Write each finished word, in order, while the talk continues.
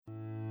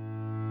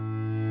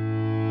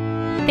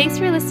Thanks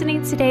for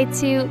listening today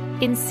to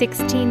In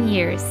 16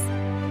 Years.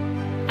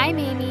 I'm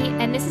Amy,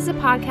 and this is a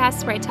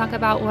podcast where I talk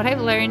about what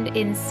I've learned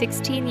in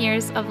 16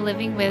 years of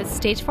living with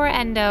stage 4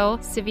 endo,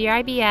 severe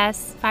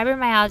IBS,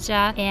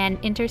 fibromyalgia,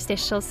 and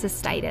interstitial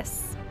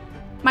cystitis.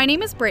 My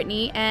name is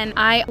Brittany, and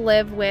I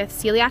live with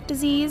celiac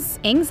disease,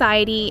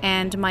 anxiety,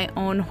 and my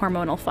own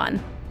hormonal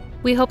fun.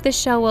 We hope this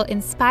show will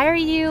inspire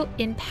you,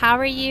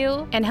 empower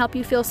you, and help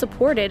you feel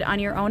supported on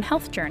your own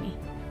health journey.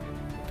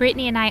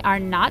 Brittany and I are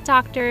not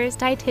doctors,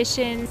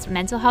 dietitians,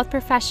 mental health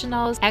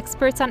professionals,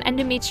 experts on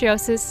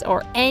endometriosis,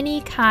 or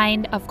any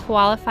kind of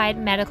qualified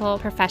medical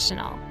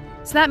professional.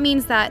 So that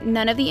means that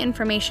none of the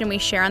information we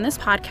share on this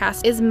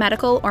podcast is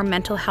medical or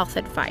mental health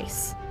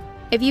advice.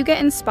 If you get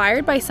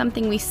inspired by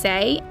something we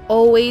say,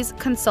 always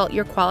consult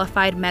your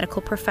qualified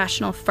medical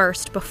professional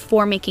first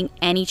before making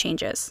any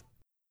changes.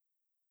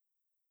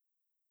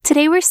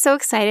 Today we're so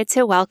excited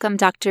to welcome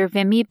Dr.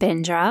 Vimi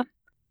Bindra.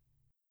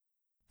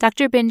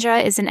 Dr.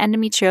 Bindra is an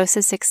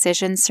endometriosis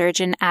excision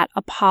surgeon at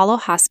Apollo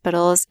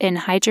Hospitals in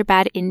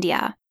Hyderabad,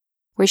 India,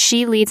 where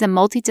she leads a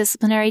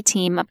multidisciplinary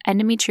team of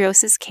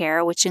endometriosis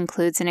care, which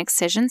includes an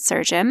excision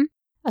surgeon,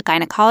 a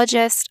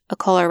gynecologist, a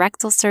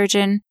colorectal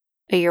surgeon,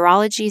 a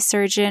urology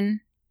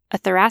surgeon, a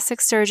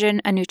thoracic surgeon,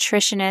 a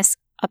nutritionist,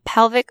 a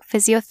pelvic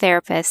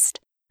physiotherapist,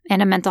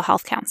 and a mental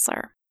health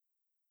counselor.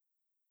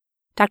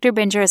 Dr.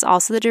 Bindra is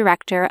also the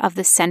director of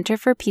the Center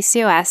for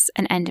PCOS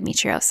and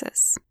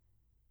Endometriosis.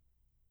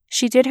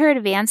 She did her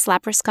advanced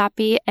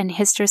laparoscopy and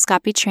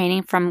hysteroscopy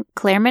training from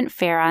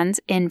Clermont-Ferrand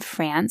in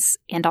France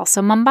and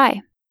also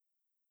Mumbai.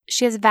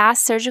 She has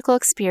vast surgical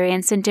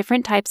experience in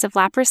different types of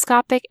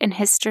laparoscopic and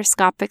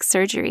hysteroscopic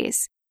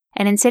surgeries.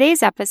 And in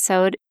today's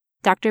episode,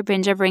 Dr.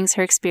 Bindra brings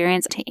her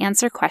experience to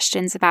answer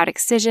questions about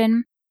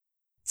excision,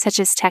 such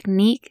as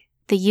technique,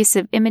 the use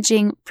of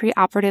imaging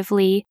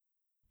preoperatively,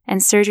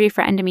 and surgery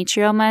for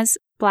endometriomas,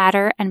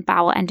 bladder, and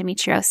bowel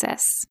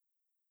endometriosis.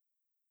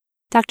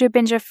 Dr.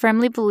 Bindra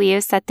firmly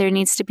believes that there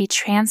needs to be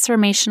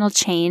transformational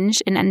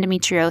change in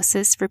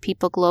endometriosis for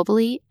people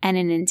globally and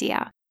in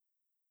India.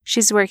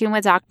 She's working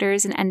with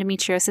doctors and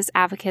endometriosis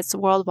advocates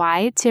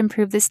worldwide to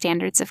improve the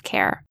standards of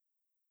care.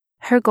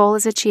 Her goal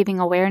is achieving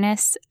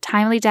awareness,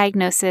 timely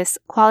diagnosis,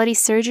 quality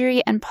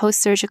surgery, and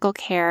post-surgical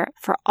care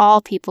for all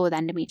people with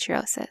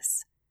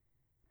endometriosis.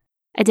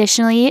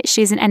 Additionally,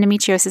 she's an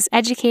endometriosis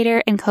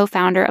educator and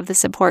co-founder of the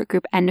support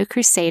group Endo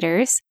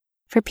Crusaders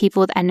for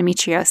people with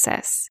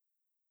endometriosis.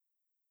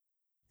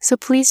 So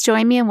please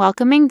join me in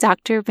welcoming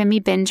Dr. Vimi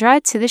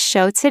Bindra to the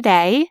show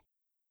today.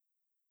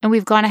 And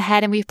we've gone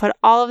ahead and we've put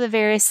all of the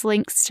various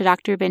links to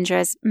Dr.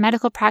 Bindra's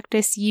medical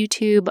practice,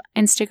 YouTube,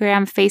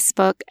 Instagram,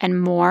 Facebook,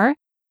 and more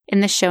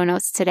in the show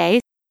notes today.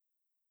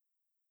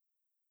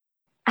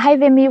 Hi,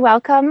 Vimi.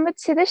 Welcome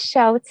to the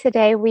show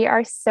today. We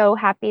are so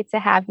happy to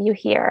have you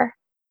here.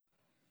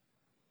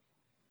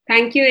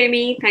 Thank you,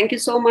 Amy. Thank you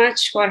so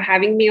much for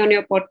having me on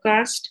your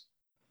podcast.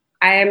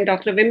 I am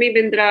Dr. Vimi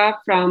Bindra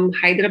from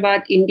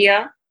Hyderabad,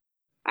 India.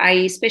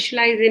 I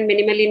specialize in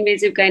minimally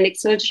invasive gynec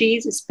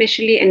surgeries,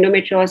 especially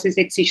endometriosis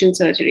excision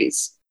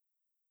surgeries.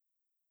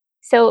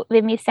 So,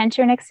 Vimi, since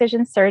you're an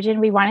excision surgeon,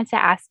 we wanted to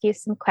ask you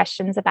some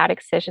questions about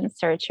excision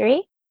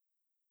surgery.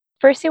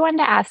 First, we wanted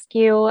to ask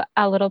you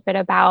a little bit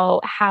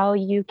about how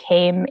you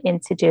came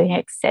into doing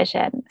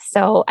excision.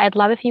 So I'd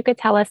love if you could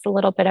tell us a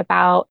little bit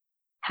about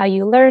how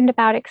you learned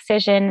about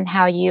excision and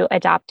how you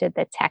adopted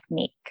the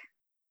technique.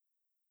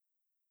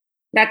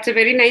 That's a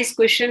very nice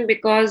question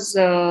because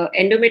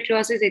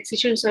endometriosis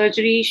excision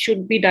surgery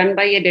should be done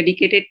by a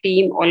dedicated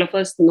team. All of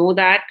us know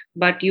that,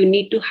 but you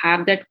need to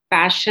have that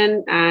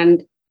passion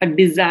and a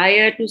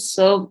desire to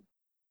serve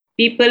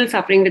people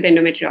suffering with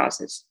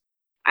endometriosis.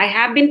 I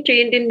have been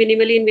trained in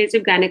minimally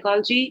invasive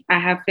gynecology. I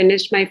have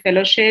finished my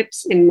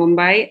fellowships in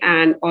Mumbai,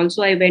 and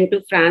also I went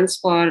to France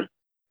for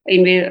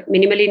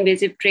minimally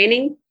invasive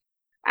training.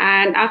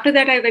 And after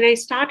that, when I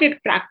started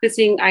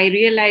practicing, I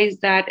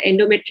realized that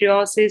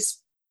endometriosis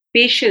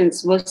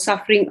patients were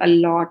suffering a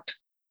lot.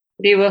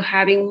 They were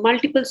having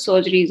multiple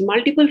surgeries,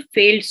 multiple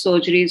failed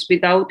surgeries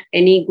without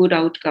any good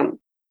outcome.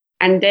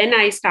 And then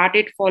I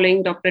started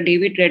following Dr.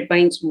 David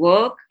Redwine's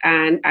work,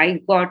 and I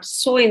got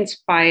so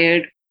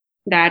inspired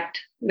that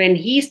when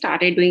he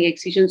started doing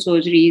excision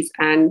surgeries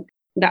and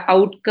the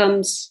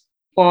outcomes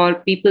for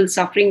people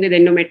suffering with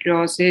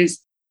endometriosis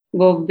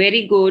were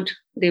very good,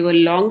 they were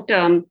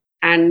long-term,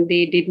 and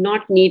they did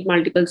not need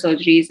multiple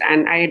surgeries.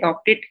 And I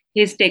adopted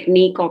his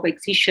technique of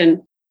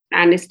excision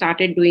and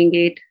started doing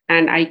it.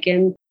 And I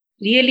can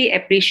really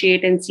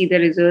appreciate and see the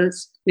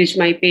results, which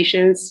my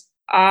patients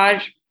are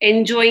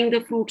enjoying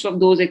the fruits of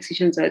those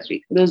excision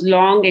surgeries, those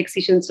long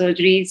excision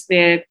surgeries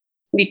where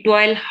we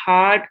toil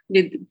hard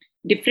with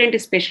different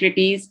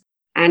specialties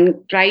and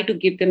try to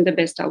give them the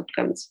best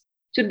outcomes.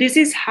 So this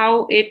is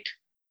how it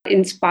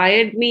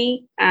inspired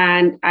me,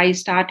 and I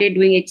started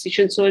doing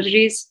excision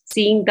surgeries,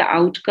 seeing the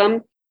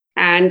outcome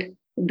and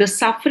the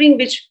suffering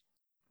which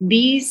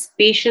these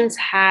patients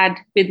had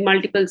with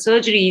multiple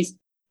surgeries,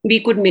 we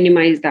could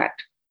minimize that.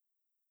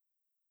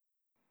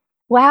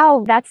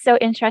 Wow, that's so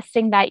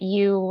interesting that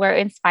you were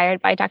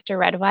inspired by Dr.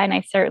 Redwa. And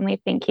I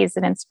certainly think he's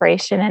an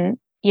inspiration. And,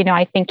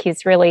 I think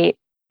he's really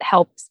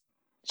helped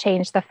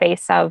change the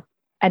face of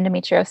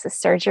endometriosis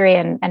surgery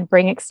and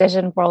bring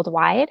excision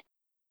worldwide.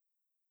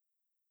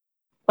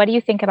 What do you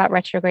think about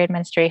retrograde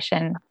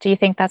menstruation? Do you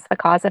think that's the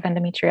cause of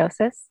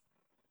endometriosis?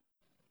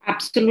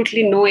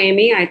 Absolutely no,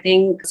 Amy. I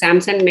think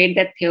Samson made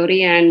that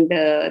theory and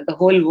the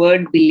whole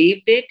world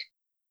believed it.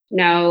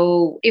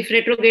 Now, if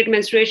retrograde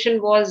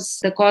menstruation was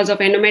the cause of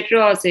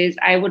endometriosis,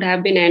 I would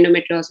have been an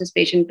endometriosis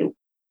patient too.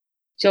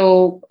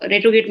 So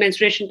retrograde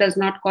menstruation does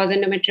not cause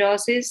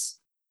endometriosis.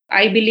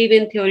 I believe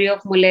in theory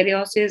of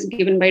mulleriasis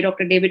given by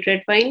Dr. David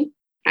Redwine,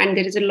 and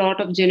there is a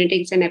lot of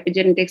genetics and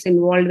epigenetics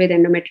involved with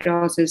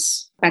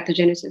endometriosis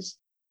pathogenesis.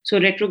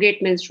 So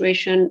retrograde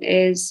menstruation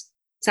is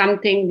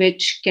something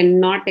which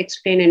cannot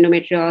explain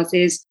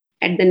endometriosis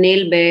at the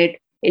nail bed,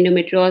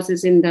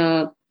 endometriosis in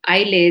the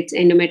eyelids,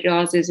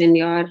 endometriosis in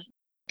your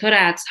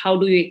thorax. How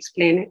do you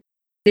explain it?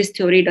 This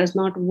theory does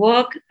not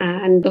work,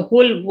 and the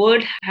whole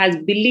world has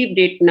believed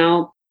it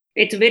now.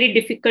 It's very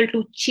difficult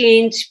to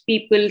change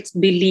people's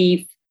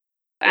belief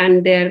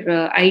and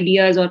their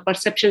ideas or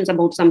perceptions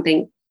about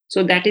something.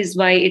 So that is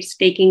why it's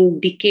taking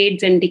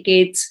decades and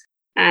decades,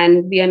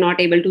 and we are not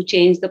able to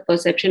change the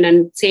perception,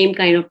 and same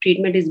kind of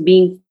treatment is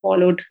being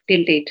followed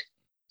till date.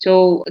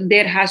 So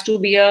there has to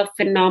be a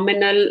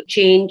phenomenal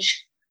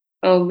change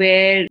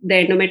where the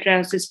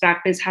endometriosis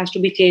practice has to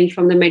be changed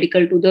from the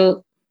medical to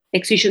the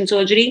excision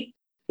surgery.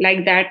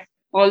 Like that,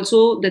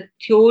 also the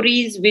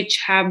theories which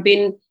have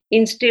been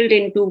instilled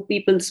into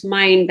people's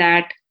mind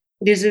that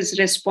this is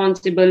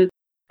responsible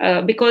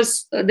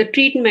because the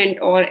treatment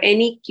or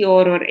any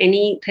cure or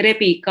any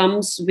therapy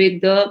comes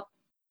with the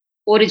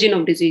origin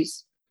of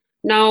disease.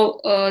 Now,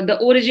 the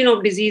origin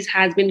of disease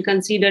has been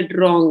considered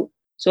wrong.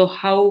 So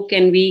how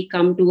can we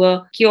come to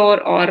a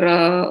cure or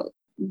a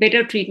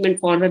better treatment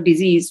for the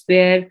disease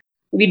where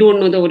we don't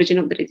know the origin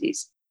of the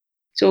disease?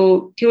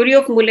 So theory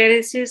of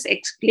mulleriasis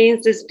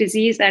explains this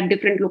disease at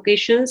different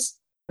locations.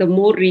 The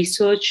more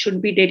research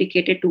should be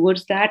dedicated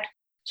towards that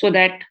so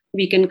that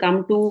we can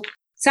come to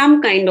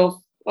some kind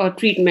of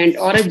treatment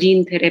or a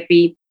gene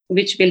therapy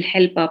which will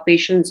help our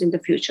patients in the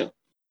future.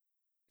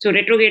 So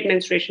retrograde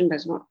menstruation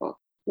does not work.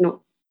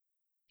 No,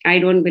 I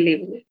don't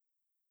believe in it.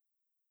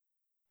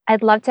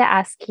 I'd love to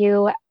ask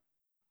you,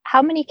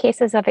 how many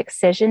cases of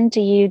excision do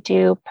you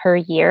do per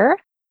year?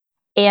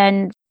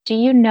 And do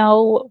you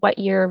know what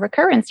your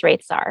recurrence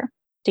rates are?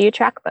 Do you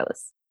track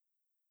those?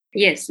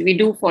 Yes, we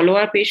do follow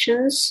our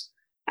patients.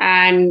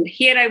 And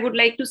here I would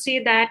like to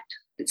say that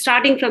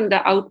starting from the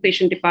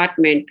outpatient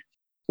department,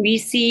 we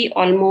see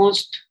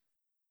almost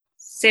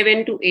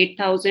 7,000 to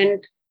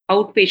 8,000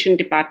 outpatient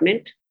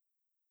department,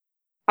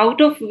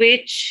 out of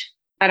which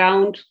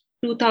around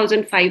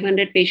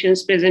 2,500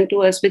 patients present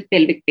to us with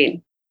pelvic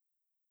pain.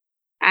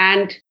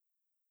 And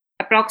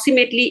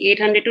approximately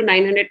 800 to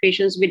 900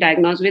 patients we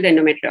diagnose with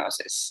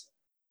endometriosis.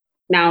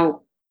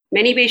 Now,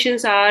 many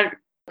patients are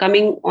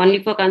coming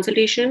only for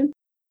consultation,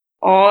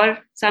 or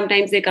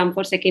sometimes they come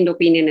for second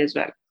opinion as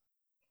well.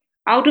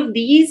 Out of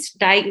these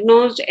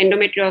diagnosed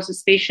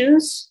endometriosis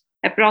patients,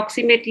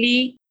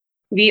 approximately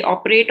we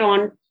operate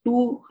on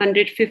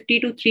 250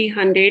 to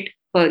 300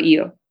 per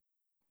year.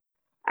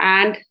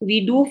 And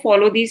we do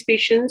follow these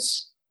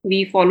patients.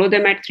 We follow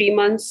them at 3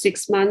 months,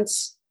 6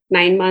 months,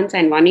 9 months,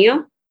 and 1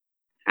 year.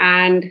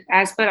 And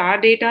as per our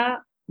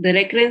data, the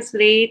recurrence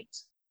rate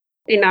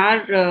in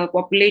our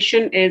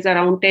population is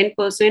around 10%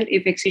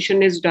 if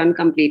excision is done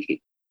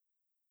completely.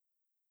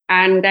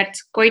 And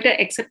that's quite an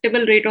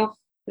acceptable rate of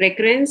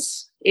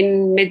recurrence.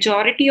 In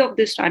majority of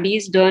the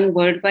studies done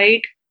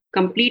worldwide,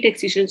 complete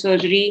excision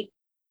surgery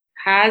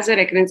has a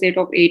recurrence rate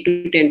of 8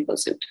 to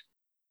 10%.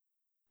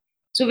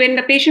 So when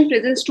the patient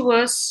presents to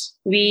us,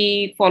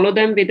 we follow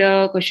them with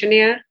a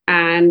questionnaire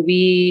and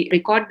we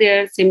record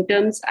their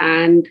symptoms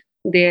and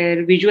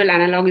their visual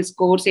analog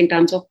scores in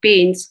terms of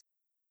pains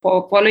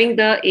for following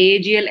the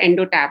AAGL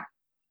Endo tab.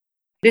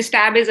 This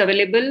tab is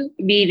available.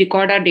 We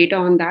record our data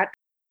on that.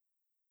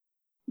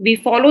 We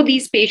follow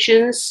these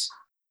patients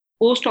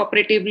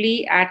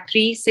post-operatively at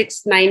 3,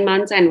 6, 9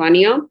 months and 1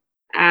 year.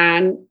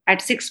 And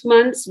at 6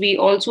 months, we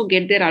also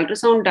get their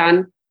ultrasound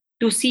done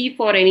to see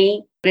for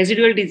any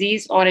residual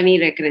disease or any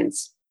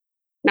recurrence.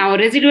 Now,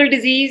 residual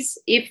disease,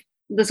 if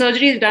the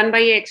surgery is done by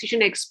an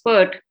excision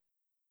expert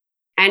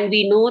and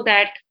we know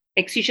that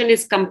excision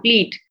is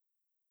complete,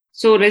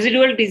 so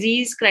residual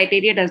disease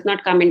criteria does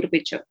not come into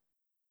picture.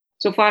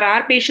 So for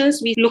our patients,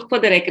 we look for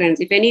the recurrence.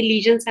 If any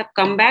lesions have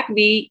come back,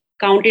 we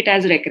count it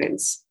as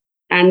recurrence.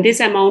 And this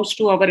amounts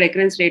to our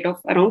recurrence rate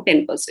of around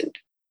 10%.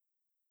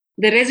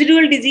 The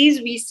residual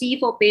disease we see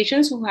for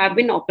patients who have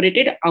been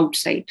operated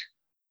outside.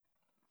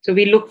 So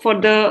we look for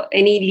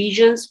any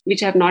lesions which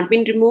have not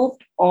been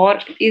removed, or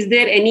is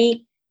there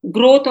any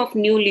growth of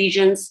new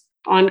lesions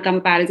on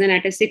comparison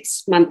at a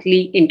 6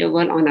 monthly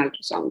interval on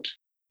ultrasound.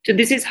 So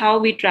this is how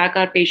we track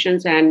our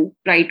patients and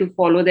try to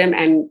follow them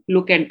and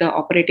look at the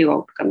operative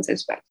outcomes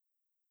as well.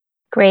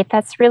 Great.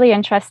 That's really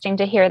interesting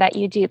to hear that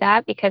you do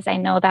that, because I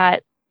know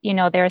that,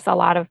 there's a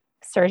lot of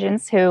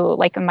surgeons who,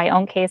 like in my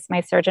own case,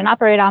 my surgeon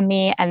operated on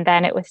me, and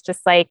then it was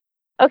just like,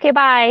 okay,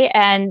 bye.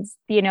 And,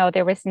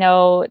 there was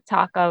no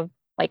talk of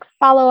like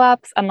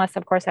follow-ups, unless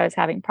of course I was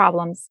having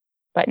problems,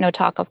 but no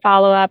talk of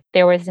follow-up.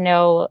 There was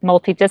no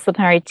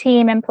multidisciplinary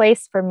team in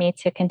place for me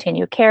to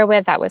continue care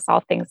with. That was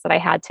all things that I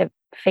had to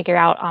figure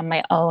out on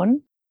my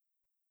own.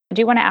 I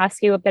do want to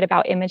ask you a bit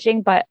about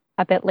imaging, but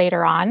a bit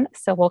later on.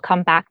 So we'll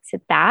come back to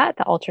that,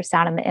 the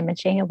ultrasound and the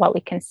imaging and what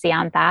we can see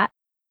on that.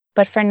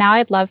 But for now,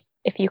 I'd love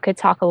if you could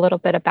talk a little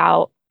bit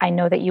about, I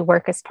know that you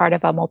work as part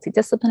of a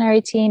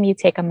multidisciplinary team. You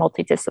take a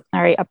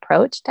multidisciplinary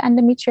approach to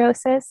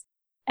endometriosis.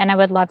 And I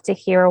would love to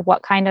hear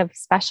what kind of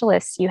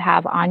specialists you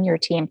have on your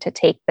team to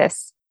take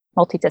this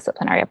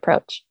multidisciplinary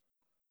approach.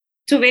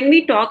 So when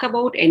we talk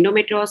about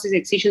endometriosis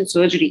excision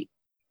surgery,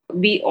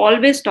 we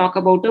always talk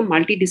about a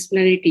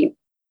multidisciplinary team.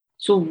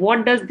 So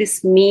what does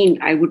this mean?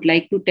 I would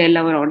like to tell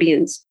our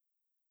audience.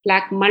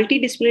 Like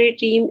multidisciplinary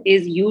team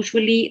is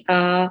usually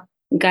a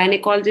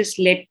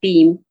gynecologist-led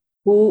team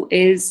who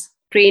is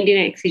trained in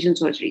excision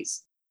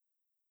surgeries.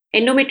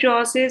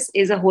 Endometriosis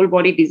is a whole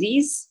body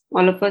disease.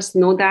 All of us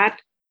know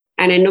that.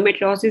 And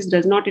endometriosis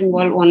does not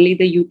involve only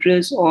the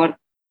uterus or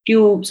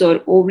tubes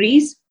or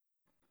ovaries.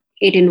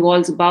 It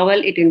involves bowel,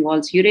 it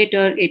involves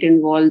ureter, it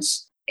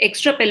involves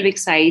extrapelvic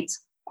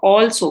sites.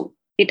 Also,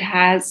 it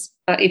has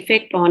an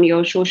effect on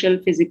your social,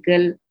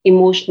 physical,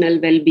 emotional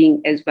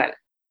well-being as well.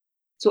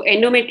 So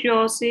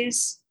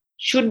endometriosis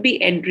should be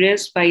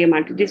addressed by a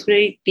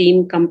multidisciplinary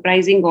team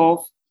comprising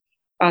of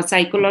a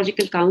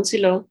psychological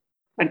counselor,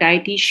 a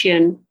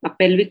dietitian, a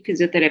pelvic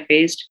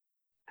physiotherapist,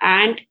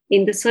 and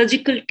in the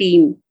surgical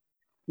team,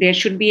 there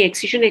should be an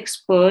excision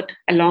expert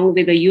along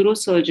with a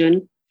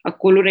urosurgeon, a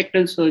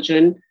colorectal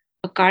surgeon,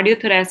 a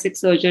cardiothoracic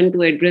surgeon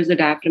to address the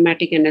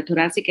diaphragmatic and the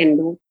thoracic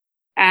endo.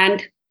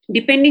 And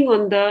depending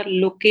on the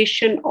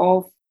location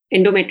of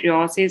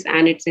endometriosis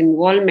and its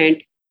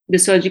involvement, the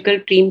surgical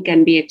team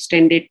can be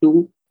extended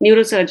to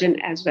neurosurgeon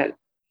as well.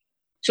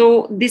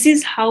 So this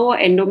is how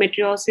an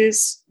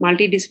endometriosis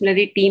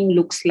multidisciplinary team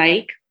looks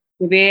like,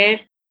 where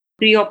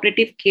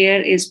preoperative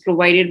care is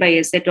provided by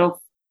a set of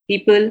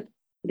people.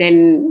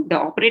 Then the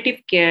operative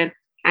care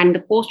and the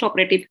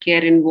postoperative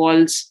care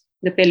involves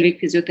the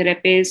pelvic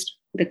physiotherapist,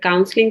 the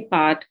counseling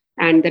part,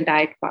 and the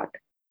diet part.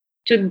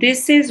 So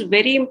this is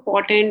very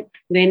important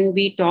when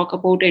we talk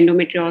about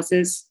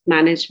endometriosis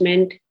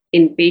management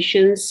in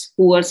patients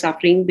who are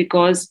suffering,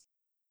 because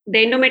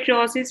the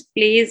endometriosis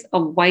plays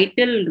a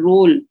vital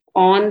role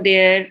on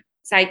their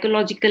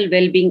psychological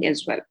well-being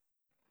as well.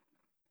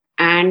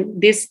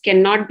 And this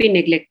cannot be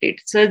neglected.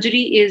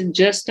 Surgery is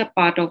just a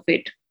part of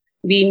it.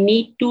 We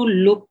need to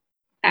look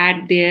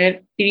at their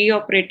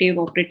preoperative,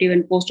 operative,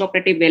 and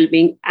postoperative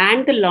well-being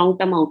and the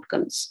long-term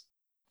outcomes.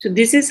 So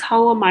this is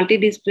how a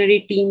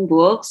multidisciplinary team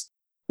works,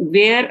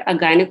 where a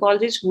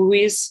gynecologist who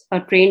is a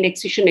trained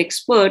excision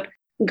expert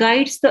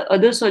guides the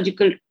other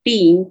surgical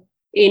team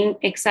in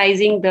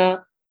excising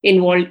the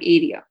involved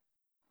area.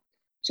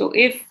 So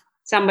if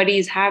somebody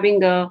is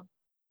having a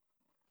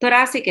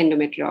thoracic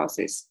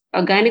endometriosis,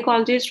 a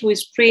gynecologist who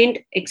is trained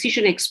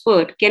excision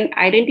expert can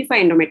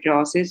identify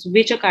endometriosis,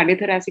 which a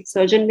cardiothoracic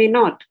surgeon may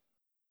not.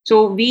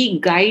 So we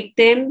guide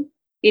them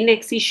in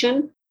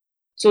excision.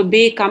 So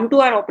they come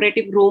to our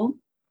operative room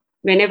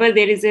whenever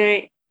there is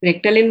a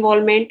rectal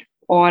involvement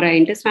or an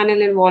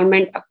intestinal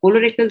involvement, a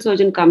colorectal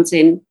surgeon comes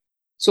in.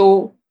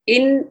 So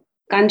in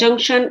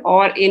conjunction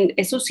or in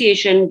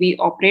association, we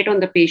operate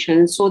on the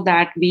patient so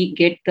that we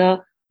get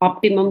the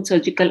optimum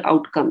surgical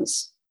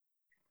outcomes.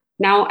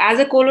 Now, as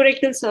a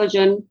colorectal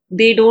surgeon,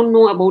 they don't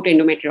know about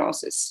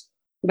endometriosis,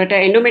 but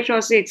an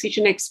endometriosis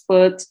excision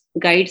expert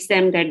guides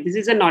them that this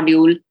is a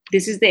nodule,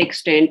 this is the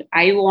extent,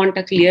 I want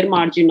a clear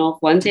margin of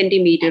 1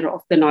 centimeter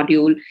of the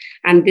nodule,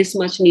 and this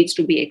much needs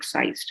to be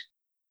excised.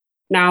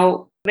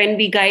 Now, when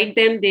we guide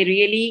them, they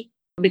really,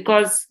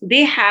 because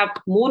they have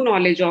more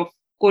knowledge of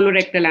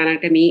colorectal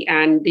anatomy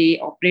and they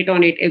operate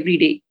on it every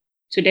day.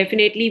 So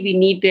definitely we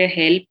need their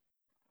help,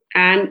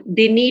 and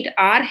they need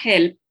our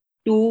help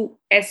to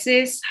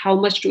assess how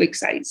much to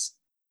excise.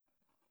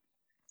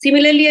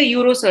 Similarly, a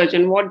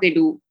urosurgeon, what they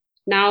do?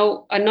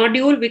 Now, a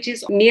nodule which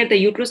is near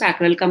the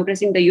uterosacral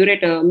compressing the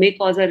ureter may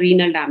cause a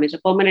renal damage, a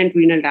permanent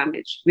renal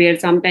damage, where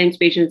sometimes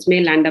patients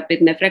may land up with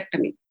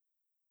nephrectomy.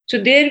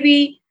 So there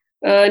we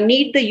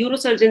need the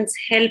urosurgeon's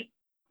help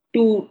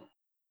to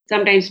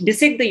sometimes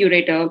dissect the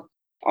ureter,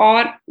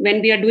 or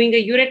when we are doing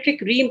a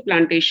ureteric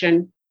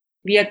reimplantation,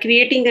 we are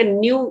creating a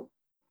new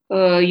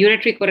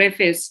ureteric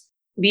orifice,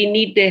 we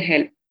need their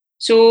help.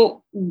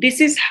 So this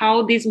is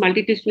how these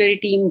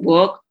multidisciplinary team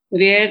work,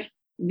 where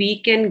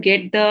we can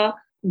get the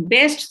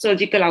best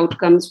surgical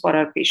outcomes for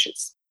our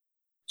patients.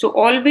 So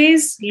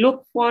always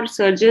look for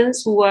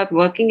surgeons who are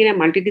working in a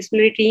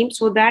multidisciplinary team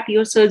so that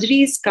your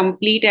surgery is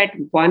complete at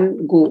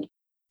one go.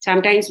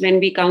 Sometimes when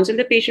we counsel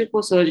the patient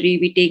for surgery,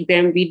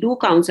 we do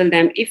counsel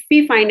them. If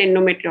we find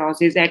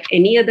endometriosis at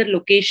any other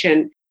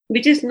location,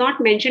 which is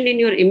not mentioned in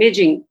your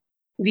imaging,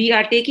 we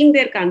are taking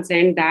their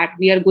consent that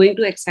we are going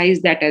to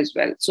excise that as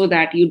well, so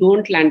that you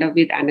don't land up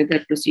with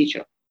another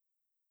procedure.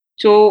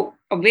 So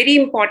a very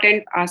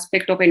important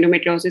aspect of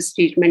endometriosis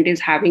treatment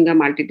is having a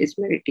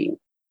multidisciplinary team.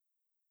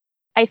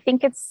 I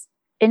think it's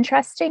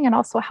interesting and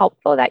also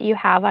helpful that you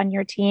have on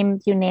your team,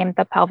 you named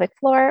the pelvic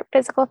floor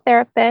physical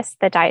therapist,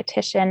 the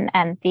dietitian,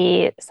 and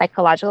the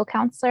psychological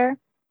counselor.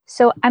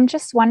 So I'm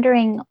just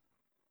wondering,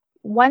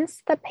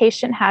 once the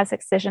patient has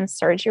excision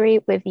surgery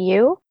with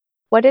you,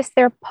 what does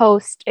their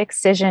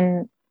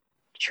post-excision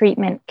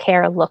treatment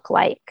care look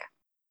like?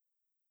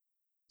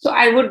 So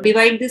I would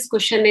divide this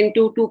question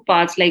into two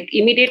parts, like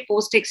immediate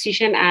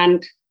post-excision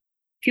and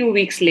few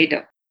weeks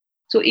later.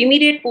 So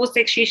immediate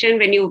post-excision,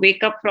 when you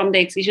wake up from the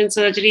excision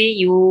surgery,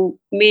 you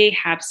may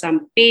have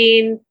some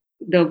pain.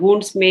 The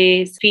wounds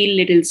may feel a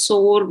little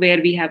sore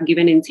where we have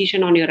given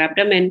incision on your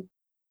abdomen.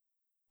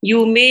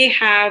 You may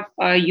have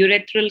a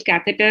urethral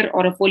catheter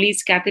or a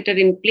Foley's catheter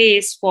in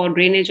place for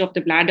drainage of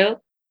the bladder.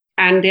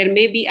 And there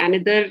may be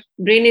another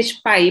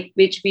drainage pipe,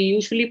 which we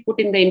usually put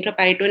in the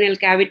intraperitoneal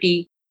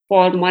cavity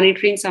for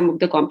monitoring some of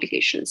the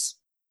complications.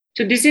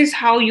 So this is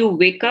how you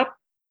wake up.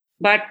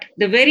 But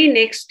the very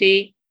next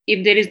day,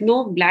 if there is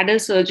no bladder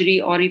surgery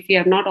or if you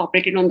have not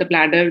operated on the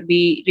bladder,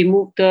 we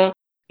remove the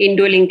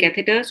indwelling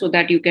catheter so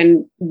that you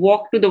can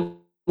walk to the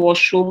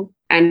washroom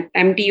and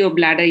empty your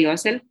bladder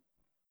yourself.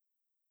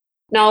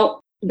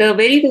 Now, the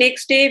very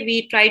next day,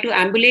 we try to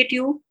ambulate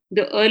you.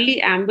 The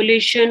early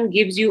ambulation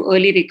gives you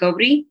early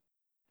recovery.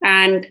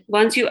 And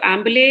once you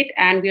ambulate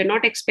and we are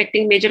not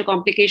expecting major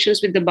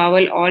complications with the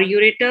bowel or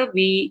ureter,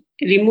 we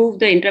remove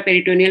the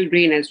intraperitoneal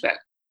drain as well.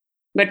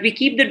 But we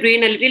keep the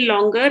drain a little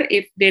longer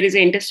if there is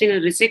an intestinal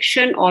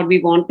resection or we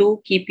want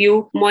to keep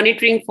you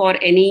monitoring for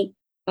any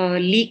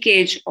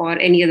leakage or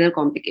any other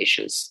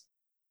complications.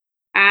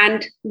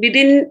 And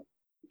within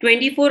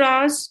 24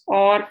 hours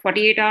or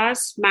 48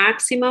 hours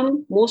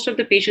maximum, most of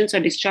the patients are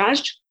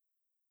discharged.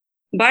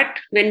 But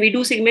when we do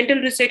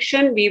segmental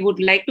resection, we would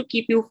like to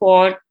keep you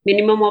for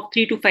minimum of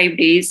 3 to 5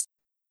 days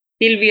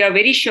till we are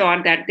very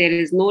sure that there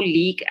is no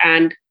leak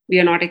and we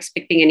are not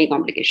expecting any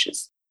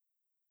complications.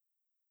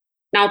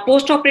 Now,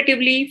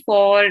 post-operatively,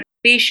 for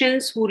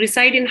patients who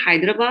reside in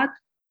Hyderabad,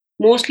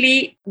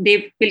 mostly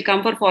they will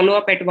come for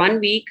follow-up at 1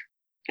 week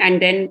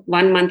and then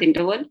 1 month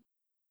interval.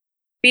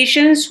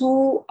 Patients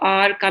who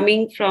are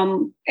coming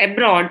from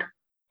abroad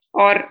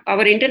or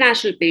our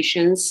international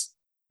patients,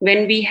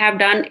 when we have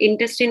done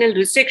intestinal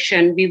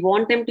resection, we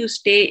want them to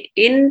stay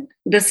in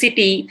the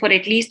city for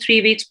at least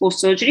 3 weeks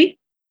post-surgery.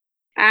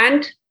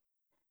 And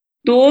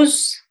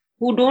those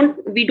who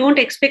we don't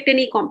expect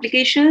any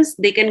complications,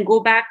 they can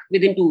go back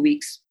within 2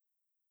 weeks.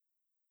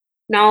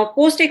 Now,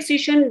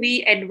 post-excision,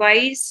 we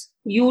advise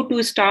you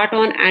to start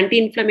on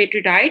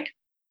anti-inflammatory diet,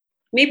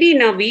 maybe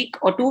in a week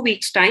or 2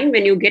 weeks' time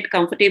when you get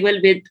comfortable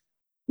with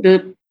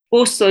the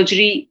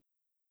post-surgery.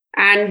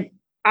 And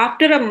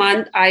after a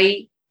month,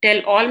 I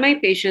tell all my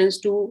patients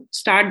to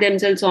start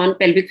themselves on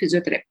pelvic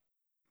physiotherapy.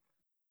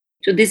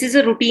 So this is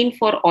a routine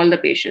for all the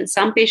patients.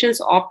 Some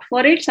patients opt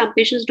for it, some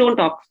patients don't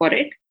opt for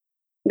it.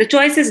 The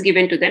choice is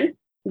given to them,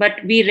 but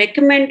we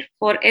recommend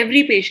for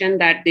every patient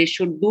that they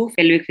should do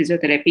pelvic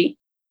physiotherapy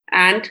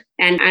and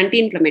an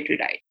anti-inflammatory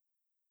diet.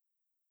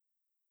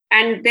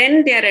 And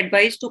then they are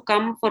advised to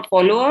come for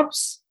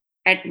follow-ups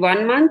at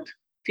 1 month,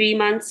 3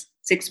 months,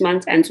 6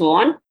 months, and so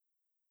on.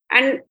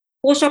 And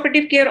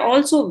post-operative care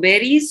also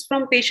varies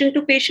from patient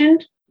to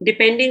patient,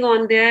 depending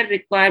on their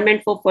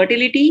requirement for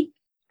fertility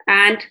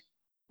and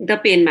the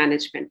pain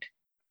management.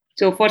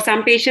 So for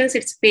some patients,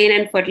 it's pain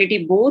and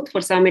fertility both. For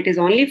some, it is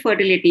only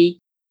fertility.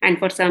 And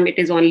for some, it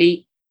is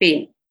only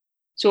pain.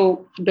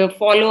 So the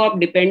follow-up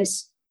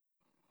depends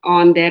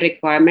on their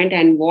requirement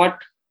and what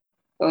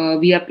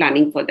we are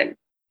planning for them.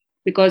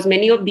 Because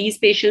many of these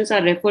patients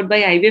are referred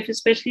by IVF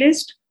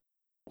specialists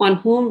on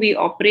whom we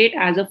operate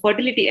as a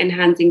fertility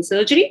enhancing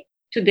surgery.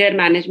 So their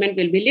management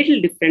will be a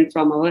little different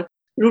from our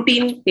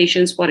routine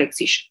patients for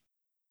excision.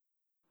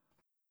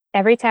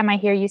 Every time I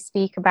hear you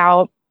speak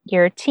about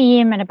your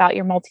team and about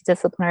your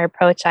multidisciplinary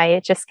approach,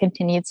 I just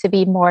continue to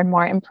be more and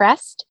more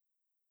impressed.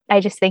 I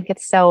just think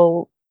it's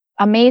so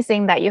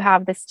amazing that you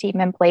have this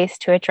team in place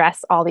to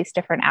address all these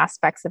different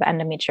aspects of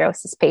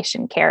endometriosis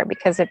patient care,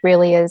 because it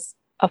really is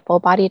a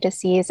full body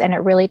disease and it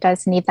really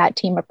does need that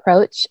team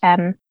approach.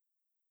 And,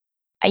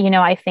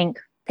 I think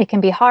it can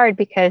be hard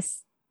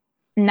because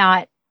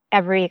not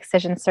every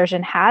excision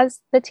surgeon has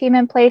the team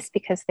in place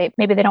because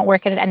maybe they don't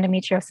work at an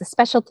endometriosis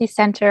specialty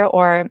center,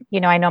 or,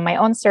 I know my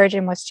own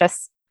surgeon was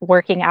just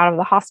working out of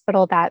the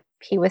hospital that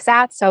he was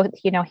at. So,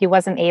 he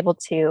wasn't able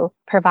to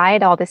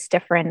provide all this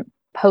different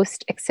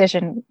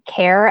post-excision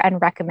care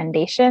and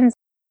recommendations.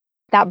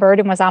 That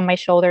burden was on my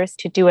shoulders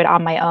to do it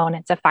on my own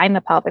and to find the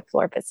pelvic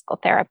floor physical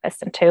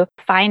therapist and to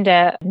find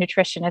a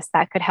nutritionist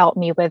that could help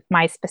me with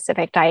my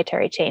specific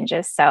dietary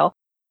changes. So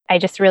I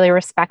just really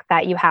respect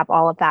that you have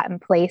all of that in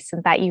place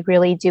and that you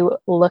really do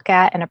look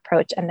at and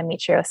approach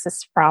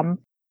endometriosis from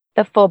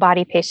the full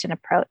body patient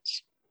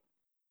approach.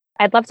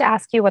 I'd love to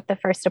ask you what the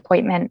first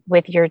appointment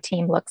with your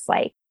team looks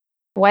like.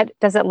 What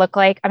does it look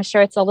like? I'm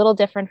sure it's a little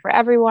different for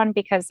everyone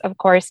because, of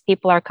course,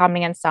 people are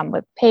coming in some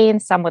with pain,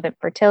 some with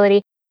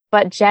infertility.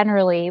 But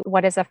generally,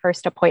 what does a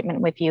first appointment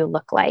with you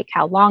look like?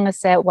 How long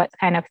is it? What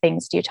kind of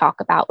things do you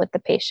talk about with the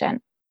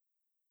patient?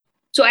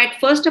 So at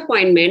first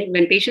appointment,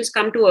 when patients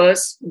come to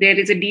us, there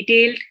is a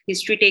detailed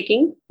history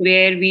taking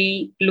where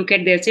we look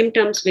at their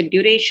symptoms with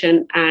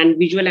duration and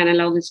visual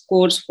analog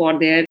scores for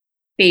their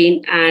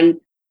pain. And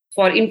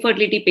for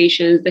infertility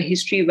patients, the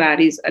history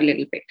varies a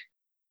little bit.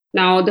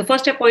 Now, the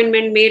first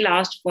appointment may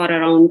last for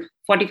around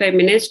 45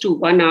 minutes to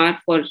 1 hour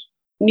for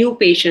new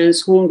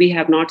patients whom we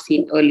have not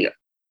seen earlier.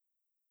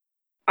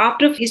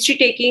 After history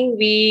taking,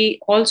 we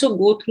also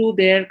go through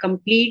their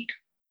complete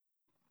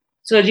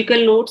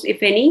surgical notes,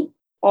 if any,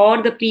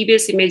 or the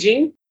previous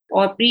imaging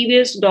or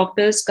previous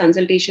doctor's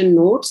consultation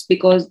notes,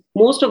 because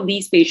most of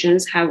these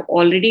patients have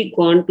already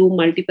gone to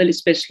multiple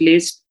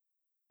specialists.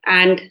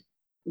 And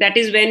that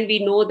is when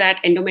we know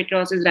that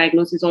endometriosis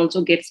diagnosis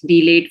also gets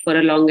delayed for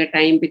a longer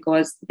time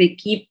because they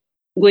keep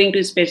going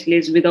to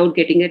specialists without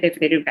getting a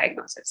definitive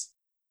diagnosis.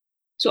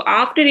 So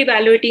after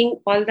evaluating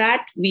all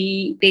that,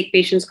 we take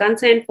patient's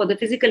consent for the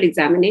physical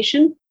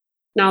examination.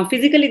 Now,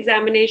 physical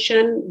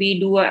examination, we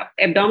do an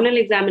abdominal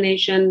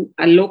examination,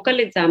 a local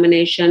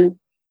examination.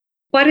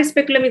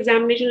 Perispeculum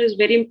examination is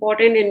very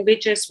important, in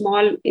which a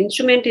small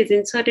instrument is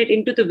inserted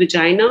into the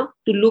vagina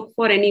to look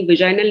for any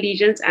vaginal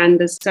lesions and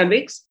the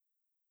cervix.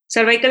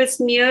 Cervical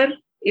smear,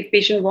 if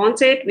patient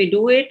wants it, we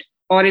do it.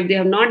 Or if they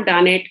have not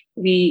done it,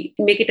 we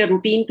make it a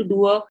routine to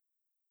do a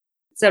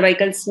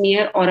cervical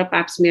smear or a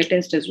pap smear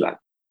test as well.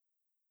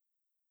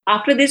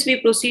 After this,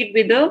 we proceed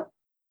with the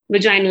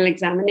vaginal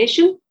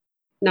examination.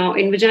 Now,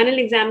 in vaginal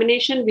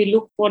examination, we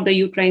look for the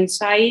uterine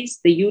size,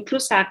 the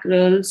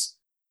uterosacrals,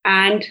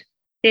 and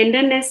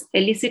tenderness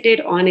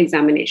elicited on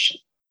examination.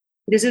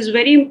 This is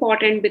very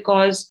important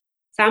because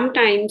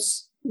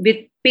sometimes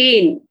with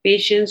pain,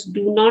 patients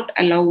do not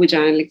allow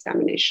vaginal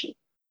examination.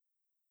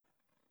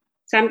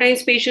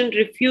 Sometimes patient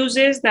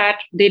refuses that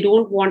they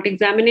don't want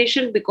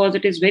examination because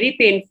it is very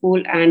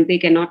painful and they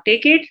cannot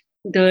take it.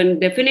 Then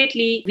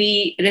definitely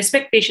we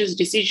respect patient's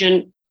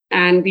decision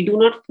and we do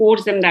not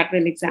force them that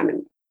will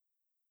examine.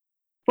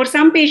 For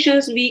some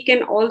patients, we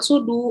can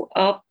also do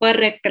a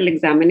perrectal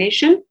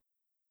examination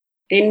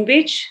in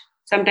which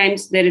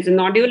sometimes there is a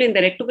nodule in the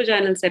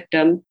rectovaginal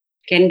septum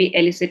can be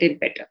elicited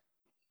better.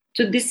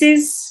 So this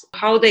is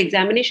how the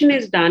examination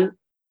is done.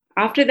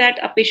 After that,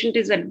 a patient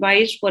is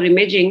advised for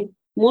imaging.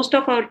 Most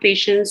of our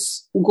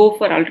patients go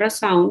for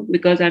ultrasound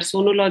because our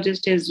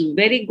sonologist is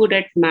very good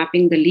at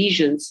mapping the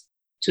lesions.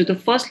 So the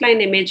first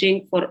line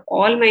imaging for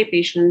all my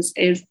patients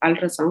is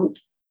ultrasound,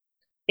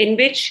 in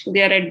which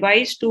they are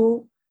advised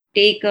to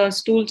take a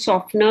stool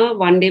softener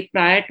 1 day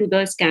prior to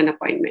the scan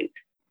appointment.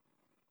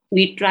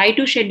 We try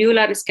to schedule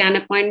our scan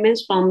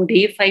appointments from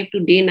day 5 to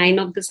day 9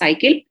 of the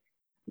cycle.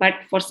 But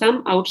for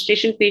some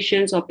outstation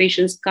patients or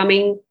patients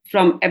coming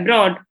from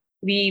abroad,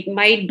 we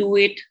might do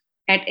it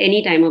at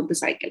any time of the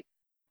cycle.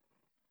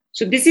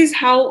 So this is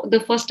how the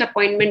first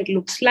appointment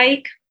looks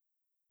like.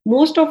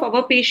 Most of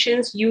our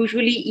patients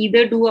usually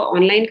either do an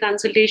online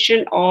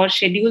consultation or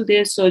schedule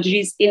their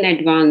surgeries in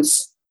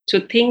advance.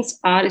 So things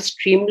are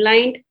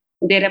streamlined.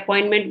 Their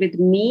appointment with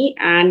me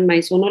and my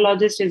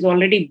sonologist is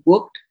already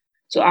booked.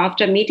 So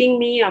after meeting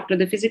me, after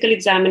the physical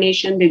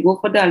examination, they go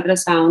for the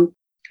ultrasound.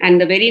 And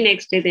the very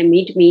next day, they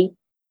meet me.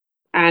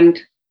 And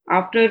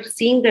after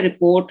seeing the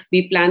report,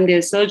 we plan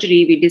their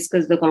surgery, we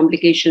discuss the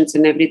complications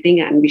and everything,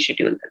 and we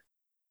schedule them.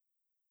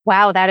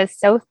 Wow, that is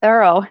so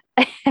thorough.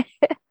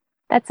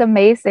 That's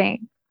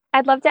amazing.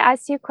 I'd love to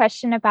ask you a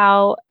question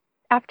about,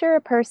 after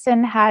a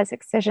person has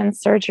excision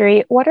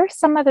surgery, what are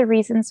some of the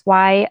reasons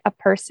why a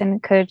person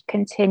could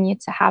continue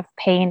to have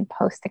pain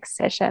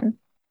post-excision?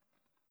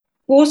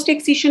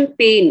 Post-excision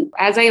pain,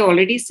 as I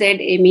already said,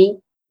 Amy,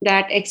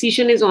 that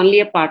excision is only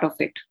a part of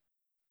it.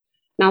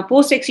 Now,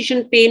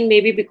 post-excision pain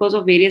may be because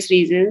of various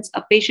reasons.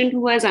 A patient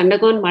who has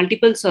undergone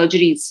multiple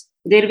surgeries,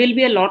 there will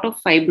be a lot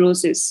of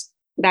fibrosis.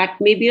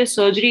 That may be a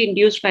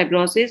surgery-induced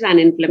fibrosis and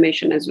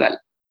inflammation as well.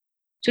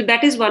 So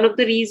that is one of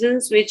the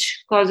reasons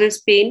which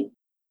causes pain.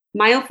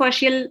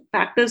 Myofascial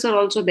factors are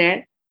also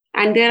there.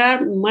 And there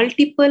are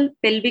multiple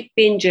pelvic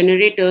pain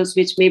generators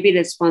which may be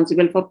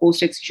responsible for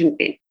post-excision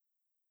pain.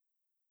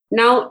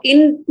 Now,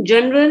 in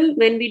general,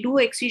 when we do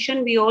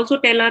excision, we also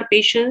tell our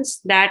patients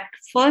that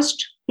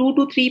first 2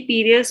 to 3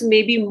 periods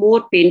may be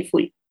more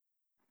painful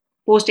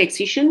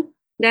post-excision.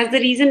 That's the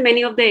reason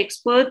many of the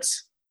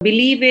experts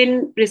believe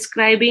in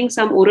prescribing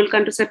some oral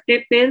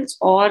contraceptive pills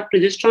or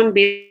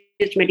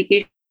progesterone-based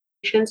medications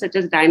such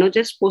as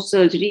Dynogest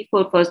post-surgery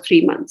for first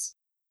 3 months.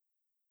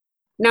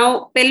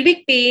 Now,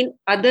 pelvic pain,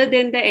 other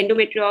than the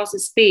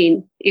endometriosis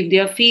pain, if they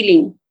are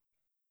feeling,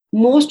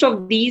 most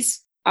of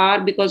these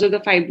are because of the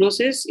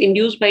fibrosis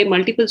induced by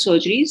multiple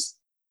surgeries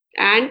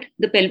and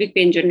the pelvic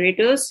pain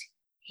generators.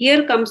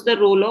 Here comes the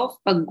role of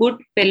a good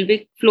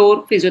pelvic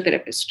floor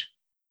physiotherapist,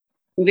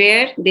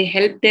 where they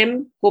help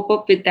them cope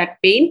up with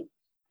that pain,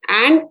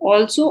 and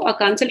also a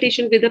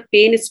consultation with a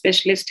pain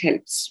specialist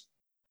helps.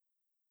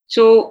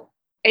 So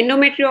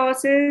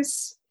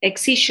endometriosis,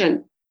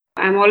 excision,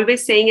 I'm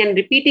always saying and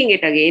repeating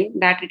it again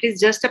that it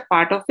is just a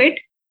part of it.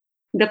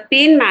 The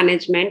pain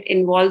management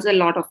involves a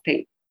lot of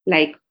things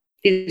like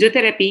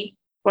physiotherapy.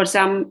 For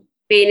some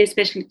pain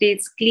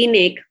specialties,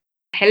 clinic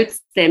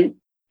helps them.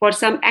 For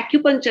some,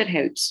 acupuncture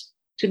helps.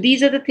 So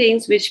these are the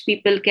things which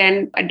people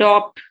can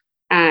adopt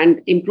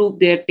and improve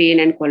their pain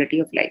and quality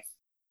of life.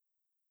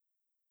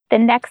 The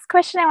next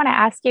question I want to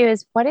ask you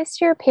is, what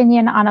is your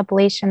opinion on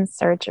ablation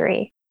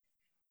surgery?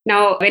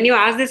 Now, when you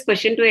ask this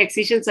question to an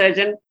excision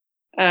surgeon,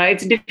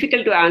 it's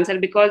difficult to answer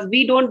because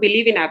we don't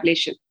believe in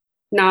ablation.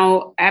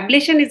 Now,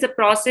 ablation is a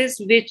process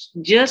which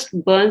just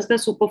burns the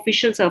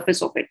superficial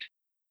surface of it.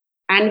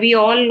 And we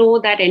all know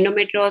that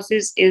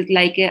endometriosis is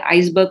like an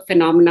iceberg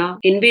phenomena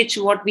in which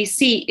what we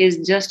see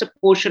is just a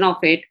portion of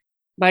it,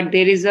 but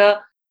there is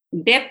a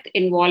depth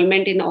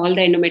involvement in all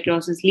the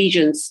endometriosis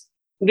lesions,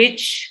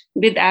 which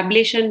with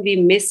ablation, we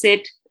miss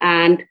it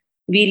and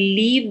we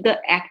leave the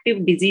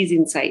active disease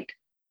inside.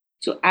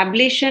 So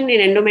ablation in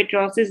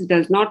endometriosis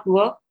does not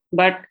work,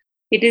 but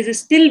it is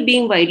still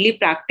being widely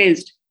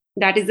practiced.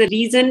 That is the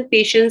reason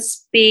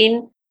patients'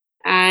 pain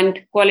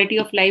and quality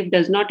of life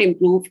does not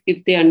improve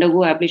if they undergo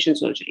ablation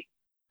surgery.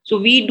 So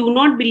we do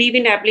not believe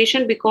in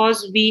ablation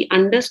because we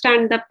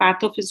understand the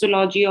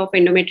pathophysiology of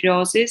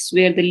endometriosis,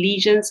 where the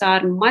lesions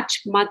are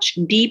much, much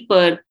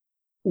deeper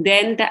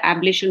than the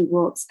ablation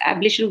works.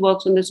 Ablation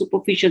works on the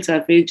superficial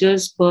surface, it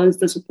just burns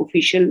the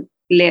superficial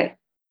layer.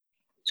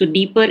 So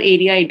deeper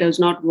area, it does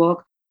not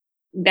work.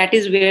 That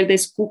is where the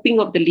scooping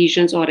of the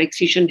lesions or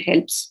excision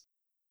helps.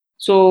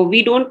 So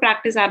we don't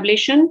practice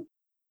ablation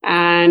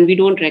and we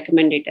don't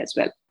recommend it as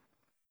well.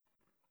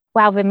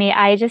 Wow, Vimmi,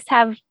 I just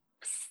have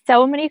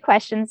so many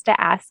questions to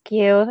ask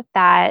you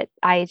that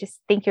I just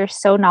think you're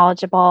so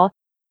knowledgeable.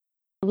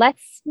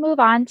 Let's move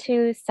on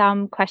to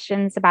some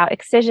questions about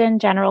excision,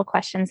 general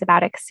questions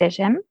about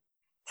excision.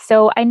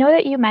 So I know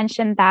that you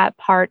mentioned that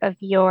part of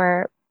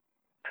your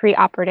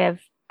preoperative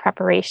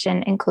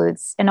preparation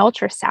includes an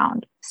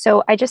ultrasound.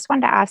 So I just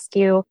wanted to ask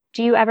you,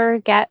 do you ever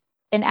get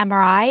an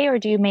MRI or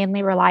do you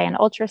mainly rely on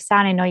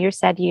ultrasound? I know you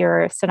said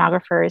your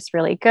sonographer is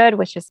really good,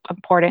 which is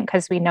important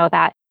because we know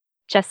that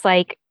just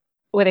like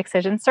with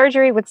excision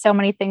surgery, with so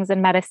many things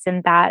in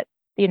medicine, that,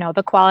 you know,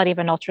 the quality of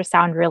an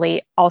ultrasound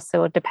really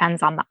also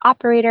depends on the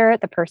operator,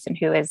 the person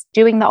who is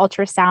doing the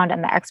ultrasound,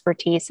 and the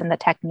expertise and the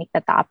technique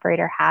that the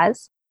operator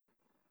has.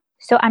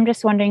 So I'm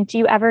just wondering, do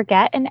you ever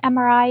get an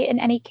MRI in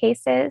any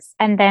cases?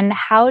 And then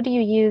how do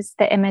you use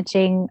the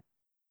imaging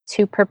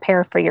to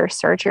prepare for your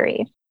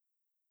surgery?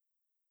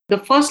 The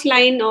first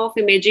line of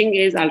imaging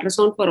is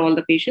ultrasound for all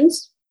the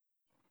patients.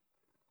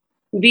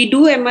 We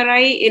do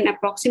MRI in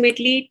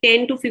approximately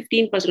 10 to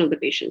 15% of the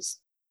patients.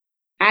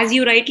 As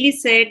you rightly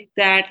said,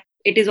 that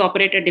it is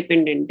operator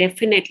dependent,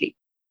 definitely.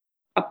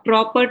 A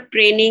proper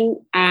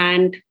training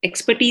and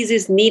expertise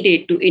is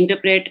needed to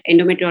interpret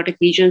endometriotic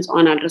lesions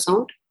on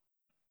ultrasound.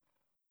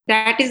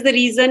 That is the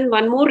reason,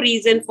 one more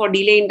reason for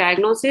delay in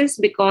diagnosis,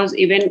 because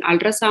even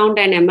ultrasound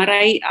and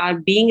MRI are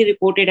being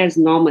reported as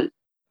normal.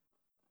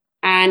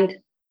 And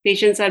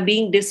patients are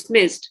being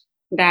dismissed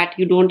that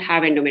you don't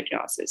have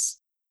endometriosis.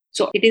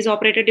 So it is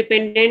operator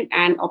dependent,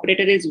 and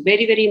operator is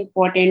very, very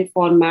important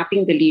for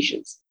mapping the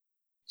lesions.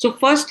 So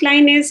first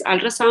line is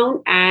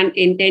ultrasound, and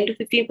in 10 to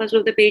 15%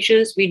 of the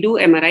patients, we do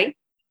MRI.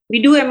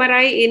 We do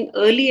MRI in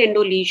early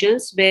endo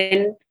lesions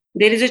when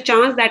there is a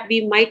chance that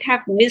we might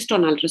have missed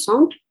on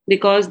ultrasound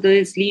because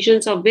these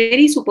lesions are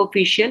very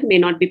superficial, may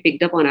not be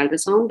picked up on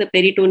ultrasound, the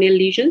peritoneal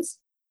lesions.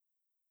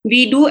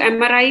 We do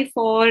MRI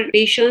for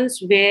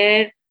patients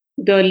where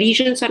the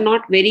lesions are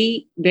not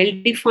very well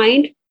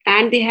defined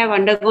and they have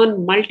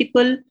undergone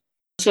multiple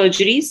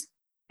surgeries.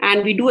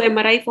 And we do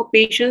MRI for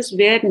patients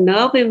where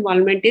nerve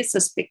involvement is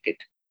suspected,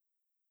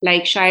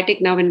 like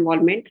sciatic nerve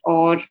involvement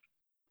or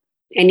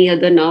any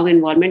other nerve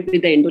involvement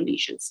with the endo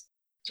lesions.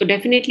 So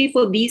definitely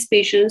for these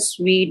patients,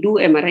 we do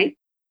MRI.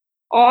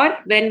 Or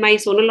when my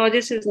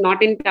sonologist is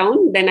not in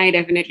town, then I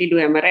definitely do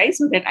MRI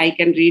so that I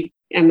can read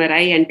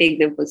MRI and take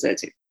them for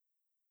surgery.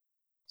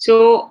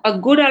 So a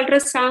good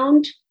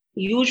ultrasound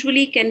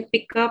usually can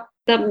pick up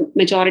the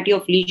majority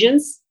of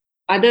lesions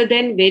other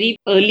than very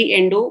early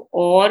endo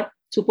or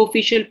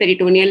superficial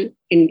peritoneal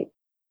endo.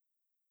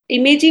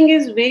 Imaging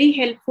is very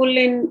helpful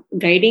in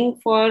guiding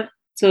for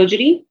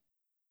surgery,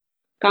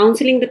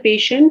 counseling the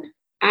patient,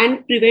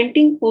 and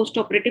preventing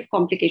post-operative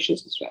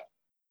complications as well.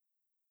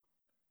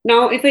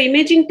 Now, if an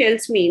imaging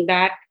tells me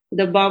that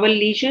the bowel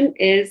lesion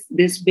is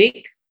this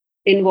big,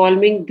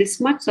 involving this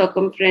much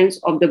circumference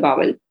of the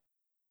bowel,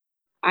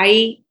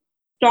 I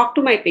talk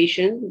to my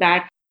patient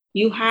that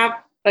you have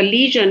a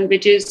lesion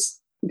which is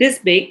this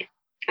big,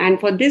 and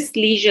for this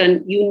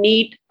lesion, you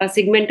need a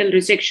segmental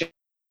resection.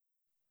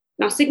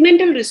 Now,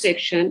 segmental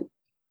resection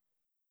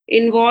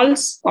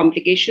involves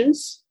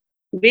complications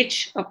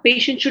which a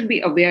patient should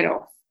be aware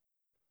of.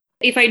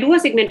 If I do a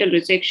segmental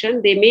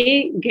resection, they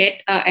may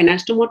get an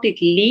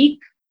anastomotic leak,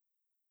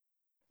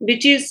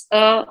 which is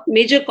a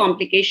major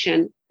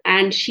complication,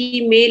 and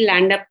she may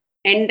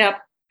end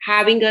up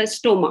having a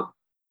stoma.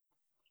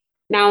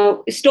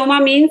 Now,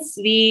 stoma means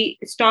we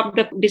stop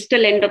the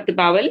distal end of the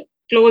bowel,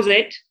 close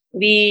it,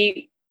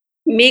 we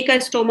make a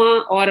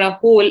stoma or a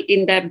hole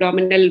in the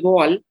abdominal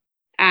wall,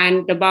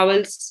 and the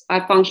bowels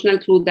are functional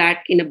through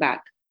that in a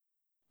bath.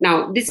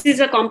 Now, this is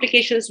a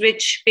complications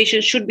which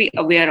patients should be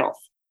aware of.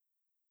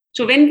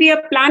 So when we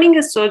are planning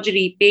a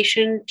surgery,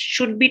 patient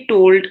should be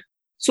told,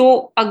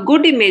 so a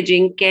good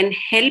imaging can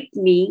help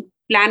me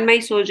plan my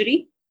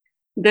surgery.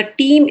 The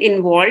team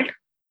involved,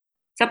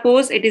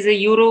 suppose it is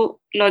a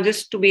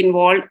urologist to be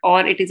involved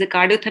or it is a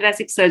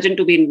cardiothoracic surgeon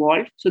to be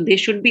involved, so they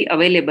should be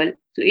available.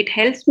 So it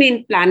helps me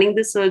in planning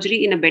the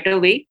surgery in a better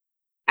way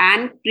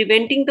and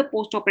preventing the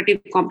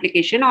post-operative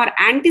complication or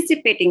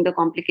anticipating the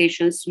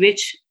complications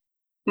which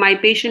my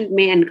patient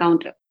may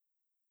encounter.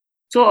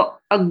 So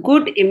a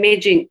good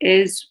imaging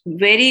is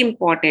very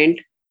important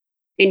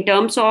in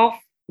terms of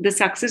the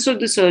success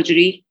of the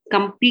surgery,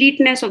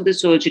 completeness of the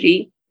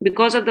surgery,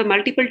 because of the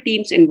multiple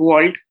teams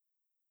involved.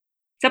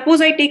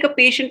 Suppose I take a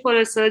patient for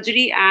a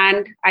surgery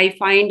and I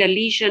find a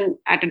lesion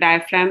at a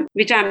diaphragm,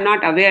 which I'm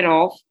not aware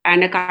of,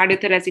 and a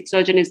cardiothoracic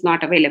surgeon is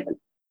not available.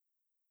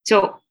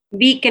 So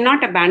we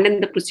cannot abandon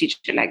the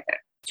procedure like that.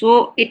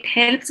 So it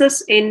helps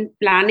us in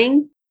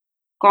planning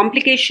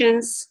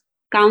complications,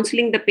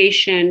 counseling the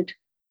patient,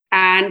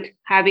 and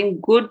having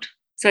good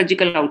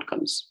surgical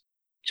outcomes.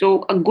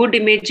 So a good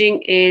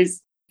imaging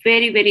is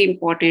very, very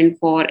important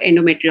for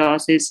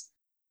endometriosis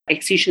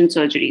excision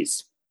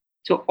surgeries.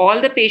 So all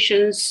the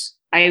patients,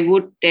 I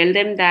would tell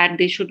them that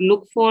they should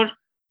look for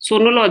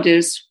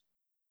sonologists,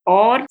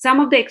 or some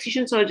of the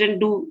excision surgeons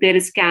do their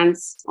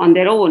scans on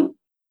their own.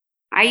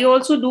 I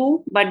also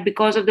do, but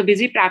because of the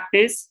busy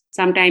practice,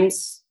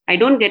 sometimes I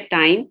don't get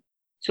time.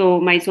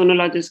 So my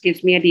sonologist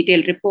gives me a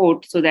detailed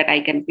report so that I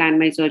can plan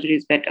my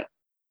surgeries better.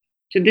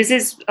 So this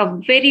is a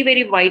very,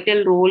 very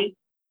vital role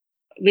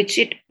which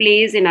it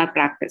plays in our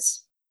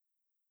practice.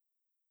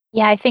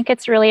 Yeah, I think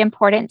it's really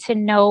important to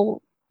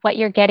know what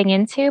you're getting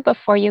into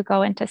before you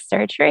go into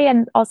surgery,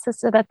 and also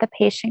so that the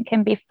patient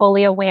can be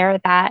fully aware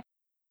that,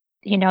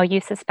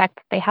 you suspect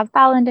that they have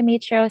bowel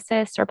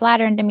endometriosis or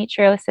bladder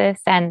endometriosis,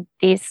 and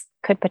these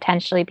could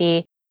potentially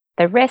be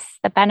the risks,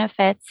 the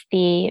benefits,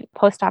 the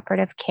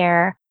post-operative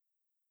care.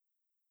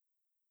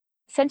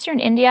 Since you're in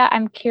India,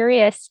 I'm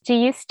curious, do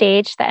you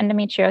stage the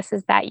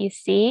endometriosis that you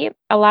see?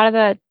 A lot of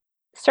the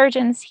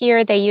surgeons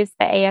here, they use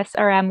the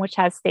ASRM, which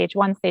has stage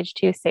 1, stage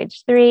 2,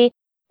 stage 3.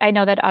 I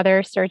know that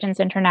other surgeons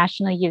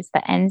internationally use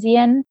the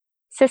Enzian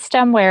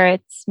system, where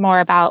it's more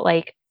about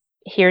like,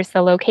 here's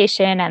the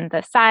location and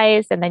the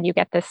size, and then you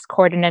get this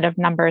coordinate of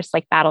numbers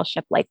like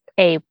Battleship, like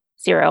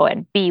A0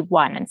 and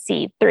B1 and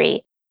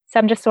C3. So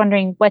I'm just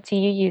wondering, what do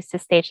you use to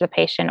stage the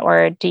patient,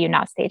 or do you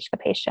not stage the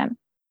patient?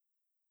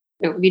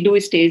 No, we do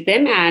stage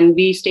them, and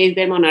we stage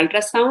them on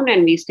ultrasound,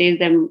 and we stage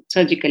them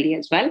surgically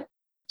as well.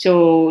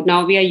 So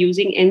now we are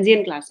using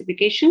Enzian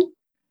classification.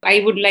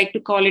 I would like to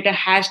call it a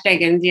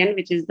hashtag Enzian,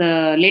 which is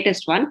the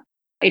latest one.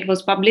 It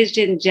was published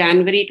in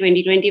January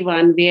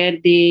 2021, where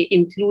they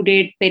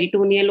included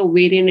peritoneal,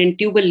 ovarian, and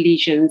tubal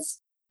lesions,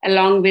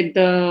 along with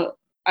the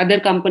other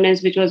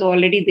components which was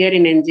already there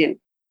in Enzian.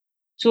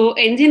 So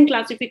Enzian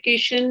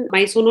classification,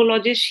 my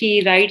sonologist,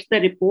 she writes the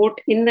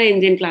report in the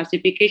Enzian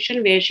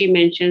classification where she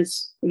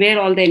mentions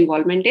where all the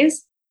involvement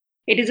is.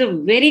 It is a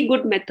very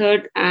good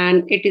method,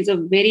 and it is a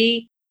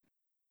very,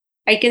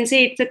 I can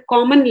say it's a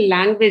common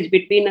language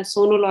between a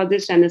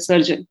sonologist and a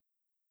surgeon.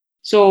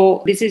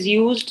 So this is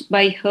used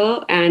by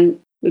her, and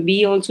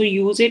we also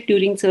use it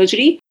during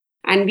surgery.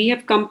 And we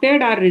have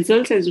compared our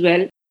results as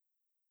well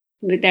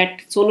with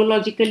that.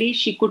 Sonologically,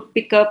 she could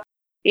pick up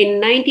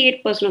in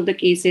 98% of the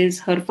cases,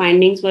 her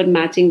findings were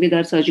matching with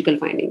our surgical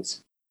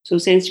findings. So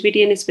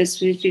sensitivity and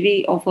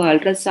specificity of our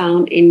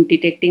ultrasound in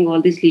detecting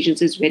all these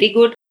lesions is very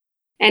good.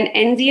 And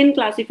Enzian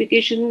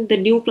classification, the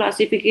new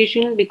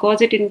classification,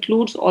 because it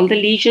includes all the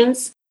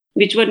lesions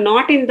which were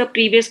not in the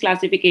previous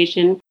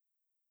classification,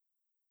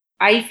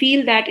 I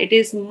feel that it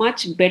is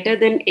much better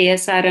than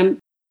ASRM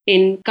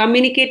in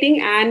communicating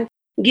and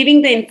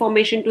giving the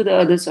information to the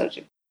other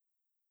surgeon.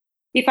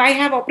 If I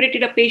have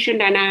operated a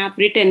patient and I have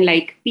written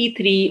like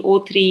P3,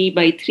 O3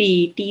 by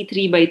 3,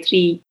 T3 by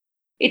 3,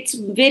 it's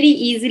very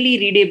easily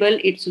readable.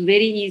 It's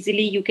very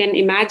easily, you can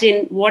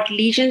imagine what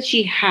lesions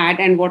she had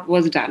and what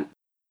was done.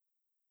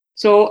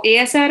 So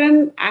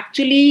ASRM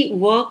actually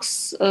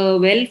works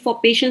well for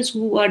patients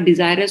who are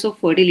desirous of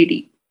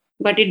fertility,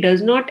 but it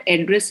does not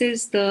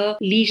addresses the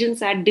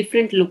lesions at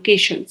different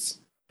locations,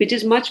 which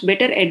is much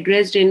better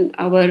addressed in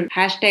our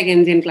hashtag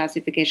Enzian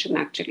classification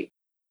actually.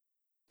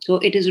 So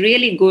it is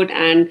really good,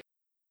 and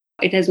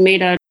it has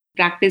made our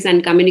practice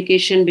and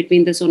communication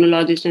between the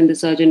sonologist and the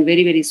surgeon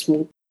very, very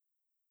smooth.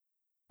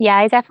 Yeah,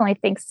 I definitely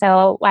think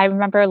so. I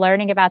remember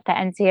learning about the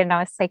Enzian, and I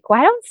was like,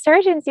 why don't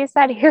surgeons use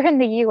that here in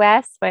the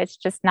US? But it's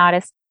just not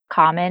as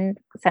common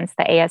since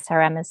the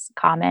ASRM is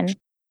common.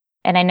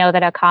 And I know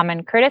that a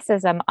common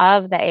criticism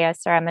of the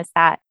ASRM is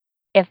that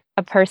if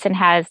a person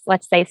has,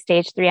 let's say,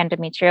 stage 3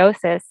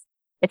 endometriosis,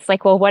 it's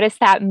like, well, what does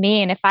that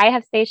mean? If I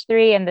have stage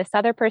 3 and this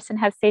other person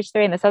has stage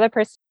 3 and this other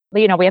person,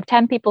 we have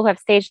 10 people who have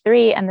stage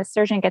 3, and the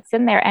surgeon gets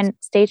in there and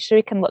stage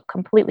 3 can look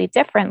completely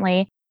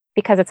differently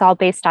because it's all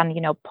based on,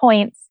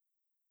 points.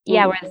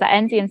 Yeah, whereas the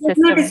Enzian It does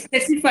not system,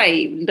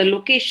 specify the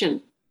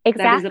location. That is the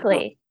problem.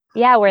 exactly.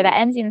 Yeah, where the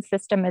Enzian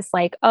system is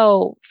like,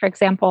 oh, for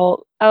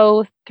example,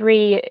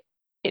 O3,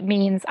 it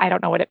means, I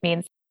don't know what it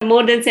means.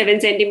 More than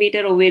 7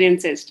 centimeter ovarian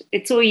cyst.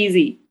 It's so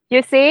easy.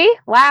 You see?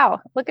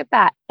 Wow, look at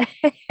that.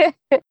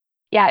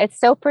 Yeah, it's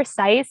so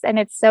precise and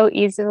it's so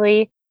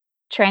easily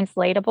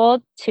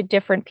translatable to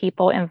different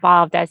people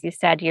involved. As you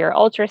said, your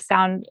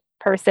ultrasound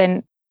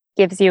person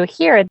gives you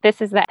here,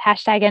 this is the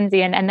hashtag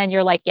Enzian. And then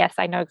you're like, yes,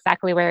 I know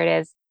exactly where it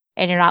is.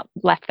 And you're not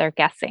left there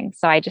guessing.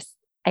 So I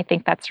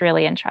think that's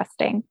really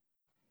interesting.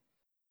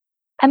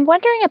 I'm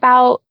wondering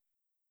about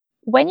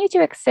when you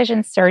do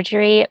excision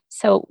surgery.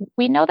 So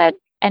we know that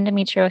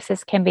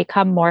endometriosis can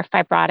become more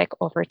fibrotic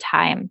over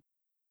time.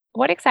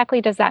 What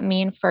exactly does that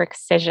mean for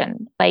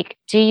excision? Like,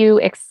 do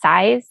you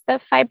excise the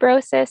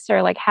fibrosis,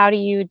 or like, how do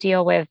you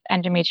deal with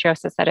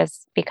endometriosis that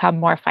has become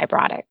more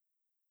fibrotic?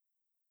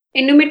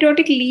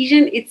 Endometriotic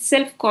lesion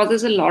itself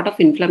causes a lot of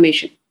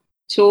inflammation.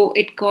 So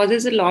it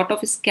causes a lot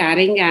of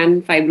scarring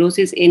and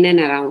fibrosis in and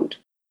around.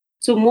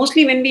 So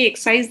mostly when we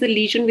excise the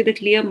lesion with the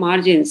clear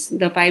margins,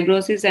 the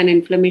fibrosis and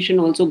inflammation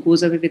also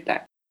goes away with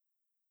that.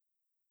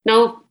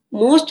 Now,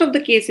 most of the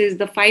cases,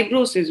 the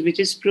fibrosis which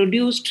is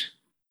produced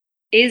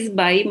is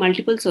by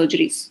multiple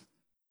surgeries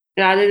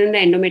rather than the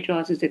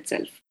endometriosis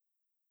itself.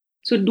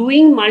 So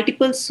doing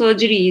multiple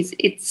surgeries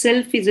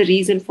itself is a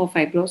reason for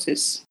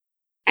fibrosis.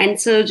 And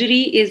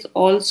surgery is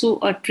also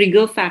a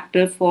trigger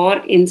factor for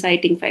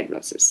inciting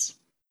fibrosis.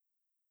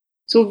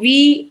 So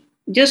we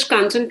just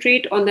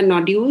concentrate on the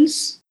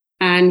nodules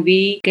and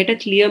we get a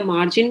clear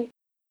margin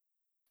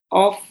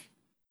of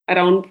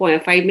around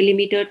 0.5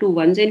 millimeter to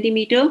 1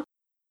 centimeter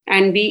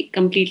and we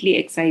completely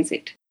excise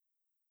it.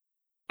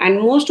 And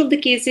most of the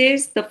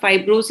cases, the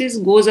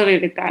fibrosis goes away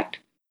with that.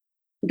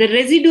 The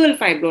residual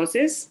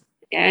fibrosis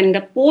and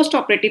the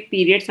post-operative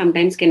period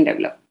sometimes can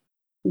develop.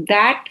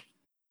 That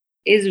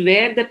is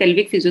where the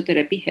pelvic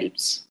physiotherapy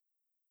helps.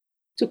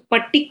 So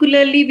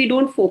particularly, we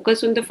don't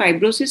focus on the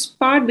fibrosis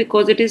part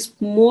because it is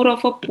more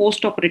of a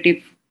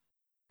post-operative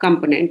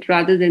component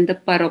rather than the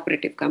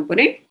per-operative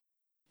component.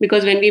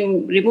 Because when we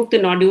remove the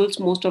nodules,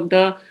 most of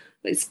the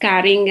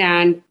scarring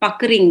and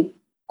puckering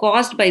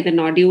caused by the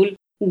nodule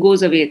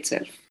goes away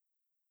itself.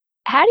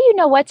 How do you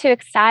know what to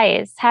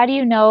excise? How do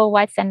you know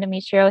what's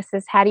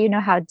endometriosis? How do you know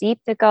how deep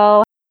to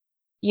go?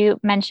 You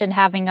mentioned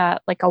having a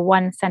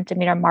 1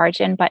 centimeter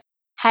margin, but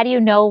how do you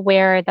know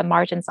where the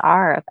margins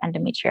are of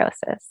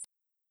endometriosis?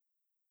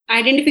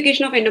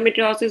 Identification of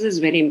endometriosis is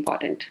very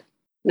important.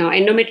 Now,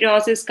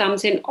 endometriosis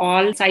comes in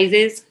all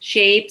sizes,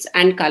 shapes,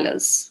 and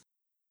colors.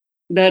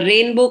 The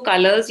rainbow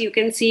colors you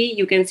can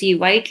see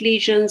white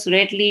lesions,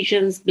 red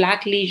lesions,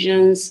 black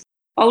lesions,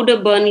 powder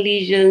burn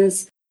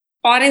lesions,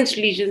 orange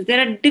lesions. There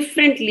are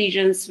different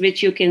lesions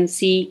which you can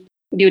see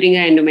during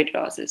an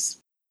endometriosis.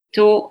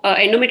 So,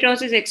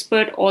 endometriosis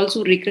expert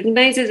also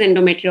recognizes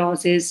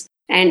endometriosis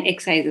and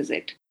excises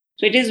it.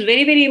 So, it is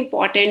very, very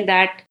important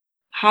that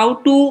how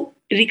to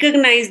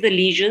recognize the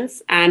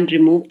lesions and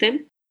remove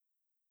them.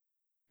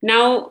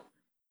 Now,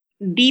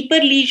 deeper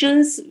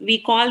lesions, we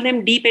call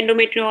them deep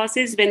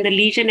endometriosis when the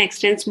lesion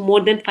extends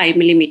more than 5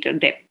 millimeter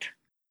depth.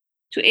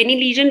 So, any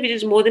lesion which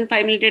is more than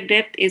 5 millimeter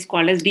depth is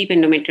called as deep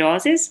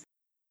endometriosis.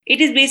 It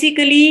is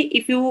basically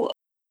if you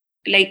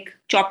like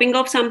chopping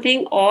off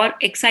something or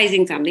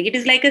excising something. It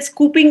is like a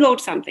scooping out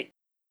something.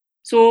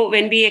 So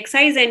when we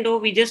excise endo,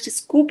 we just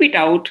scoop it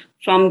out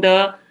from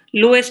the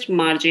lowest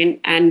margin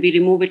and we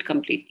remove it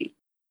completely.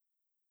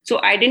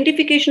 So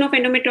identification of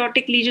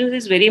endometriotic lesions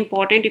is very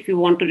important if you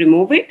want to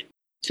remove it.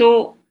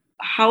 So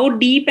how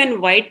deep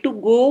and wide to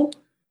go?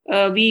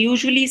 We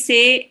usually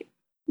say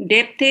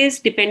depth is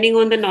depending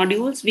on the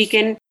nodules. We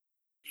can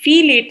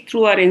feel it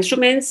through our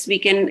instruments. We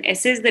can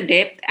assess the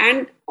depth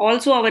and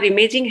also our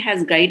imaging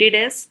has guided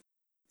us.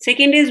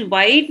 Second is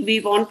wide. We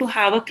want to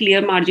have a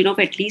clear margin of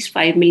at least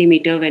 5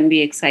 millimeter when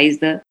we excise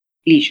the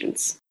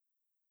lesions.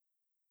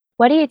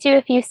 What do you do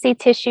if you see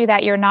tissue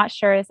that you're not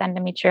sure is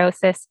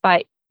endometriosis,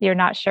 but you're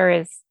not sure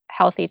is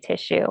healthy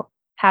tissue?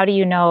 How do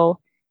you know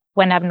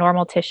when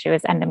abnormal tissue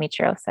is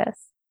endometriosis?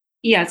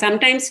 Yeah,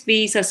 sometimes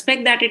we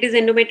suspect that it is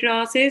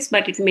endometriosis,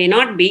 but it may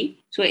not be.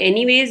 So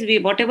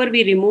anyways, whatever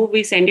we remove,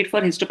 we send it for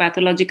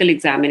histopathological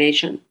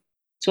examination.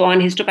 So on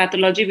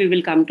histopathology, we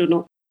will come to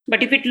know.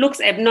 But if it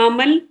looks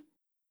abnormal,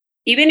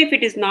 even if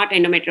it is not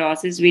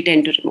endometriosis, we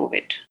tend to remove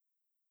it.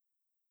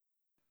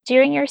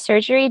 During your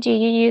surgery, do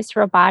you use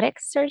robotic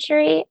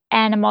surgery?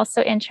 And I'm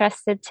also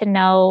interested to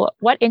know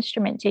what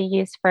instrument do you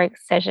use for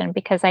excision?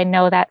 Because I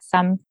know that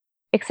some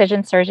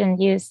excision surgeons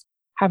use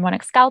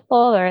harmonic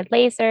scalpel or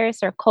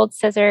lasers or cold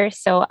scissors.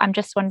 So I'm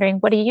just wondering,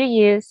 what do you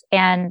use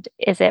and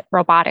is it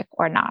robotic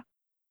or not?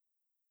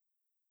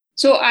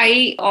 So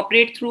I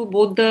operate through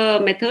both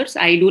the methods.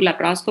 I do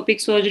laparoscopic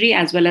surgery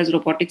as well as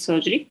robotic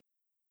surgery.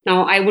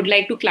 Now, I would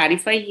like to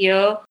clarify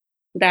here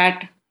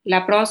that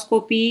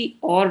laparoscopy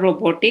or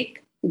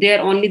robotic, they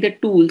are only the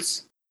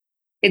tools.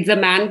 It's the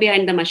man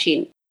behind the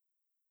machine.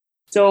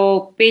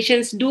 So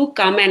patients do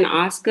come and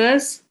ask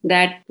us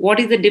that what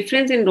is the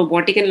difference in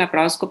robotic and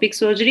laparoscopic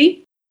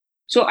surgery?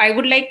 So I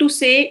would like to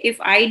say if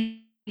I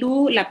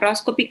do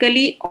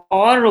laparoscopically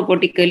or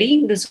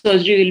robotically, the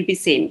surgery will be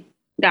same.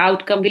 The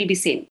outcome will be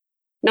same.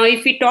 Now,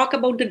 if we talk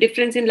about the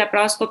difference in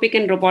laparoscopic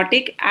and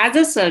robotic, as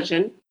a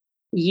surgeon,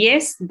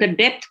 yes, the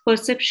depth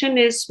perception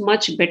is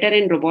much better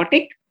in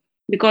robotic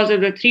because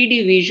of the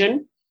 3D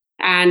vision.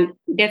 And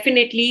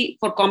definitely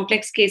for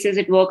complex cases,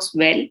 it works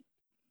well.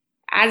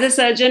 As a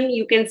surgeon,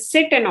 you can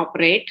sit and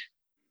operate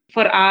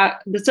for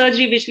the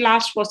surgery which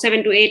lasts for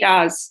 7 to 8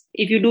 hours.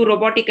 If you do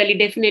robotically,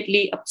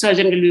 definitely a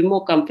surgeon will be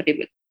more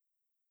comfortable.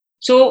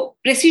 So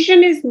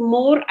precision is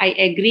more, I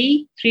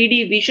agree.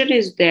 3D vision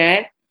is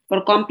there.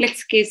 For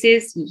complex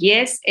cases,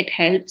 yes, it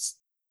helps.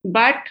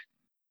 But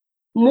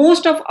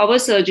most of our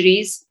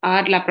surgeries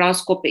are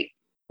laparoscopic.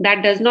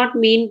 That does not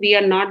mean we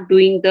are not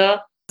doing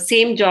the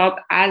same job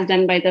as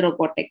done by the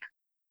robotic.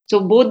 So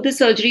both the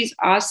surgeries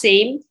are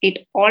same.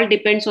 It all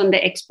depends on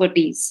the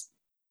expertise.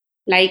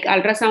 Like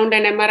ultrasound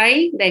and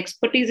MRI, the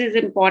expertise is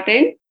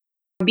important.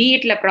 Be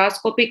it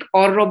laparoscopic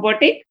or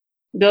robotic,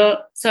 the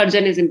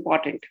surgeon is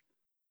important.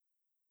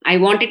 I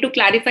wanted to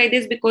clarify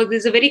this because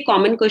this is a very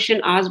common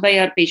question asked by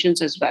our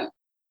patients as well.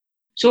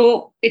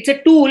 So it's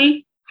a tool.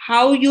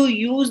 How you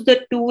use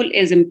the tool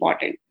is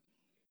important.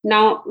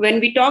 Now, when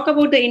we talk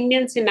about the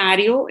Indian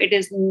scenario, it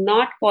is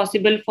not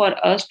possible for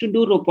us to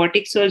do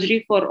robotic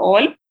surgery for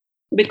all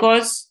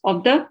because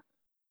of the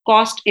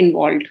cost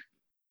involved.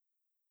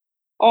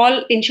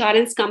 All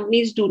insurance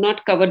companies do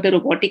not cover the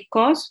robotic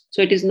cost.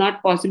 So it is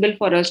not possible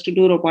for us to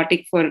do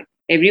robotic for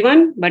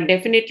everyone. But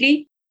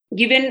definitely,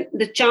 given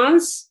the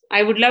chance,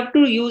 I would love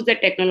to use the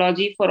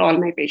technology for all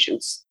my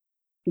patients.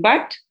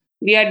 But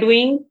we are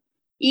doing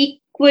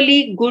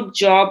equally good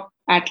job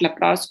at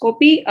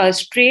laparoscopy. A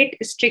straight,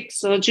 strict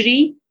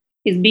surgery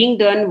is being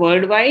done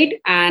worldwide,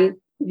 and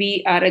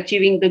we are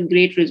achieving the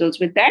great results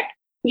with that.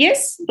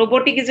 Yes,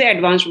 robotic is an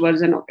advanced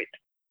version of it.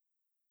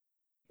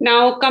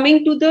 Now,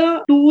 coming to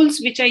the tools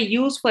which I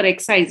use for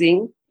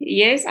excising,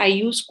 yes, I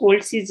use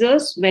cold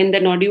scissors when the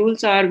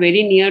nodules are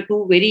very near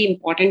to very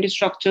important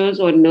structures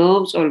or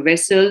nerves or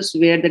vessels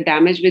where the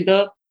damage with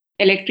the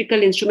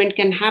electrical instrument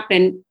can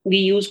happen. We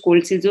use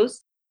cold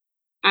scissors.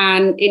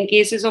 And in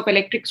cases of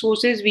electric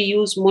sources, we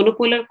use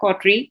monopolar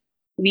cautery.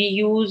 We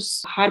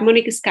use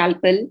harmonic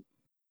scalpel.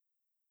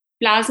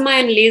 Plasma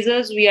and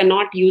lasers, we are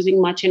not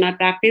using much in our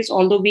practice,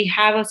 although we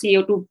have a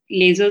CO2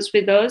 lasers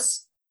with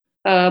us.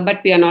 But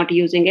we are not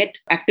using it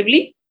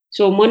actively.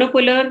 So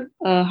monopolar,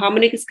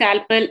 harmonic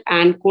scalpel,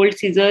 and cold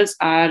scissors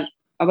are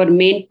our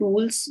main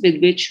tools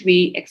with which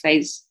we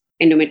excise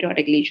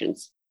endometriotic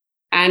lesions.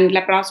 And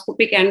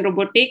laparoscopic and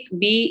robotic,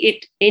 be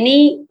it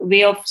any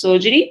way of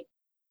surgery,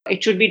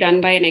 it should be done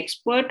by an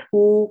expert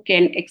who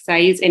can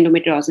excise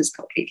endometriosis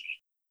completely.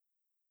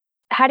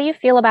 How do you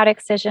feel about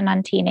excision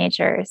on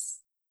teenagers?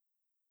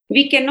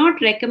 We cannot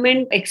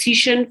recommend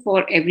excision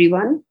for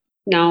everyone.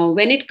 Now,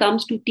 when it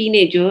comes to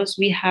teenagers,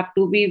 we have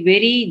to be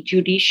very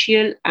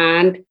judicial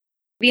and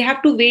we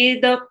have to weigh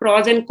the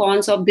pros and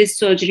cons of this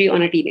surgery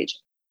on a teenager.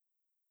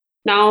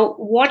 Now,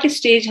 what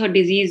stage her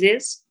disease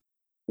is,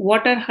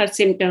 what are her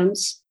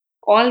symptoms,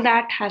 all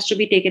that has to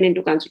be taken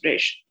into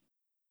consideration.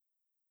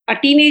 A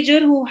teenager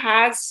who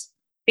has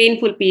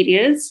painful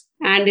periods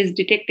and is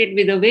detected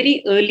with a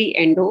very early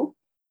endo,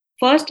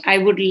 first, I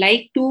would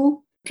like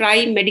to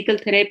try medical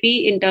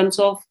therapy in terms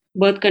of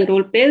birth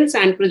control pills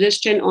and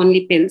progesterone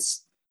only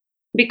pills.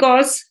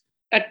 Because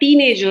a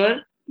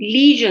teenager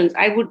lesions,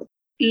 I would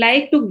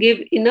like to give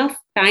enough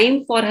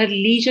time for her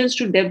lesions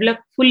to develop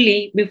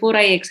fully before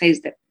I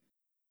excise them.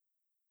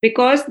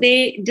 Because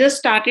they just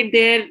started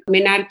their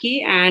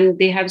menarche and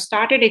they have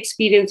started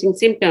experiencing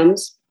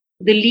symptoms,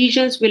 the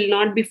lesions will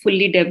not be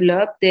fully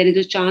developed. There is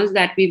a chance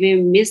that we may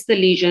miss the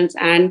lesions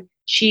and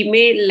she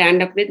may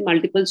land up with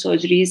multiple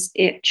surgeries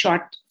in a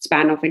short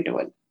span of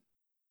interval.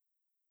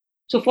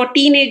 So for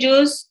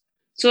teenagers,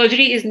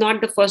 surgery is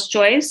not the first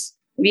choice.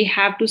 We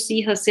have to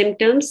see her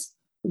symptoms,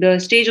 the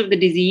stage of the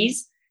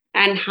disease,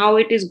 and how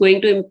it is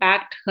going to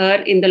impact her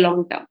in the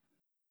long term.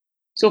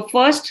 So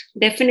first,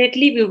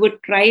 definitely we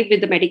would try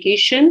with the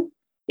medication.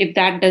 If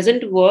that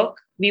doesn't work,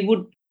 we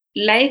would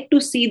like to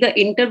see the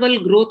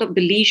interval growth of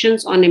the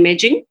lesions on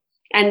imaging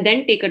and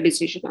then take a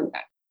decision on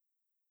that.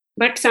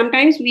 But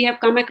sometimes we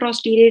have come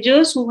across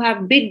teenagers who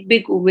have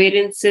big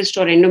ovarian cysts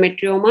or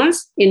endometriomas.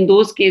 In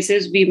those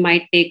cases, we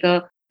might take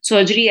a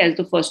surgery as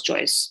the first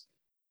choice.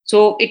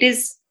 So it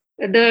is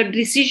the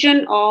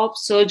decision of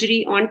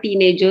surgery on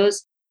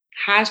teenagers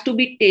has to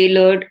be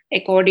tailored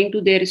according to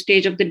their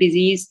stage of the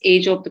disease,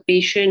 age of the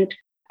patient,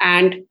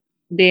 and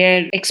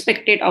their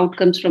expected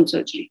outcomes from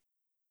surgery.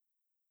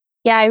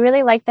 Yeah, I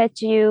really like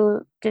that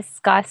you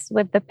discuss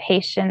with the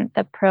patient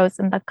the pros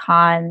and the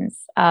cons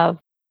of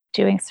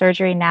doing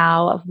surgery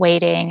now, of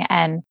waiting.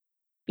 And,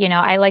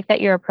 I like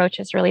that your approach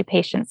is really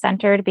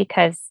patient-centered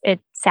because it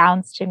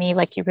sounds to me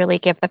like you really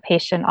give the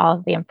patient all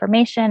of the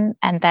information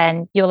and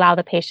then you allow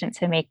the patient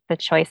to make the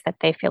choice that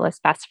they feel is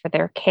best for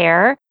their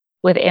care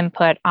with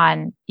input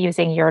on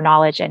using your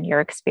knowledge and your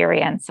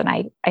experience. And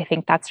I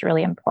think that's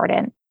really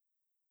important.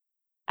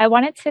 I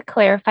wanted to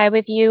clarify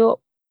with you,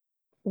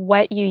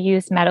 what you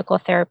use medical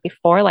therapy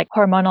for, like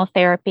hormonal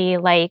therapy,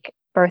 like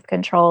birth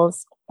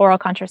controls, oral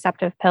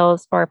contraceptive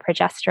pills, or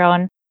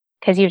progesterone?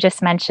 Because you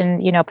just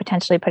mentioned,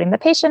 potentially putting the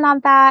patient on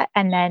that.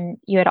 And then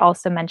you had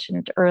also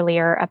mentioned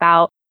earlier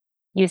about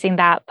using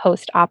that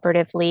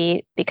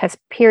post-operatively because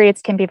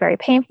periods can be very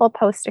painful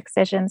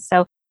post-excision.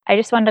 So I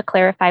just wanted to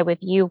clarify with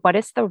you, what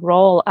is the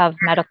role of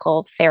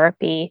medical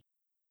therapy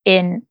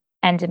in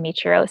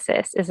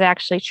endometriosis? Is it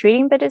actually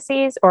treating the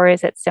disease or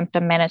is it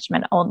symptom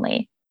management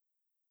only?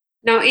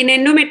 Now, in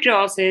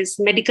endometriosis,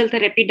 medical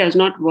therapy does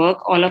not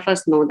work. All of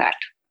us know that.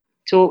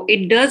 So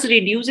it does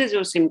reduces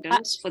your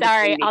symptoms.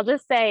 Sorry, I'll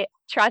just say,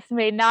 trust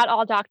me, not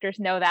all doctors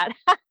know that.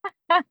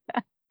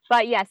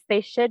 But yes,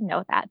 they should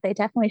know that. They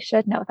definitely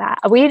should know that.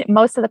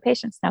 Most of the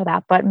patients know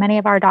that, but many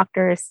of our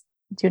doctors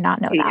do not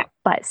know that.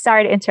 But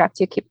sorry to interrupt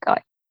you. Keep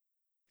going.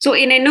 So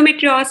in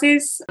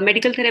endometriosis,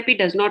 medical therapy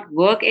does not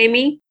work,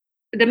 Amy.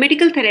 The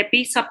medical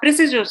therapy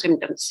suppresses your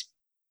symptoms.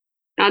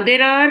 Now,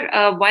 there are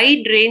a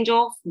wide range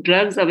of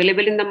drugs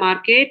available in the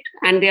market,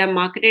 and they are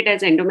marketed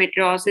as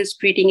endometriosis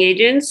treating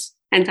agents,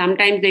 and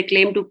sometimes they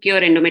claim to cure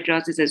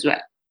endometriosis as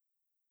well.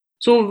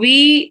 So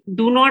we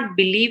do not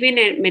believe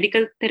in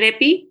medical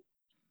therapy.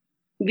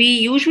 We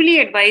usually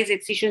advise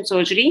excision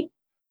surgery,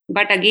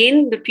 but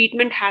again, the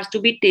treatment has to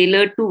be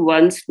tailored to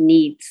one's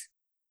needs.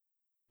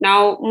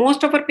 Now,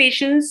 most of our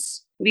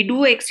patients, we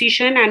do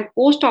excision, and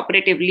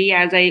post-operatively,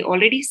 as I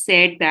already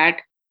said,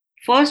 that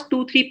first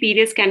 2-3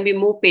 periods can be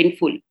more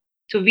painful.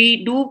 So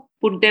we do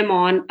put them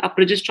on a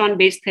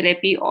progesterone-based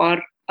therapy,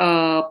 or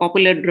a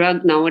popular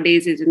drug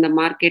nowadays is in the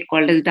market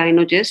called as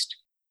Dynogest.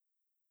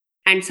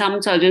 And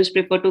some surgeons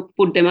prefer to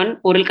put them on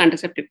oral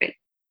contraceptive pill.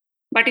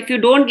 But if you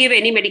don't give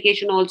any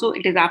medication also,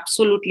 it is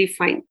absolutely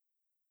fine.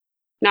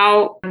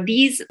 Now,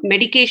 these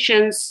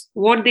medications,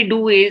 what they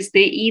do is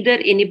they either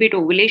inhibit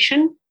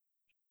ovulation,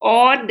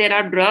 or there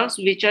are drugs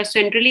which are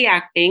centrally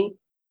acting,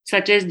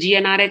 such as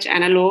GnRH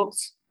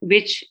analogs,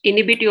 which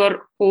inhibit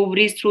your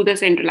ovaries through the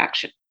central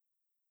action.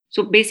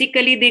 So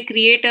basically, they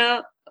create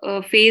a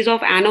phase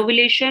of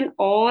anovulation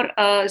or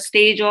a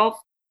stage of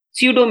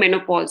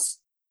pseudomenopause.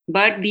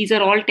 But these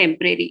are all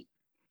temporary.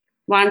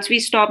 Once we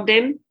stop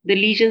them, the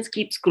lesions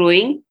keeps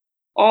growing,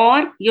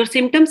 or your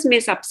symptoms may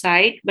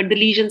subside, but the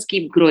lesions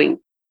keep growing.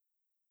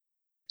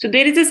 So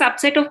there is a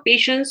subset of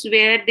patients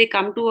where they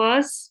come to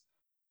us,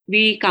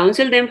 we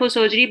counsel them for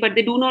surgery, but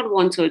they do not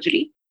want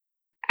surgery.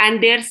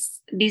 And their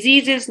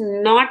disease is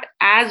not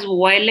as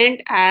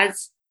violent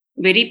as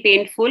very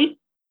painful,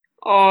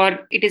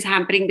 or it is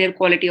hampering their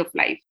quality of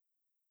life.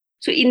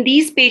 So in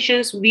these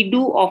patients, we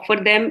do offer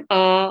them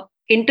a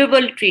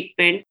interval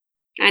treatment,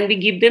 and we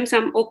give them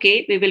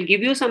we will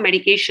give you some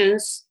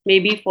medications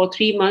maybe for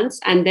 3 months,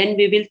 and then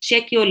we will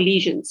check your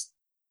lesions.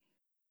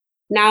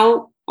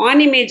 Now,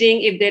 on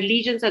imaging, if their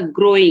lesions are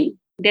growing,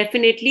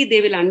 definitely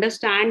they will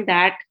understand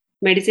that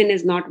medicine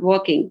is not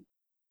working.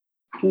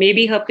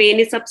 Maybe her pain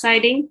is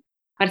subsiding,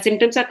 her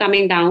symptoms are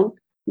coming down,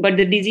 but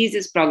the disease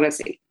is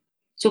progressing.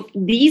 So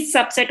these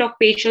subset of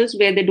patients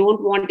where they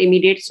don't want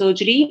immediate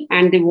surgery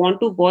and they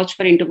want to watch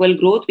for interval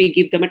growth, we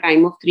give them a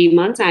time of 3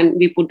 months and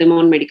we put them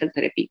on medical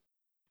therapy.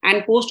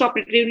 And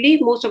post-operatively,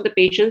 most of the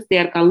patients, they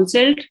are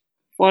counseled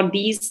for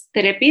these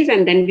therapies,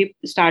 and then we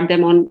start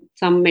them on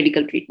some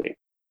medical treatment.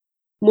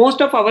 Most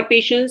of our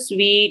patients,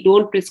 we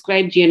don't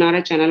prescribe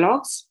GnRH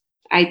analogs.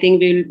 I think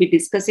we will be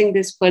discussing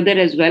this further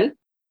as well.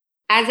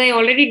 As I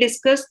already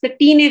discussed, the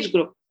teenage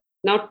group.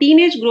 Now,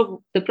 teenage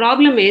group, the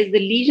problem is the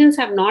lesions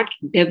have not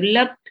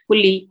developed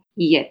fully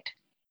yet.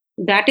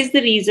 That is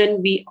the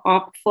reason we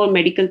opt for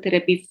medical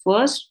therapy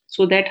first,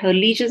 so that her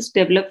lesions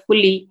develop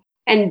fully,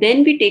 and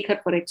then we take her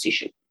for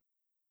excision.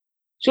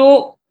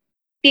 So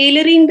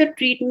tailoring the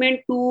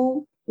treatment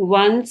to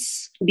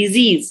one's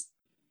disease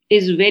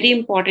is very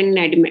important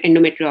in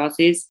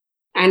endometriosis,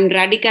 and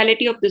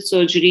radicality of the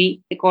surgery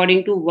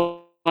according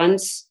to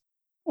one's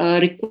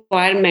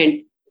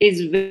requirement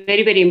is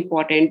very, very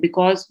important,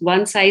 because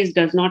one size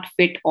does not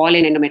fit all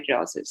in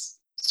endometriosis.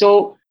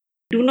 So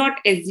do not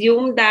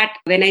assume that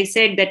when I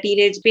said that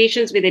teenage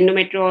patients with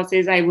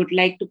endometriosis, I would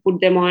like to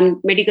put them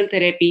on medical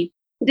therapy.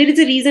 There is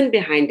a reason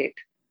behind it.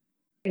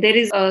 There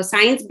is a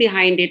science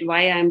behind it,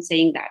 why I'm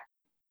saying that.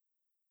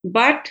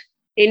 But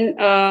in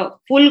a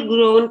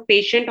full-grown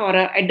patient or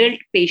an adult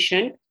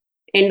patient,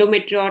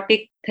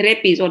 endometriotic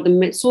therapies or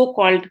the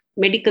so-called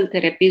medical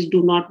therapies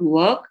do not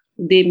work.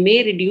 They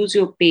may reduce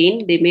your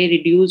pain, they may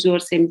reduce your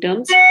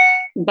symptoms,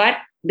 but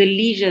the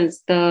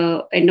lesions,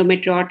 the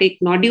endometriotic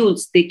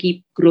nodules, they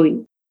keep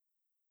growing.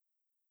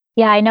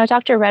 Yeah, I know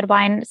Dr.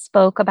 Redwine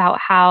spoke about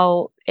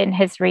how in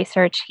his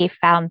research, he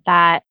found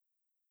that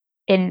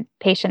in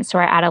patients who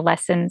are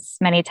adolescents,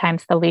 many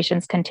times the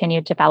lesions continue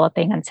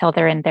developing until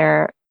they're in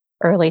their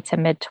early to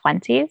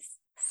mid-20s.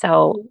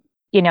 So,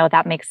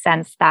 that makes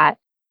sense that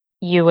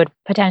you would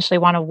potentially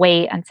want to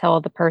wait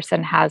until the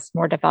person has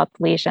more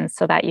developed lesions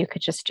so that you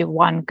could just do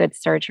one good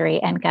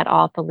surgery and get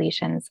all the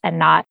lesions and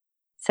not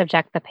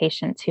subject the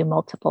patient to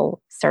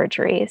multiple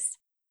surgeries.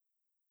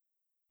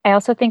 I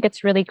also think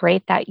it's really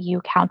great that you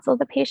counsel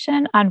the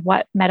patient on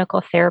what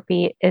medical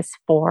therapy is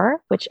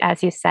for, which,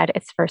 as you said,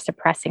 it's for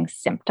suppressing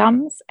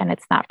symptoms and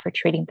it's not for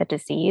treating the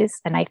disease.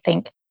 And I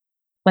think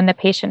when the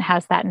patient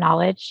has that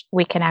knowledge,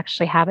 we can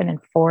actually have an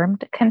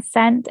informed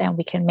consent and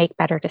we can make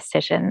better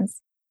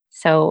decisions.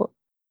 So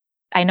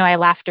I know I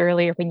laughed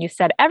earlier when you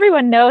said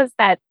everyone knows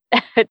that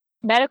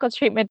medical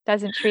treatment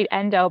doesn't treat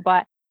endo,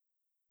 but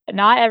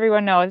not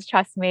everyone knows.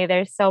 Trust me,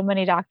 there's so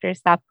many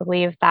doctors that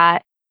believe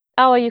that,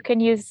 oh, you can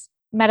use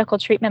medical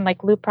treatment like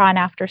Lupron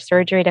after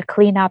surgery to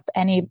clean up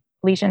any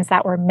lesions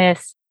that were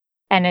missed.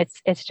 And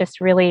it's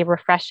just really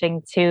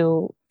refreshing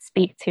to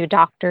speak to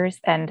doctors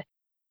and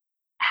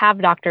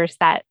have doctors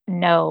that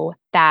know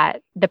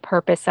that the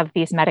purpose of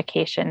these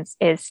medications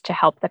is to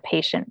help the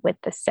patient with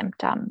the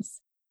symptoms.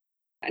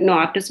 No,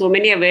 after so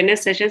many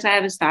awareness sessions, I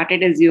have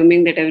started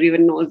assuming that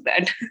everyone knows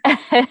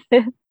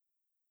that.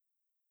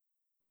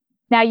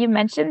 Now, you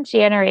mentioned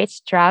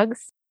GnRH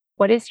drugs.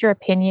 What is your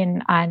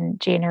opinion on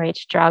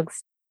GnRH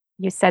drugs?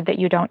 You said that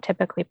you don't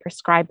typically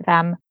prescribe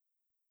them.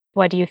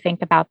 What do you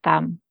think about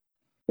them?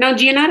 Now,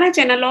 GnRH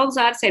analogs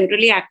are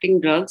centrally acting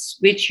drugs,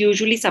 which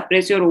usually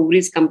suppress your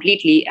ovaries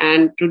completely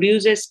and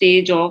produce a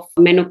stage of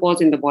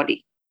menopause in the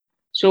body.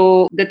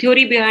 So the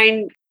theory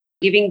behind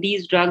giving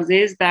these drugs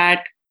is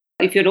that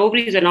if your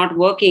ovaries are not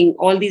working,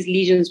 all these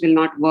lesions will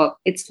not work.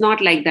 It's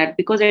not like that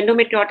because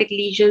endometriotic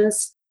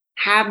lesions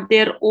have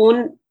their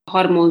own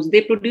hormones.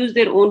 They produce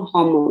their own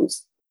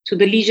hormones. So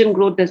the lesion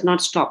growth does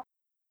not stop.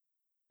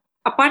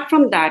 Apart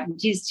from that,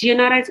 these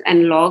GnRH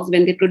analogs,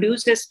 when they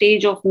produce a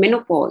stage of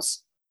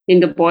menopause in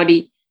the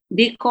body,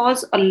 they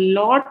cause a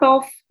lot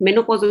of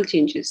menopausal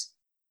changes.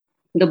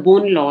 The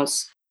bone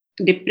loss,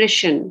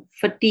 depression,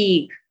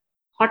 fatigue,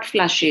 hot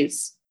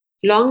flushes,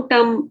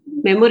 long-term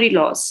memory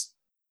loss,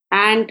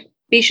 and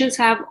patients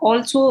have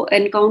also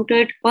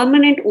encountered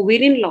permanent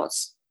ovarian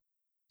loss.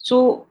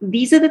 So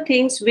these are the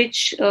things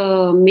which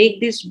make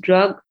this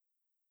drug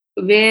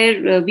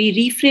where we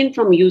refrain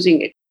from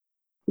using it.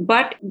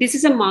 But this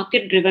is a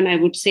market-driven, I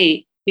would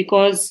say,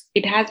 because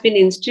it has been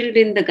instilled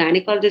in the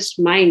gynecologist's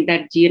mind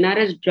that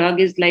GnRH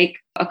drug is like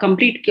a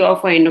complete cure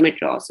for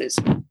endometriosis.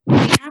 We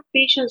have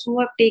patients who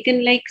have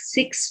taken like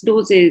 6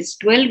 doses,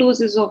 12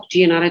 doses of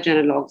GnRH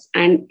analogs,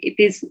 and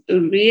it is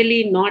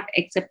really not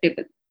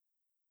acceptable.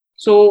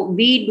 So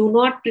we do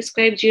not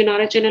prescribe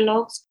GnRH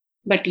analogs.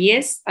 But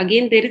yes,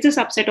 again, there is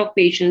a subset of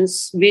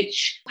patients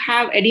which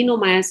have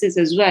adenomyosis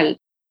as well.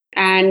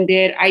 And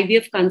their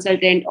IVF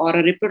consultant or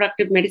a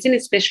reproductive medicine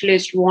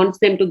specialist wants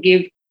them to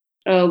give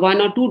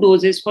 1 or 2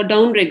 doses for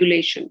down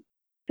regulation.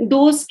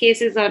 Those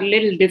cases are a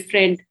little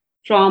different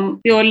from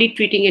purely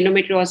treating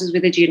endometriosis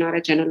with a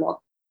GnRH analog.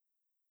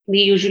 We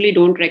usually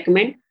don't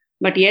recommend,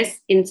 but yes,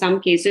 in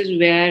some cases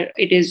where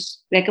it is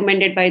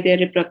recommended by their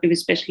reproductive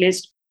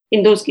specialist,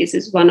 in those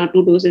cases, 1 or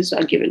 2 doses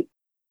are given.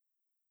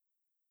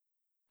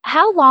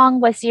 How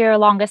long was your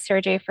longest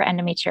surgery for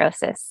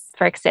endometriosis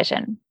for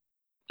excision?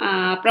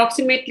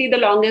 Approximately the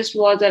longest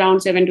was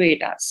around 7 to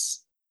 8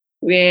 hours,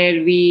 where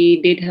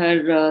we did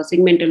her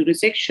segmental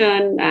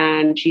resection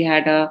and she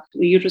had a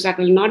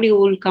uterosacral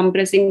nodule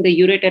compressing the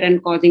ureter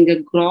and causing a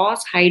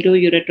gross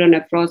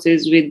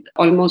hydroureteronephrosis with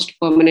almost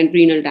permanent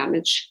renal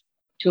damage.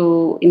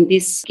 So in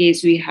this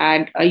case, we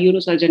had a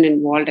urosurgeon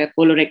involved, a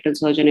colorectal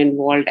surgeon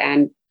involved,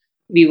 and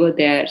we were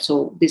there.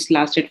 So this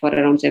lasted for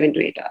around 7 to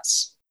 8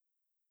 hours.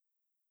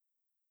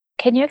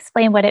 Can you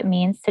explain what it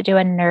means to do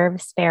a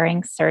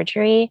nerve-sparing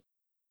surgery?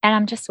 And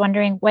I'm just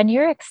wondering, when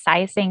you're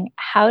excising,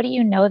 how do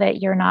you know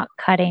that you're not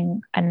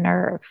cutting a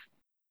nerve?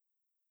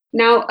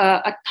 Now,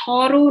 a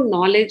thorough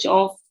knowledge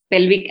of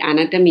pelvic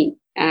anatomy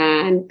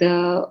and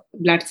the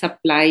blood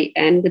supply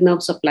and the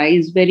nerve supply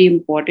is very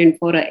important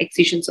for an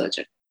excision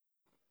surgeon.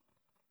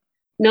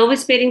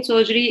 Nerve-sparing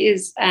surgery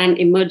is an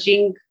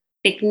emerging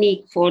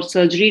technique for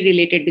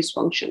surgery-related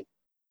dysfunction.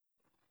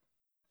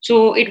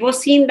 So it was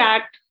seen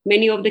that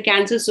many of the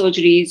cancer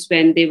surgeries,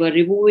 when they were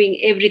removing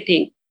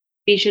everything,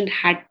 patient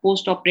had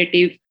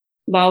post-operative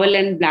bowel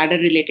and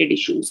bladder-related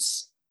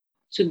issues.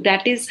 So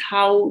that is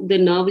how the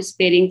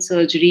nerve-sparing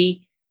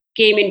surgery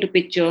came into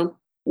picture,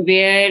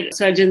 where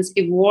surgeons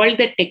evolved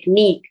the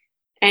technique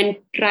and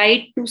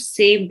tried to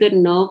save the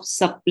nerve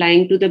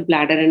supplying to the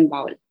bladder and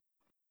bowel.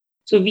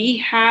 So we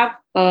have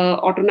an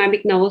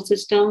autonomic nervous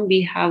system.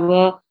 We have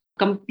a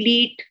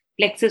complete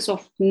plexus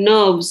of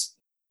nerves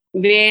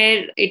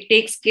where it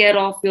takes care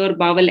of your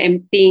bowel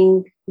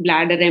emptying,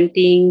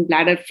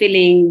 bladder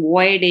filling,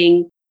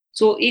 voiding.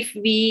 So if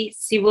we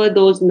sever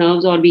those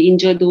nerves or we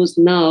injure those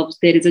nerves,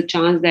 there is a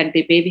chance that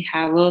they maybe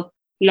have a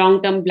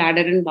long-term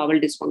bladder and bowel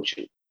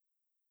dysfunction.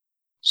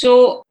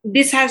 So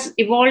this has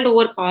evolved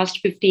over past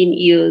 15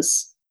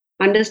 years.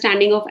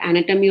 Understanding of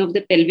anatomy of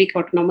the pelvic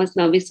autonomous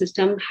nervous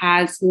system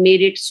has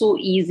made it so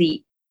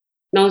easy.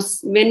 Now,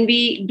 when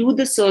we do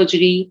the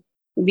surgery,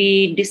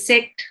 we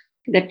dissect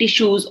the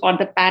tissues or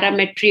the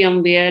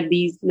parametrium where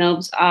these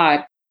nerves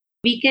are.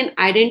 We can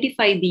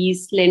identify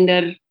these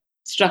slender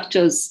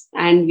structures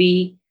and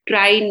we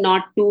try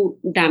not to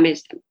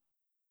damage them.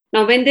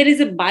 Now, when there is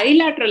a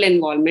bilateral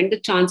involvement, the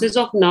chances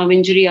of nerve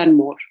injury are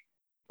more.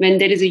 When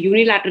there is a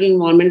unilateral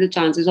involvement, the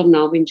chances of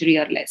nerve injury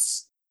are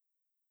less.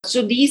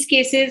 So these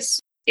cases,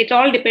 it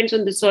all depends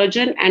on the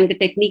surgeon and the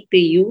technique they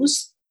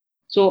use.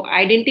 So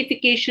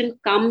identification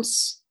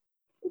comes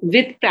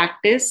with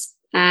practice,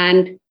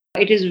 and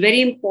it is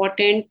very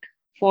important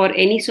for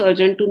any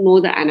surgeon to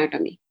know the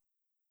anatomy.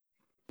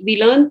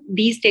 We learn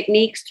these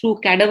techniques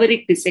through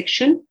cadaveric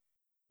dissection.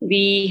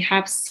 We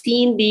have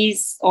seen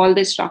all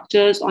the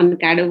structures on the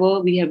cadaver.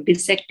 We have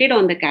dissected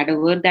on the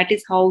cadaver. That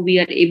is how we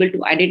are able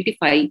to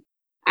identify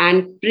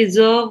and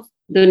preserve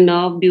the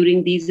nerve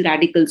during these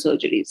radical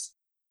surgeries.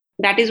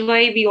 That is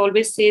why we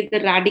always say the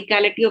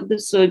radicality of the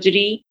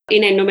surgery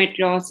in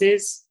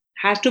endometriosis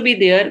has to be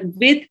there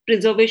with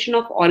preservation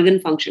of organ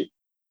function.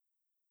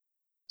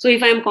 So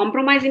if I am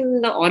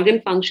compromising the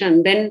organ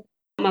function, then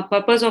my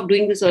purpose of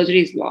doing the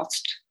surgery is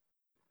lost.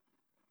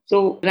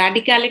 So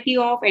radicality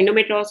of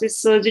endometriosis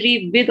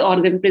surgery with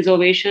organ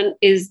preservation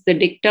is the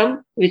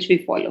dictum which we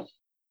follow.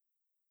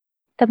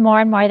 The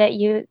more and more that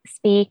you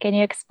speak and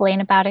you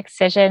explain about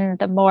excision,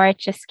 the more it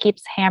just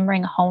keeps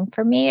hammering home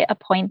for me. A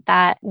point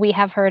that we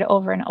have heard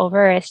over and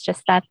over is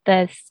just that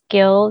the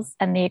skills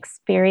and the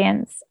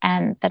experience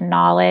and the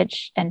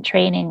knowledge and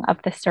training of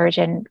the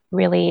surgeon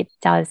really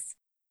does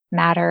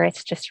matter.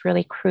 It's just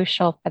really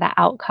crucial for the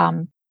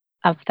outcome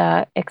of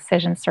the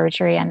excision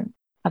surgery and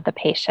of the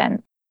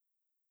patient.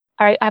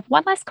 All right, I have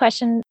one last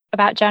question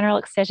about general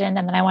excision,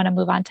 and then I want to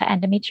move on to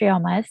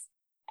endometriomas.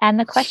 And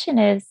the question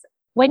is,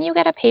 when you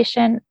get a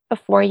patient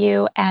before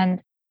you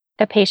and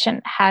the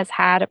patient has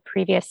had a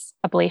previous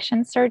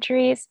ablation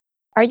surgeries,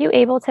 are you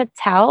able to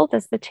tell,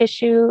 does the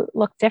tissue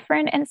look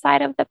different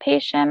inside of the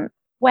patient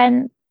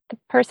when the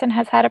person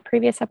has had a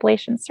previous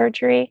ablation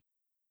surgery?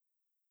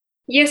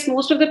 Yes,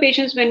 most of the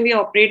patients, when we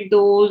operate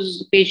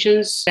those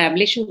patients, the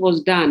ablation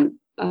was done.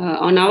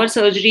 On our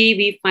surgery,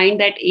 we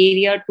find that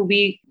area to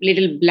be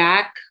little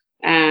black,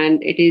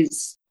 and it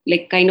is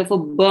like kind of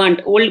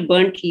a old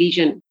burnt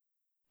lesion,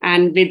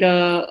 and with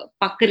a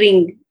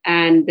puckering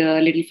and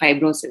little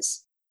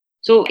fibrosis.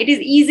 So it is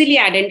easily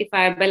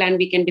identifiable, and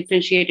we can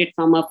differentiate it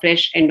from a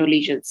fresh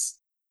endolesions.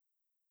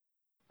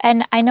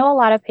 And I know a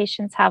lot of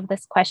patients have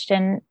this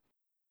question.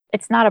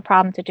 It's not a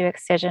problem to do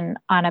excision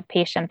on a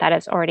patient that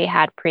has already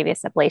had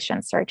previous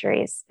ablation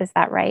surgeries. Is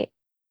that right?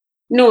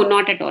 No,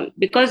 not at all,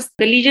 because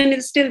the lesion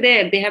is still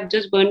there. They have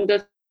just burned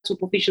the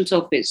superficial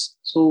surface.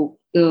 So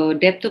the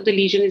depth of the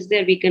lesion is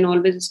there. We can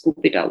always scoop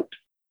it out.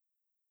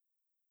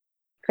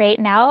 Great.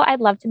 Now I'd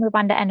love to move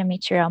on to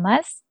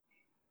endometriomas.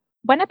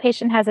 When a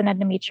patient has an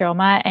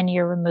endometrioma and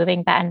you're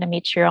removing the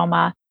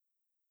endometrioma,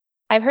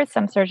 I've heard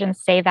some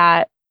surgeons say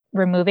that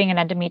removing an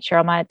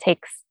endometrioma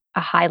takes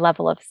a high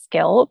level of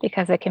skill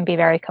because it can be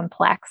very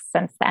complex,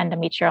 since the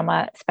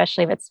endometrioma,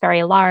 especially if it's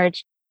very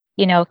large,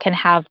 can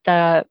have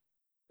the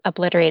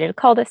obliterated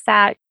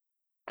cul-de-sac.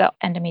 The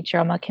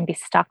endometrioma can be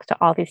stuck to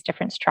all these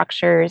different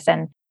structures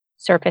and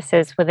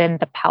surfaces within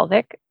the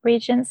pelvic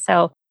region.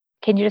 So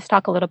can you just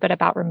talk a little bit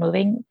about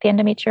removing the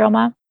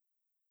endometrioma?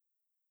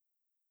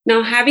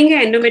 Now, having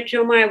an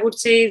endometrioma, I would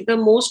say, is the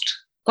most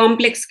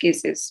complex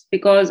cases,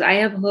 because I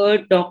have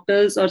heard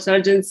doctors or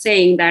surgeons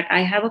saying that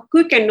I have a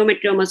quick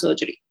endometrioma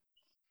surgery.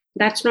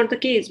 That's not the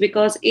case,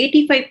 because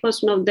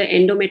 85% of the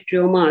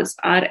endometriomas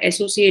are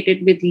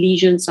associated with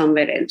lesions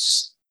somewhere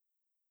else.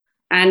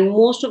 And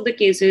most of the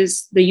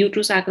cases, the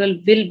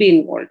uterosacral will be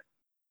involved.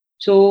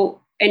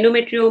 So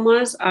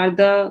endometriomas are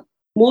the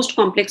most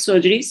complex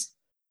surgeries.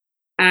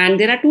 And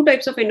there are two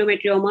types of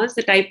endometriomas,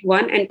 the type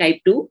 1 and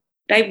type 2.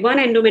 Type 1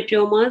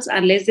 endometriomas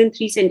are less than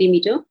 3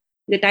 centimeter.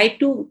 The type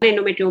 2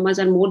 endometriomas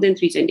are more than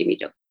 3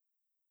 centimeter.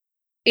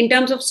 In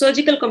terms of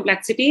surgical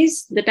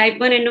complexities, the type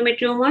 1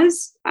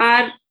 endometriomas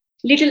are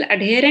little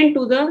adherent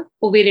to the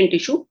ovarian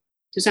tissue.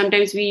 So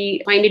sometimes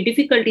we find it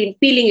difficult in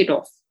peeling it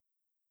off.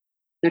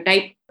 The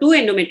type 2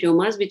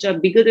 endometriomas, which are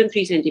bigger than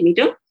 3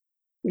 centimeter,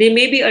 they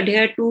may be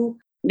adhered to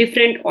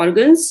different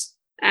organs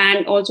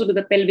and also to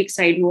the pelvic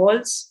side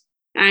walls,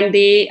 and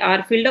they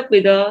are filled up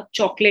with a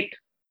chocolate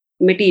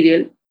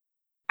material.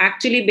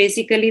 Actually,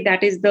 basically,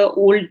 that is the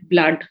old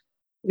blood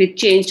with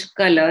changed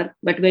color,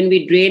 but when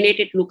we drain it,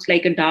 it looks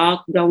like a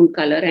dark brown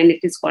color, and it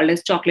is called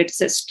as chocolate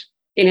cyst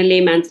in a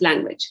layman's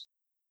language.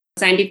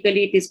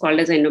 Scientifically, it is called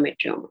as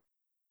endometrioma.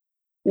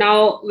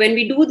 Now, when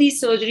we do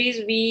these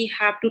surgeries, we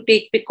have to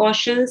take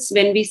precautions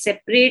when we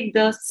separate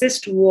the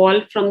cyst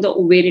wall from the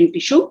ovarian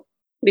tissue,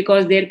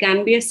 because there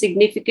can be a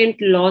significant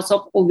loss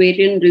of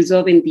ovarian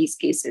reserve in these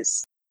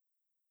cases.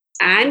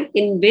 And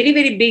in very,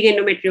 very big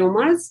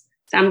endometriomas,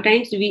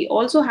 sometimes we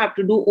also have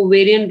to do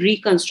ovarian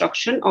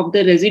reconstruction of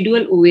the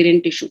residual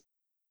ovarian tissue.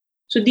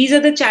 So these are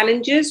the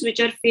challenges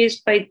which are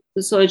faced by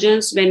the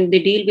surgeons when they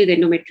deal with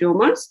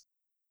endometriomas.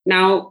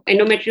 Now,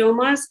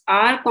 endometriomas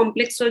are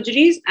complex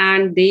surgeries,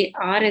 and they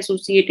are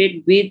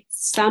associated with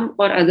some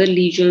or other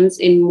lesions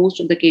in most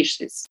of the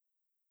cases.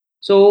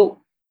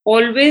 So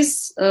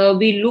always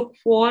we look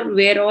for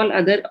where all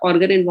other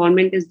organ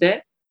involvement is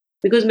there,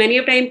 because many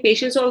of time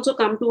patients also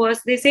come to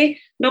us, they say,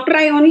 "Doctor,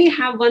 I only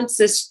have one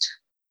cyst."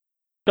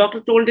 Doctor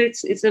told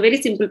it's a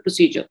very simple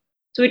procedure.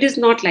 So it is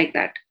not like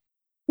that.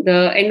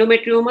 The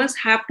endometriomas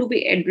have to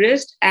be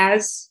addressed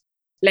as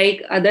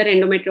like other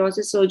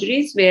endometriosis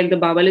surgeries where the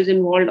bowel is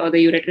involved or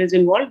the ureter is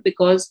involved,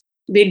 because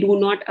they do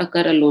not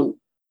occur alone.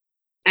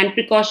 And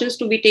precautions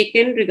to be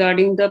taken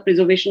regarding the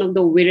preservation of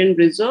the ovarian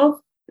reserve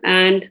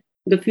and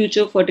the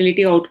future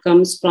fertility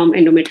outcomes from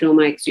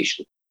endometrioma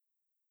excision.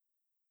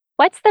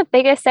 What's the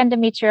biggest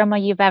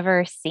endometrioma you've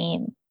ever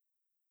seen?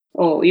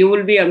 Oh, you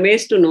will be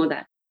amazed to know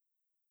that.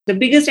 The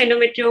biggest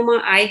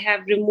endometrioma I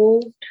have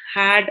removed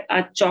had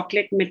a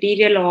chocolate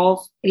material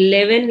of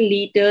 11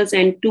 liters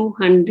and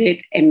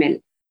 200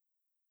 ml.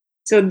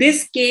 So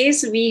this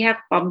case we have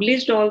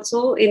published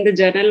also in the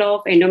Journal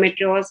of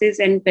Endometriosis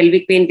and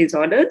Pelvic Pain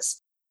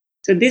Disorders.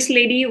 So this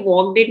lady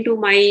walked into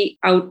my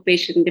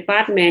outpatient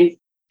department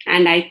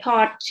and I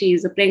thought she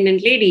is a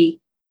pregnant lady.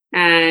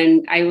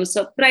 And I was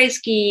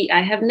surprised that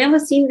I have never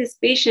seen this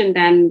patient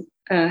and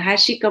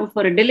has she come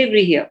for a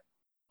delivery here?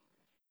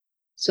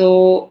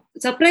 So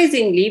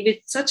surprisingly, with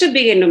such a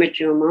big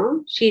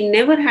endometrioma, she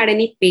never had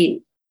any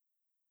pain.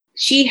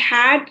 She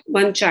had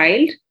one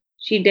child.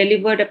 She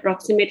delivered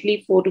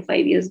approximately 4 to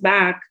 5 years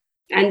back.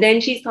 And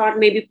then she thought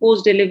maybe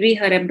post-delivery,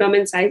 her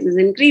abdomen size is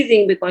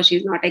increasing because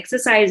she's not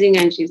exercising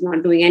and she's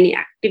not doing any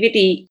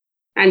activity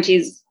and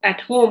she's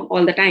at home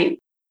all the time.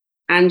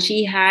 And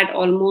she had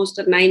almost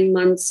a 9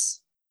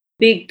 months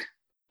big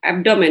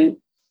abdomen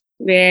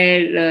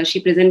where she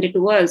presented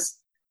to us.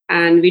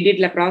 And we did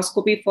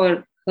laparoscopy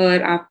for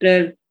her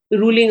after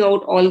ruling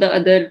out all the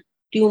other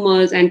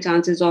tumors and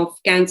chances of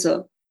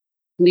cancer.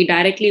 We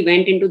directly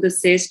went into the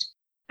cyst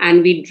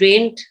and we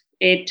drained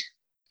it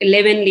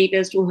 11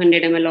 liters,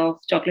 200 ml of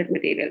chocolate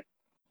material.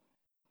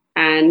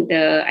 And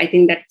I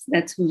think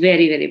that's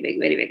very, very big,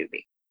 very, very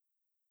big.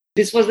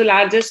 This was the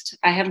largest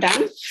I have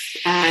done.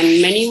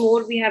 And many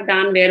more we have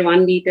done where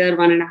 1 liter,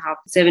 1.5,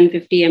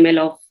 750 ml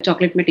of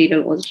chocolate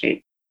material was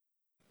drained.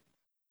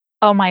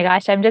 Oh my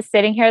gosh, I'm just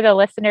sitting here. The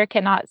listener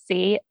cannot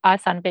see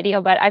us on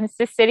video, but I'm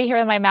just sitting here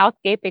with my mouth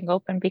gaping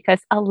open because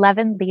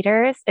 11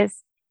 liters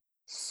is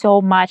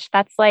so much.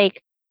 That's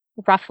like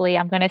roughly,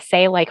 I'm going to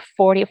say like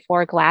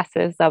 44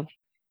 glasses of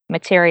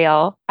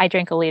material. I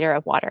drink a liter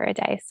of water a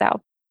day.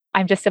 So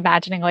I'm just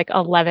imagining like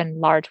 11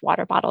 large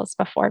water bottles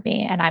before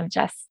me. And I'm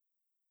just,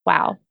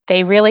 wow,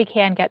 they really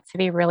can get to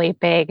be really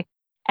big.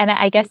 And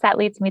I guess that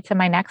leads me to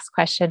my next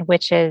question,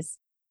 which is,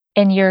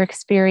 in your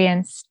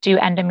experience, do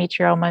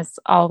endometriomas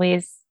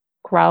always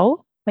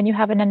grow when you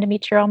have an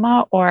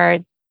endometrioma, or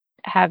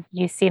have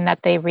you seen that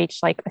they reach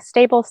like a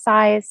stable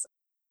size?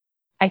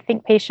 I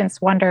think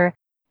patients wonder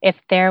if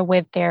they're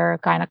with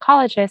their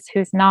gynecologist,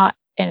 who's not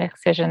an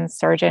excision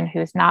surgeon,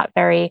 who's not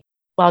very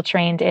well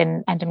trained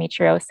in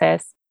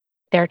endometriosis,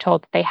 they're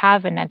told that they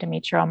have an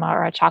endometrioma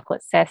or a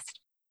chocolate cyst.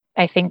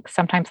 I think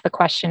sometimes the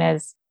question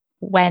is,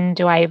 when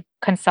do I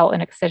consult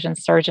an excision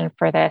surgeon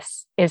for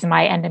this? Is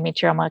my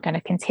endometrioma going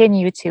to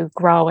continue to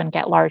grow and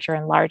get larger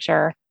and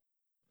larger?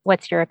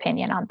 What's your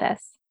opinion on this?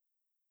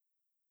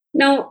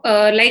 Now,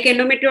 like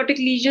endometriotic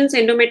lesions,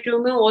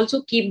 endometrioma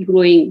also keep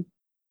growing.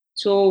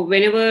 So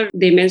whenever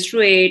they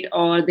menstruate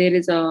or there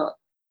is a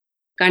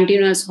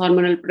continuous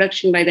hormonal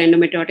production by the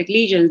endometriotic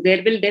lesions,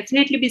 there will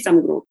definitely be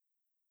some growth.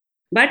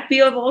 But we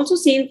have also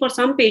seen for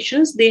some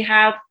patients, they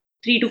have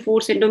 3 to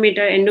 4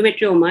 centimeter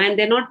endometrioma and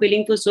they're not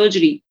willing for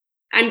surgery.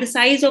 And the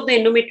size of the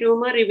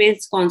endometrioma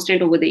remains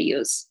constant over the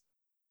years.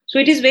 So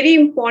it is very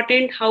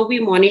important how we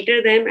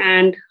monitor them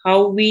and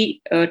how we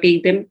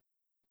take them,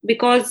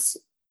 because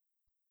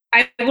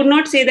I would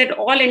not say that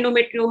all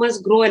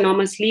endometriomas grow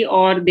enormously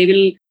or they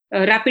will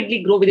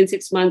rapidly grow within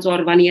 6 months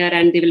or 1 year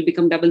and they will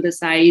become double the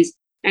size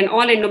and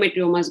all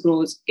endometriomas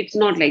grows. It's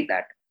not like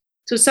that.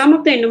 So some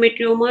of the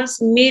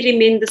endometriomas may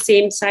remain the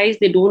same size.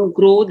 They don't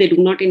grow. They do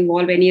not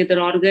involve any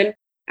other organ.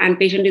 And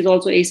patient is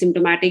also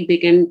asymptomatic. They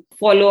can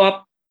follow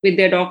up with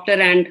their doctor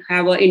and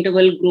have an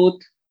interval growth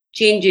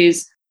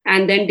changes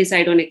and then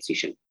decide on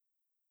excision.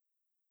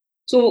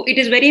 So it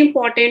is very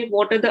important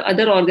what are the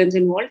other organs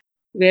involved,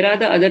 where are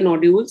the other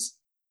nodules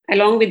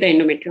along with the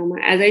endometrioma.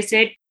 As I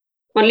said,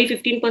 only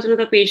 15% of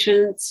the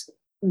patients,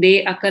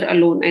 they occur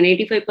alone, and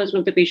 85%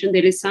 of the patients,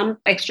 there is some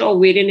extra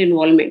ovarian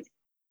involvement.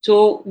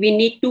 So we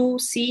need to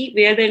see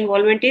where the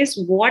involvement is,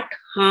 what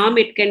harm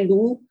it can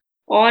do,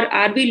 or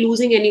are we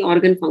losing any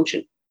organ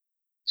function.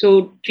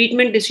 So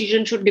treatment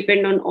decision should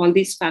depend on all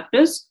these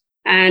factors.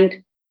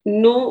 And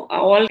no,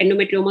 all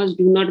endometriomas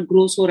do not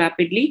grow so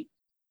rapidly.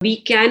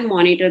 We can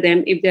monitor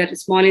them if they are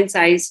small in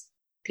size,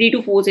 3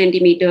 to 4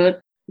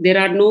 centimeter. There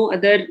are no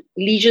other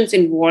lesions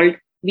involved.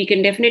 We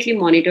can definitely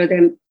monitor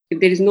them if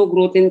there is no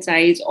growth in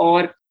size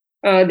or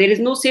there is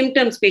no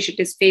symptoms patient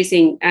is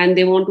facing and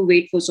they want to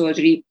wait for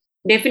surgery.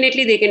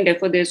 Definitely they can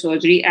defer their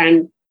surgery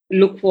and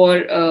look for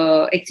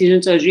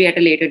excision surgery at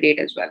a later date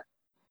as well.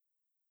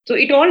 So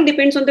it all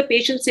depends on the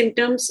patient's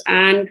symptoms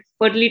and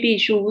fertility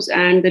issues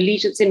and the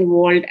lesions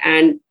involved,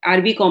 and are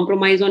we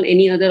compromised on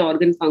any other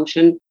organ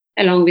function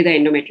along with the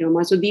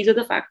endometrioma. So these are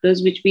the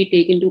factors which we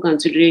take into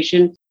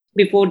consideration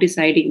before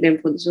deciding them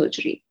for the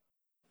surgery.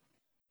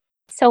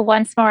 So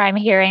once more, I'm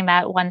hearing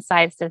that one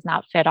size does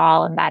not fit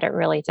all and that it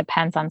really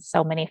depends on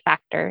so many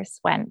factors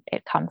when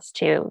it comes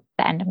to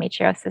the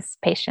endometriosis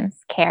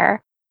patient's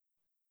care.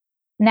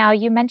 Now,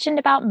 you mentioned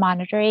about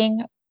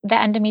monitoring the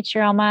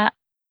endometrioma.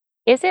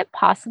 Is it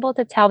possible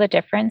to tell the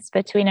difference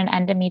between an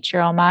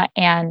endometrioma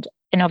and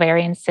an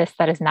ovarian cyst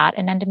that is not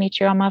an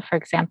endometrioma, for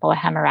example, a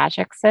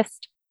hemorrhagic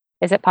cyst?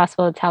 Is it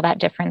possible to tell that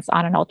difference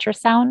on an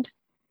ultrasound?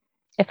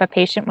 If a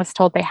patient was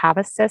told they have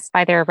a cyst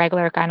by their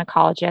regular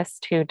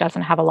gynecologist who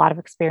doesn't have a lot of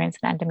experience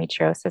in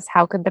endometriosis,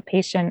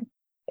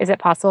 is it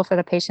possible for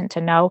the patient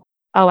to know,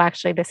 oh,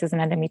 actually, this is an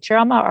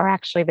endometrioma, or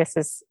actually, this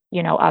is,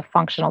 a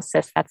functional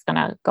cyst that's going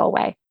to go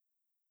away?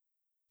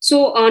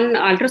 So on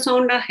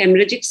ultrasound, a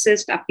hemorrhagic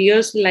cyst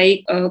appears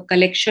like a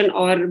collection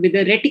or with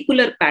a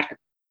reticular pattern.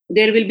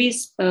 There will be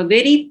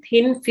very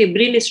thin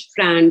fibrin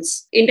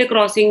strands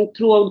intercrossing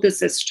throughout the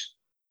cyst.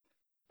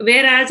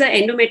 Whereas an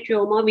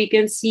endometrioma, we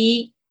can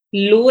see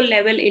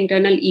low-level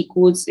internal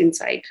echoes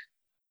inside.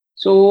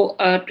 So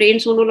a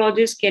trained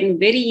sonologist can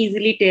very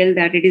easily tell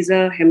that it is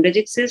a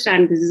hemorrhagic cyst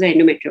and this is an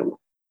endometrioma.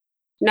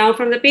 Now,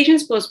 from the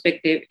patient's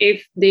perspective,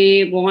 if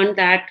they want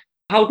that,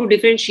 how to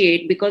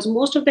differentiate, because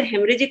most of the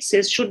hemorrhagic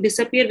cysts should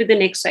disappear with the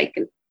next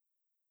cycle.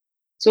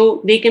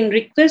 So they can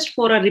request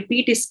for a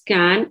repeat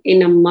scan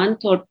in a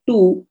month or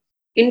two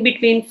in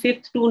between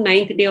 5th to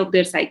 9th day of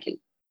their cycle.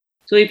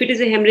 So if it is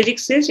a hemorrhagic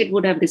cyst, it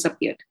would have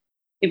disappeared.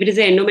 If it is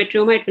an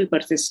endometrioma, it will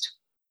persist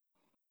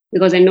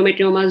because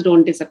endometriomas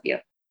don't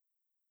disappear.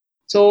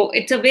 So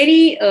it's a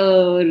very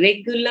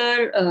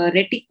regular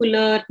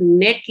reticular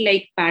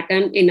net-like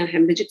pattern in a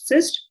hemorrhagic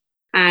cyst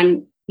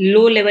and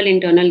low-level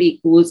internal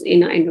echoes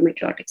in an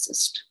endometriotic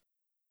cyst.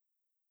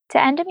 Do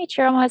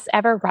endometriomas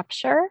ever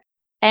rupture?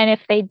 And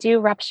if they do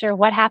rupture,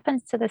 what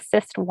happens to the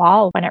cyst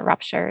wall when it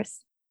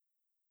ruptures?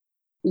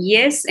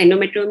 Yes,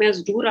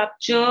 endometriomas do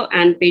rupture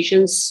and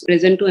patients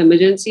present to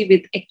emergency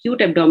with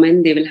acute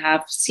abdomen. They will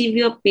have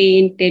severe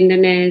pain,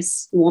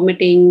 tenderness,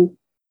 vomiting,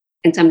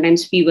 and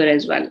sometimes fever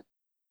as well.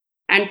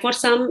 And for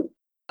some,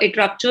 it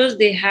ruptures,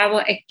 they have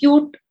an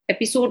acute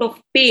episode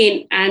of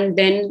pain, and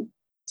then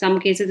some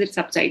cases it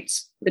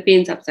subsides, the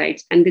pain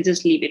subsides, and they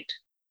just leave it.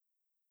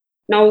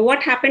 Now,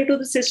 what happened to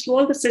the cyst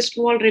wall? The cyst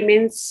wall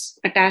remains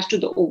attached to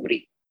the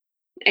ovary.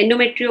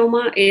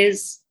 Endometrioma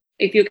is,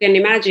 if you can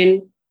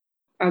imagine,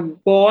 a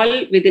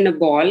ball within a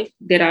ball.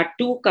 There are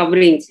two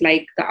coverings,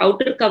 like the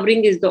outer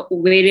covering is the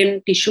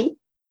ovarian tissue.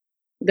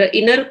 The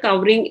inner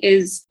covering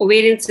is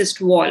ovarian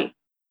cyst wall.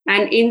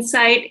 And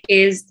inside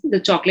is the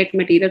chocolate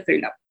material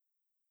filled up.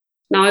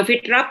 Now, if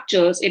it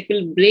ruptures, it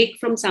will break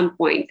from some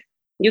point.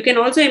 You can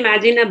also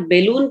imagine a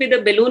balloon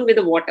with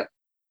the water.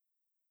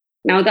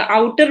 Now, the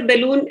outer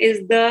balloon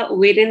is the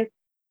ovarian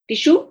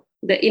tissue.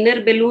 The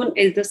inner balloon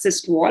is the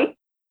cyst wall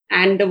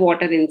and the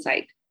water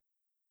inside.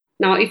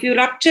 Now, if you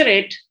rupture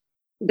it,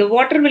 the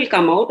water will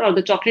come out or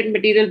the chocolate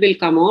material will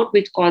come out,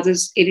 which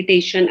causes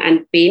irritation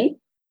and pain.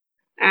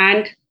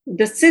 And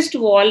the cyst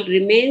wall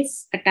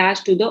remains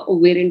attached to the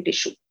ovarian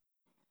tissue.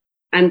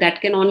 And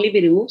that can only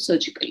be removed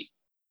surgically.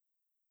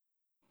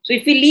 So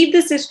if we leave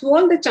the cyst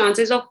wall, the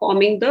chances of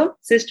forming the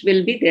cyst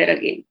will be there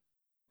again.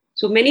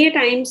 So many a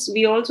times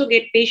we also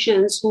get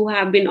patients who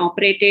have been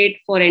operated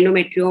for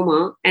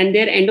endometrioma and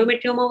their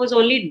endometrioma was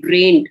only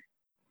drained.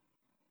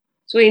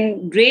 So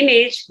in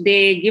drainage,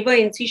 they give an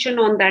incision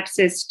on that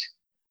cyst.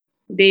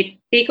 They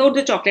take out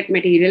the chocolate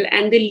material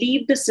and they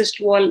leave the cyst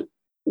wall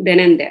then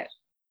and there.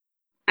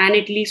 And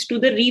it leads to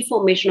the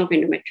reformation of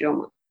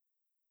endometrioma.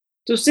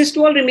 So cyst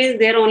wall remains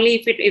there only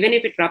even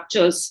if it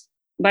ruptures,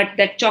 but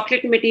that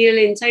chocolate material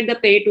inside the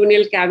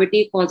peritoneal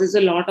cavity causes a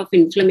lot of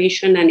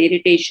inflammation and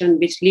irritation,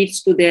 which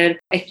leads to their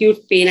acute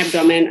pain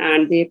abdomen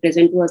and they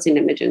present to us in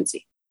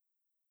emergency.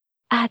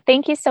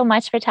 Thank you so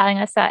much for telling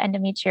us about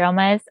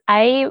endometriomas.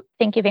 I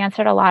think you've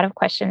answered a lot of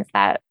questions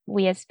that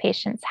we as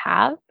patients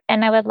have,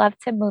 and I would love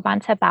to move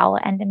on to bowel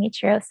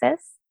endometriosis.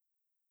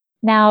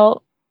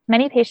 Now,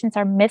 many patients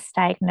are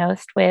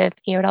misdiagnosed with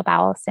irritable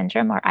bowel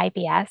syndrome or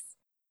IBS.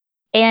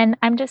 And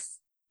I'm just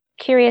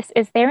curious,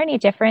 is there any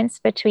difference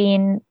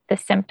between the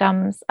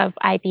symptoms of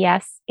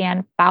IBS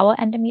and bowel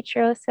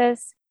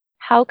endometriosis?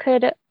 How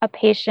could a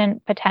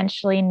patient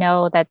potentially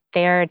know that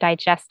their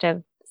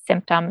digestive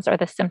symptoms or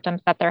the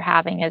symptoms that they're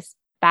having is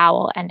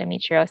bowel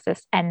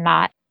endometriosis and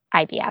not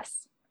IBS?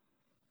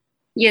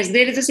 Yes,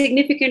 there is a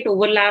significant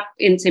overlap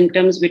in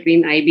symptoms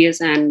between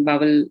IBS and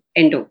bowel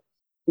endo,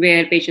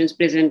 where patients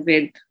present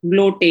with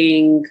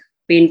bloating,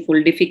 painful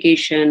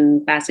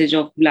defecation, passage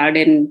of blood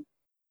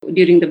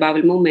during the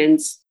bowel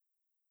movements,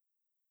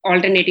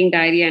 alternating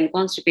diarrhea and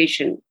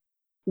constipation.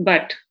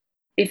 But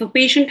if a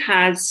patient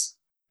has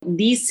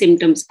these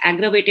symptoms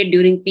aggravated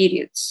during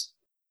periods,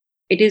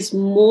 it is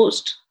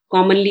most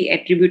commonly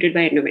attributed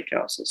by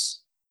endometriosis.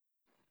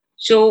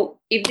 So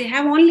if they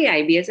have only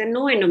IBS and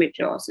no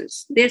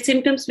endometriosis, their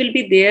symptoms will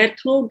be there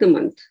throughout the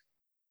month.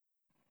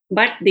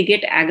 But they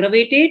get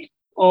aggravated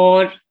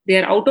or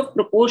they're out of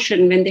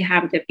proportion when they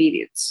have their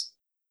periods.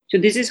 So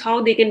this is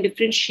how they can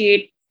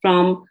differentiate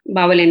from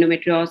bowel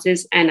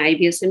endometriosis and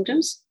IBS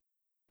symptoms.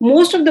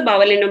 Most of the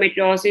bowel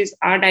endometriosis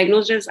are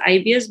diagnosed as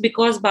IBS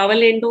because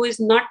bowel endo is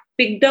not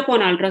picked up on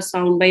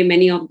ultrasound by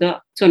many of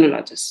the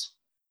sonologists.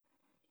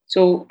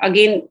 So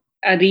again,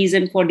 a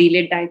reason for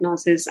delayed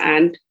diagnosis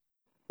and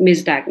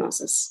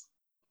misdiagnosis.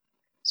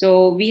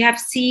 So we have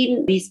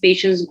seen these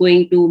patients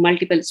going to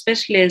multiple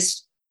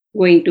specialists,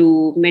 going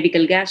to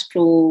medical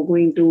gastro,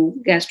 going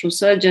to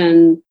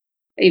gastrosurgeon,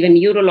 even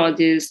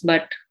urologist,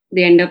 but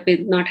they end up with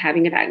not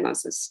having a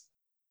diagnosis.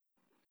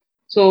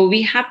 So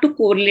we have to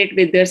correlate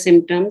with their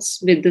symptoms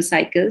with the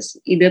cycles,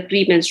 either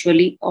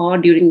premenstrually or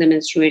during the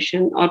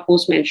menstruation or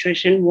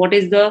post-menstruation. What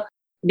is the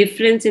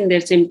difference in their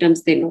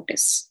symptoms they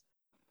notice?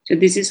 So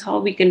this is how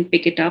we can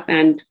pick it up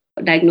and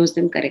diagnose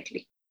them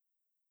correctly.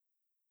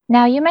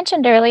 Now, you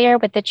mentioned earlier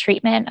with the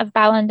treatment of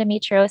bowel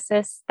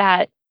endometriosis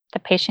that the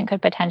patient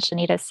could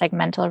potentially need a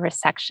segmental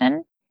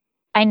resection.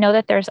 I know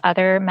that there's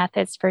other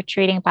methods for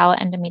treating bowel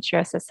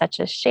endometriosis,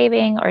 such as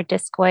shaving or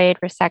discoid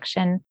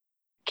resection.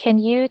 Can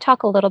you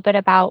talk a little bit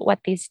about what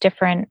these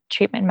different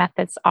treatment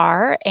methods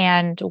are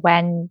and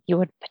when you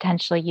would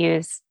potentially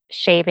use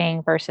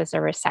shaving versus a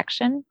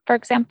resection, for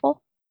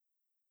example?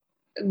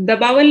 The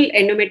bowel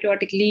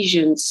endometriotic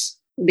lesions,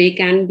 they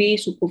can be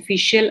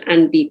superficial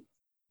and deep.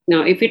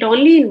 Now, if it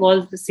only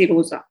involves the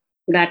serosa,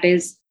 that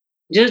is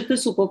just the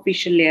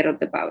superficial layer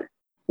of the bowel,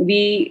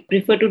 we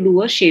prefer to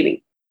do a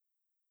shaving.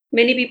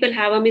 Many people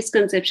have a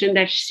misconception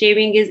that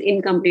shaving is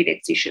incomplete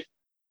excision.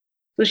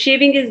 So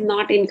shaving is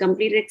not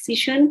incomplete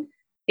excision.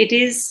 It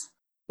is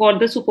for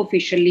the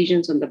superficial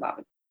lesions on the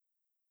bowel.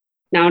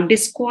 Now,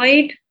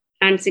 discoid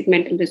and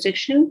segmental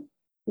resection,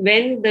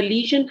 when the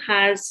lesion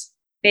has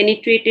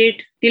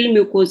penetrated till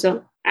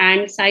mucosa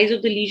and size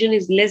of the lesion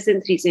is less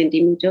than 3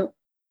 centimeter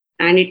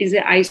and it is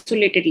an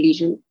isolated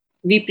lesion,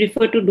 we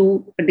prefer to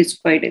do a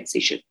discoid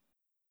excision.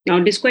 Now,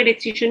 discoid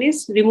excision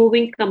is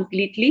removing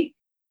completely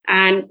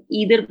and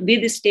either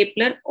with a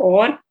stapler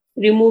or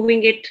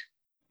removing it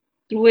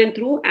through and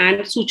through and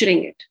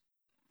suturing it.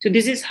 So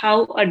this is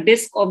how a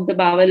disc of the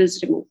bowel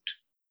is removed.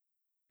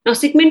 Now,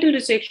 segmental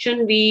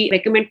resection, we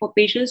recommend for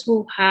patients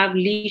who have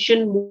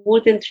lesion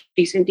more than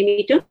 3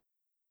 centimeter,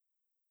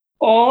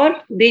 or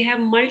they have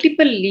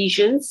multiple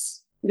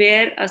lesions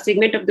where a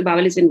segment of the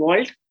bowel is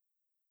involved.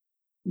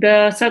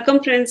 The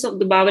circumference of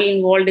the bowel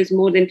involved is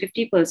more than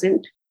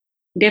 50%.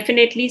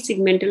 Definitely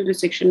segmental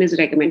resection is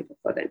recommended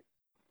for them.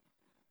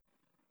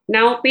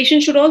 Now,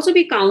 patients should also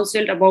be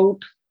counseled about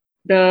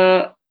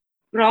the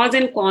pros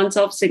and cons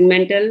of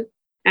segmental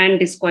and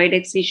discoid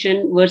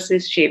excision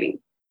versus shaving.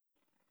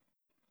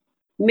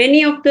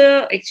 Many of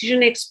the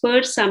excision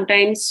experts,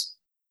 sometimes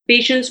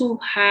patients who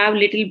have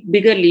little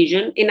bigger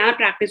lesion, in our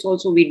practice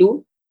also we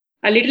do,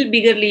 a little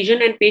bigger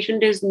lesion and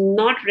patient is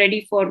not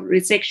ready for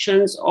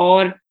resections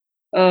or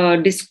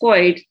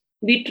discoid,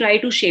 we try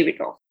to shave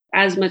it off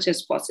as much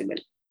as possible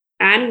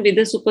and with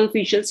the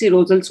superficial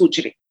serosal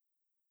suturing.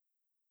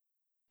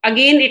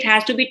 Again, it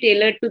has to be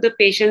tailored to the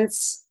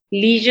patient's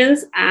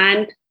lesions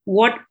and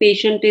what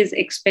patient is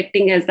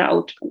expecting as the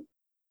outcome.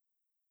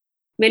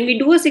 When we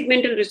do a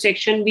segmental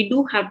resection, we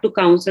do have to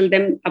counsel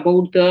them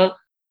about the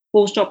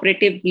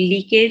post-operative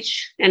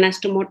leakage,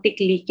 anastomotic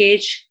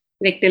leakage,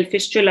 rectal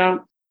fistula.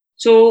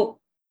 So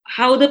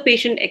how the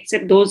patient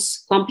accepts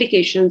those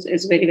complications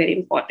is very, very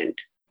important.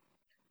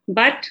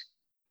 But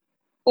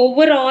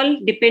overall,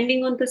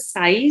 depending on the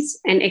size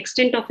and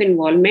extent of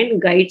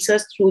involvement, guides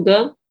us through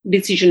the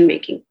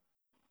decision-making.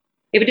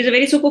 If it is a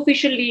very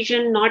superficial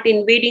lesion, not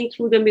invading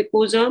through the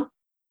mucosa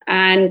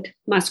and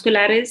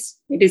muscularis,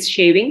 it is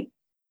shaving.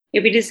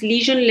 If it is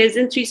lesion less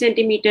than 3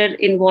 centimeter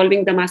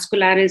involving the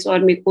muscularis or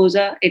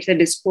mucosa, it's a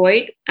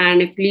discoid.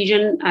 And if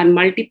lesion are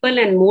multiple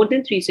and more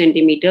than 3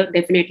 centimeter,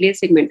 definitely a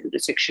segmental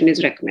resection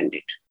is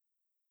recommended.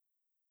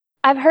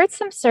 I've heard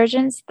some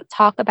surgeons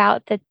talk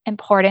about the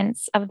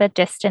importance of the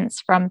distance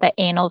from the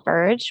anal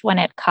verge when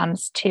it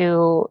comes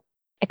to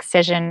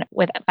excision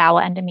with bowel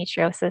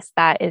endometriosis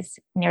that is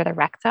near the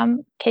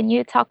rectum. Can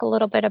you talk a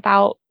little bit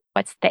about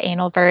what's the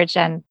anal verge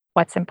and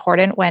what's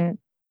important when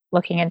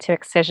looking into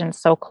excision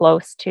so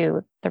close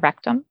to the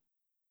rectum?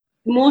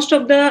 Most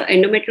of the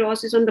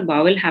endometriosis on the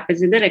bowel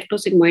happens in the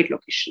rectosigmoid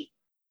location.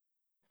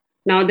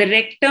 Now, the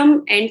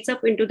rectum ends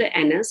up into the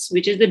anus,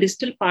 which is the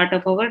distal part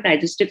of our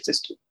digestive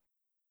system.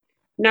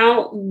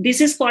 Now,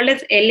 this is called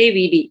as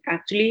LAVD,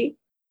 actually,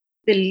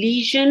 the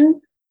lesion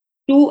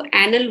to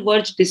anal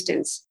verge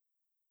distance.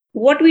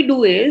 What we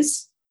do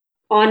is,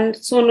 on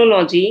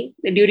sonology,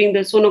 during the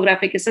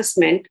sonographic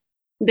assessment,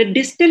 the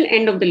distal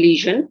end of the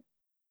lesion,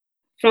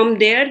 from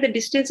there, the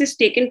distance is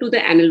taken to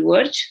the anal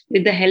verge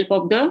with the help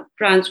of the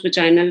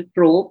transvaginal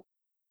probe.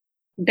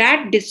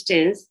 That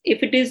distance,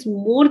 if it is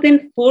more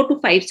than 4 to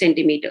 5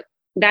 centimeter,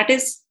 that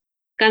is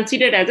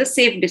considered as a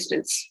safe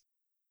distance.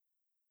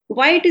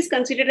 Why it is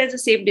considered as a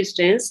safe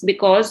distance?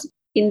 Because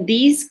in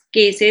these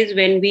cases,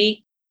 when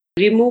we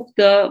remove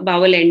the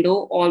bowel endo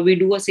or we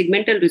do a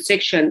segmental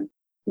resection,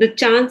 the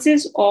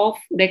chances of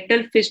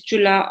rectal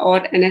fistula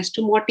or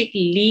anastomotic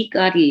leak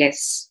are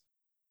less.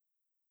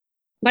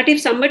 But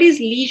if somebody's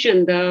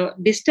lesion, the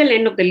distal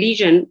end of the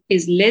lesion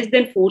is less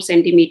than 4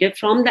 centimeter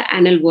from the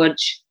anal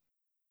verge,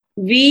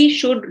 we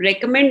should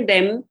recommend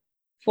them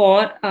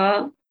for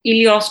a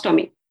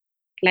ileostomy.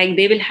 Like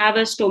they will have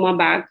a stoma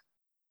bag.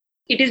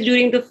 It is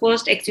during the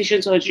first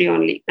excision surgery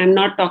only. I'm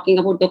not talking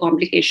about the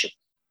complication.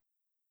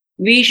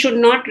 We should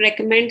not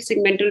recommend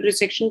segmental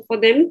resection for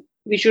them.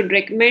 We should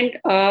recommend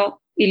a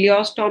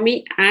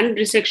ileostomy and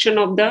resection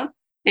of the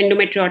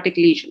endometriotic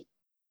lesion.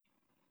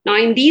 Now,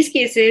 in these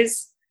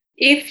cases,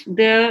 if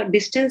the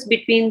distance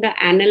between the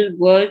anal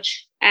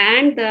verge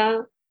and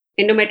the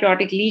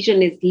endometriotic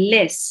lesion is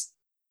less,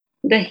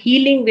 the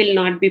healing will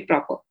not be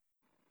proper.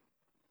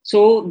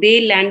 So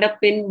they land up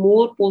in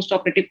more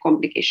postoperative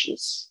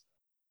complications.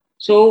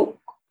 So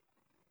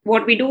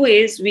what we do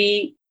is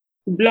we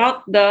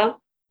block the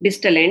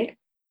distal end,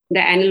 the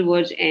anal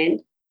verge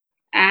end,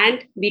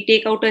 and we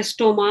take out a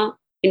stoma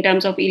in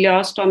terms of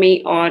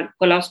ileostomy or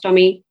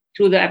colostomy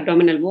through the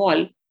abdominal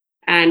wall,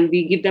 and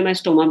we give them a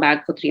stoma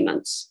bag for 3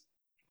 months.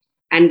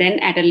 And then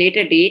at a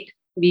later date,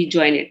 we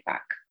join it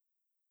back.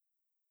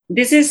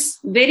 This is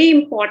very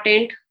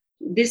important.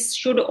 This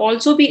should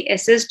also be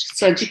assessed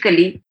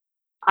surgically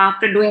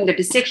after doing the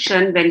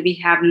dissection when we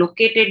have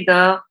located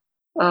the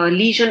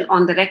lesion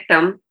on the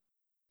rectum.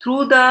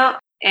 Through the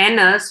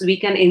anus, we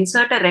can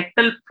insert a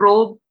rectal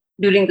probe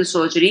during the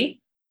surgery,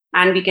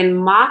 and we can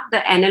mark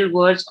the anal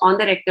verge on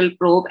the rectal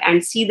probe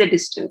and see the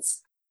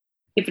distance.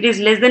 If it is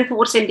less than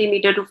 4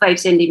 centimeter to 5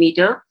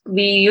 centimeter,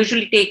 we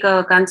usually take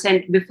a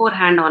consent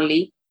beforehand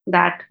only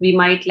that we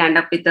might land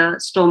up with a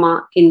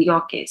stoma in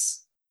your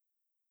case.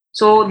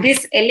 So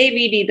this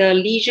LAVD, the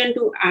lesion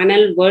to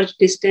anal verge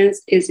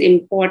distance, is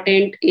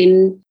important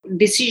in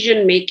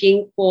decision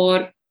making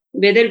for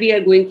whether we are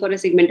going for a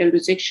segmental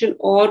resection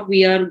or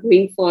we are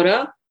going for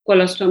a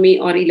colostomy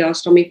or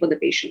ileostomy for the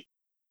patient.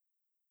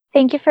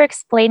 Thank you for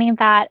explaining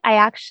that. I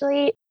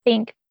actually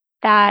think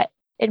that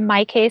in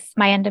my case,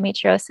 my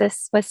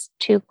endometriosis was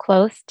too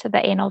close to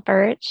the anal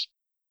verge.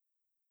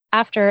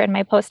 After, in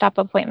my post-op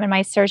appointment,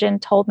 my surgeon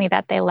told me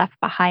that they left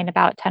behind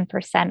about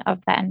 10% of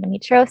the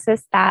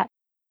endometriosis that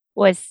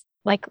was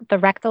like the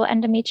rectal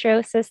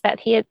endometriosis,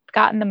 that he had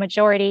gotten the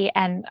majority.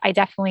 And I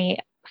definitely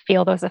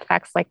feel those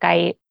effects. Like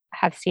I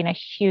have seen a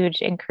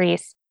huge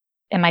increase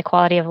in my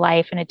quality of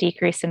life and a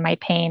decrease in my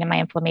pain and my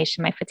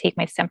inflammation, my fatigue,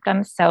 my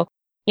symptoms. So,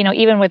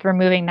 even with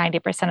removing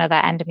 90% of the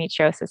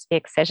endometriosis via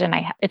excision,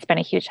 it's been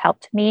a huge help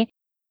to me.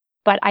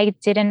 But I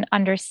didn't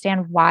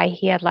understand why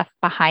he had left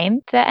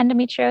behind the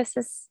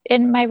endometriosis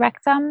in my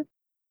rectum.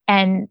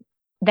 And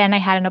then I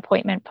had an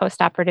appointment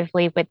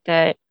postoperatively with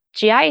the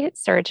GI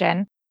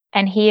surgeon.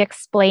 And he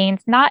explained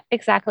not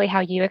exactly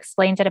how you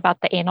explained it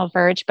about the anal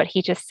verge, but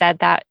he just said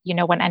that,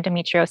 when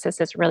endometriosis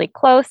is really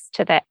close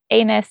to the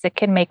anus, it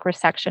can make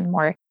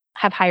resection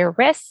have higher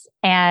risks.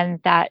 And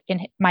that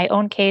in my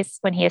own case,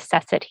 when he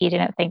assessed it, he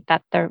didn't think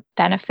that the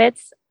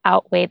benefits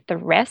outweighed the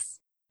risks.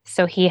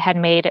 So he had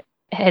made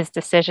his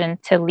decision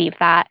to leave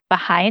that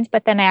behind.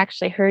 But then I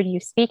actually heard you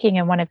speaking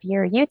in one of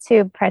your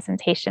YouTube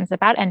presentations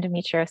about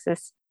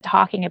endometriosis,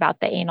 talking about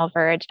the anal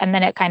verge. And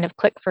then it kind of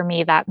clicked for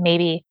me that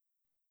maybe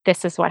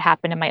this is what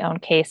happened in my own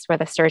case, where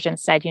the surgeon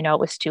said, it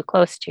was too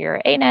close to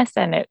your anus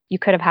and you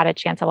could have had a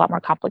chance, a lot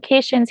more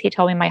complications. He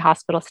told me my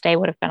hospital stay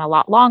would have been a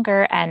lot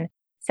longer. And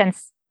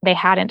since they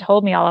hadn't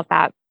told me all of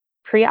that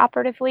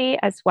preoperatively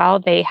as well,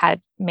 they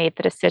had made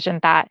the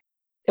decision that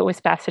it was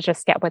best to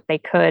just get what they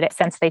could,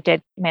 since they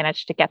did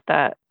manage to get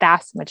the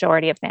vast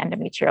majority of the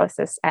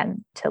endometriosis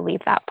and to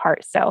leave that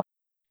part. So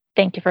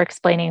thank you for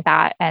explaining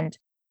that. And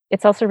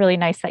it's also really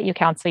nice that you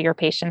counsel your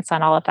patients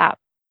on all of that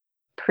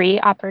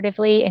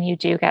pre-operatively, and you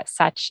do get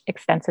such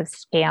extensive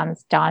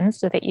scans done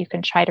so that you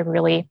can try to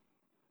really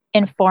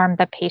inform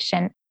the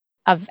patient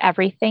of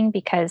everything.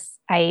 Because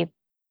I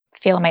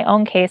feel in my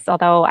own case,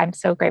 although I'm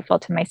so grateful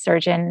to my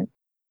surgeon,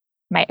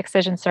 my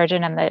excision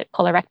surgeon and the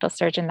colorectal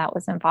surgeon that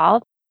was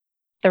involved,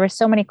 there were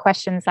so many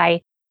questions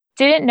I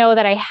didn't know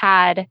that I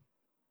had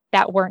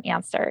that weren't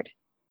answered.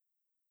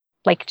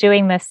 Like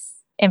doing this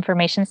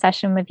information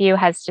session with you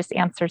has just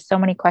answered so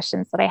many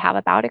questions that I have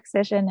about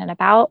excision and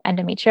about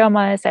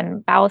endometriomas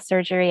and bowel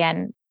surgery.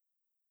 And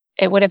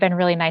it would have been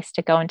really nice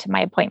to go into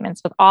my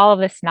appointments with all of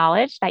this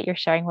knowledge that you're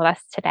sharing with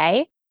us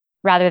today,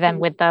 rather than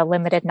with the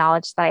limited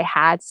knowledge that I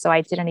had. So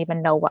I didn't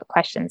even know what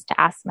questions to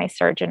ask my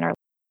surgeon. Or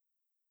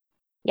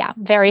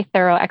very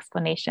thorough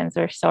explanations.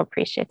 Are so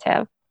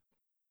appreciative.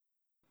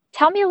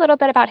 Tell me a little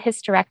bit about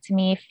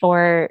hysterectomy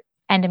for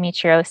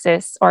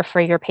endometriosis or for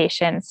your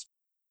patients.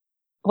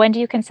 When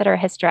do you consider a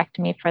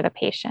hysterectomy for the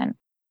patient?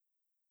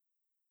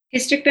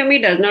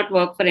 Hysterectomy does not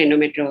work for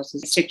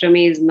endometriosis.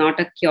 Hysterectomy is not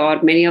a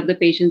cure. Many of the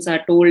patients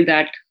are told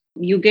that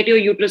you get your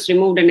uterus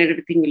removed and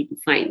everything will be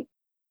fine.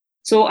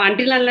 So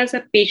until unless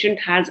a patient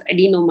has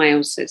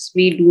adenomyosis,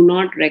 we do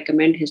not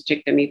recommend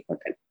hysterectomy for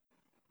them.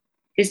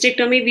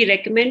 Hysterectomy we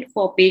recommend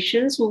for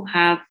patients who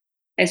have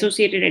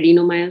associated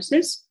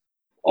adenomyosis,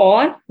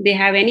 or they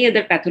have any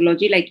other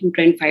pathology like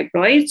uterine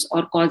fibroids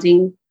or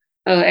causing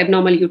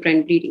abnormal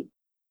uterine bleeding.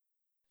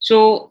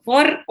 So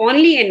for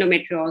only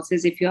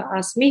endometriosis, if you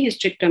ask me,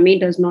 hysterectomy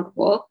does not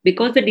work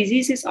because the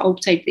disease is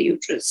outside the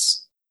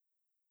uterus.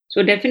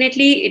 So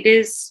definitely it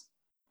is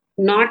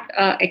not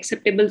an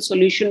acceptable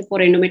solution for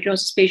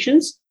endometriosis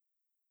patients.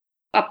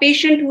 A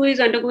patient who is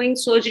undergoing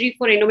surgery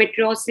for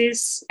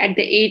endometriosis at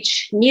the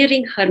age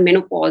nearing her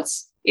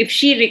menopause, if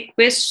she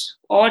requests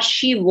or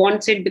she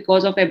wants it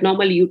because of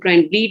abnormal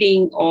uterine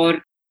bleeding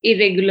or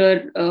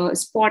irregular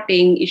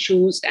spotting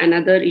issues and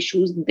other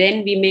issues,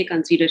 then we may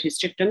consider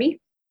hysterectomy.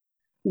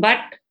 But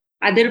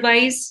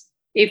otherwise,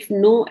 if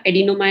no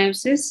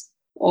adenomyosis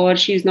or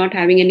she is not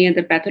having any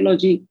other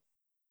pathology,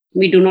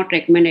 we do not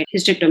recommend a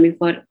hysterectomy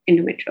for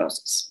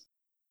endometriosis.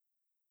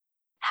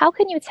 How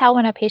can you tell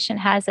when a patient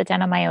has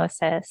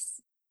adenomyosis?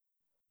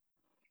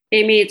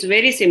 Amy, it's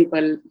very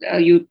simple.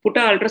 You put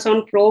an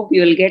ultrasound probe,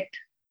 you'll get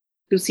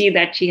to see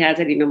that she has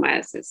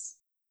adenomyosis.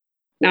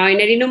 Now, in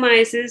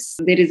adenomyosis,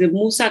 there is a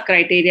MUSA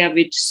criteria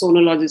which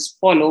sonologists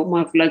follow,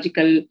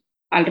 morphological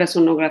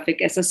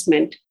ultrasonographic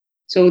assessment.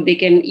 So they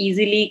can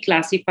easily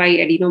classify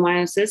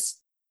adenomyosis.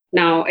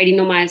 Now,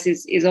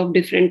 adenomyosis is of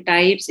different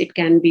types. It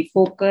can be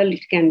focal,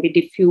 it can be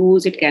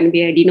diffuse, it can be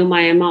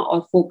adenomyoma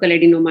or focal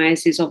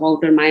adenomyosis of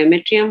outer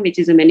myometrium, which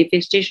is a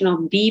manifestation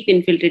of deep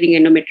infiltrating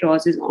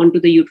endometriosis onto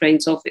the uterine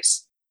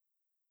surface.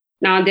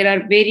 Now, there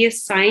are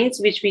various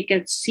signs which we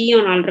can see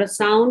on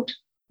ultrasound.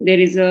 There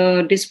is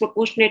a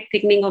disproportionate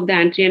thickening of the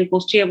anterior and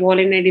posterior wall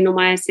in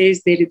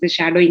adenomyosis. There is a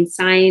shadowing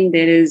sign.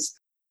 There is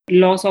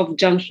loss of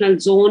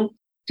junctional zone.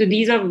 So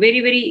these are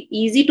very, very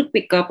easy to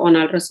pick up on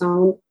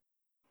ultrasound.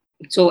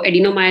 So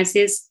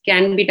adenomyosis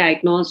can be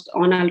diagnosed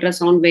on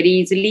ultrasound very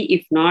easily.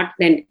 If not,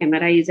 then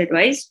MRI is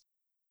advised.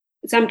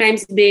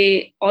 Sometimes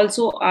they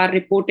also are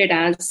reported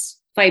as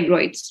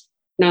fibroids.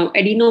 Now,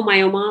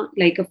 adenomyoma,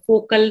 like a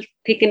focal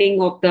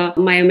thickening of the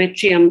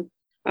myometrium,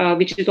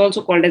 which is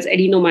also called as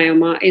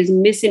adenomyoma, is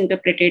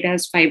misinterpreted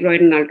as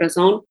fibroid in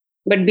ultrasound.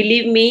 But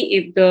believe me,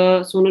 if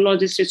the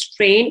sonologist is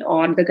trained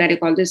or the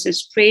gynecologist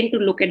is trained to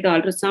look at the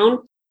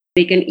ultrasound,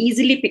 they can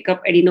easily pick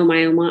up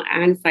adenomyoma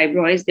and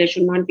fibroids. There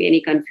should not be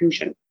any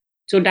confusion.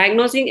 So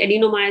diagnosing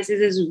adenomyosis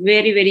is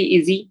very, very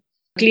easy.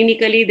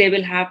 Clinically, they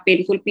will have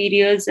painful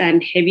periods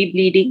and heavy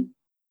bleeding,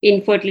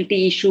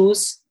 infertility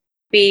issues,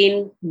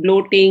 pain,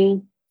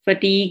 bloating,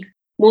 fatigue.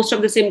 Most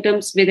of the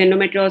symptoms with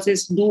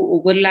endometriosis do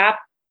overlap,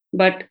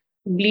 but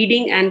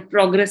bleeding and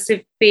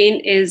progressive pain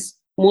is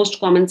most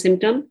common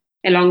symptom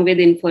along with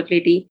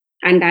infertility.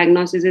 And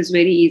diagnosis is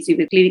very easy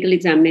with clinical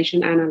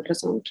examination and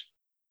ultrasound.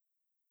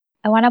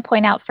 I want to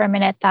point out for a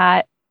minute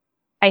that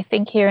I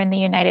think here in the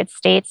United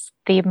States,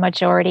 the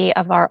majority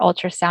of our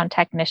ultrasound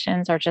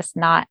technicians are just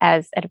not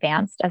as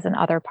advanced as in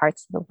other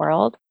parts of the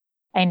world.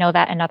 I know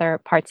that in other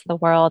parts of the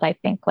world, I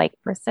think like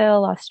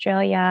Brazil,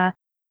 Australia,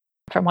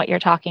 from what you're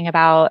talking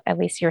about, at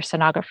least your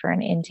sonographer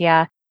in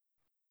India,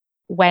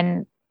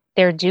 when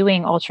they're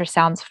doing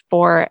ultrasounds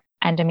for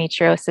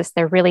endometriosis,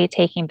 they're really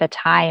taking the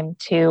time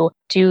to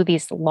do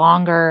these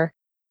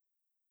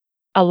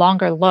a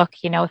longer look,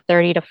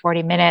 30 to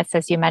 40 minutes.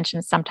 As you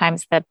mentioned,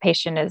 sometimes the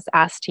patient is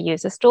asked to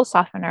use a stool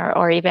softener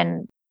or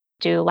even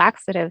do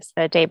laxatives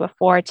the day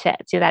before to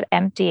do that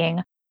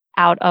emptying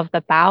out of the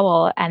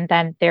bowel. And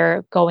then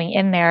they're going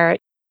in there,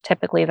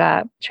 typically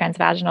the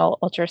transvaginal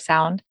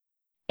ultrasound,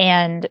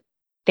 and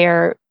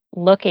they're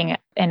looking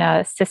in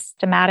a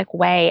systematic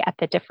way at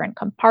the different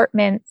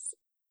compartments,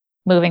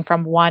 moving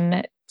from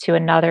one to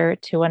another,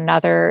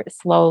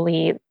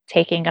 slowly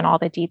taking in all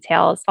the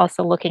details,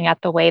 also looking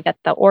at the way that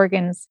the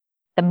organs,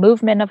 the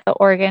movement of the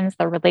organs,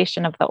 the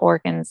relation of the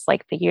organs,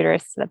 like the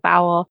uterus to the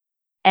bowel.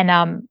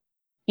 And,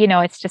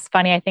 it's just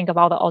funny. I think of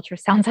all the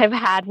ultrasounds I've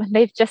had when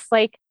they've just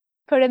like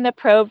put in the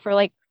probe for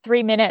like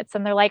 3 minutes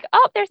and they're like,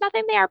 oh, there's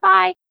nothing there.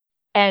 Bye.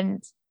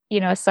 And,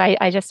 so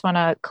I just want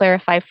to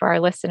clarify for our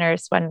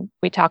listeners when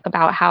we talk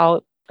about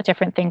how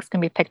different things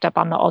can be picked up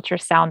on the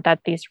ultrasound, that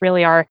these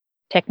really are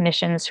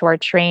technicians who are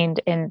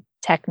trained in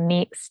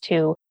techniques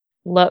to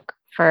look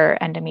for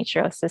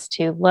endometriosis,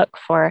 to look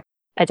for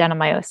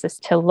adenomyosis,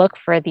 to look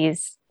for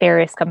these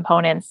various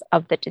components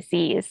of the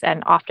disease.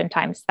 And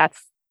oftentimes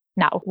that's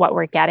not what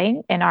we're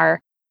getting in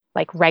our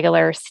like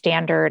regular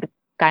standard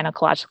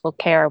gynecological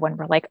care when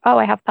we're like, oh,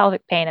 I have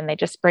pelvic pain, and they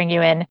just bring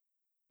you in,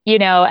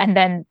 and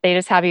then they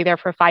just have you there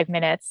for 5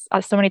 minutes.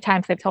 So many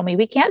times they've told me,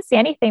 we can't see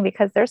anything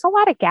because there's a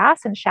lot of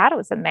gas and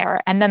shadows in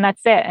there. And then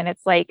that's it. And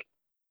it's like,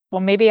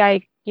 well, maybe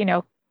I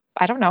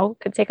don't know,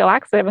 could take a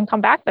laxative and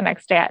come back the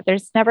next day.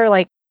 There's never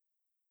like,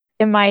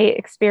 in my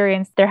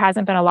experience, there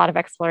hasn't been a lot of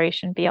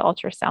exploration via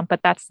ultrasound,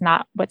 but that's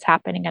not what's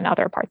happening in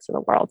other parts of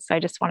the world. So I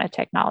just wanted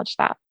to acknowledge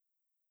that.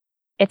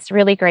 It's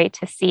really great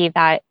to see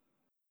that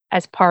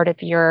as part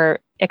of your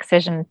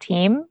excision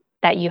team,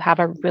 that you have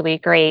a really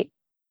great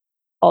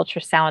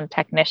ultrasound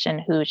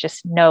technician who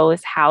just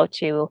knows how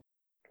to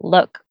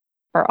look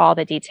for all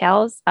the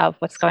details of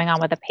what's going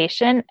on with a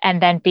patient,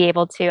 and then be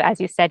able to,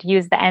 as you said,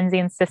 use the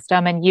Enzian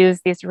system and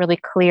use these really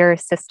clear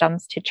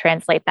systems to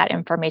translate that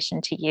information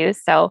to you.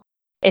 So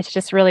it's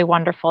just really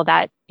wonderful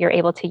that you're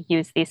able to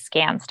use these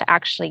scans to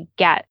actually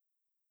get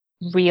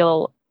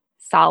real,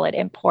 solid,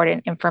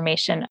 important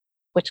information,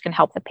 which can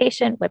help the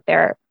patient with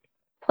their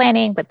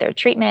planning, with their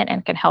treatment,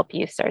 and can help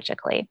you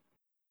surgically.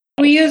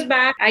 2 years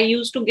back, I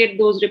used to get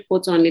those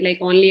reports only, like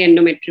only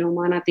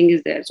endometrioma, nothing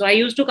is there. So I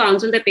used to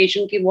counsel the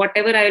patient that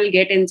whatever I will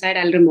get inside,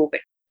 I'll remove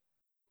it.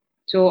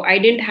 So I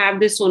didn't have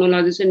this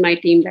sonologist in my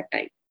team that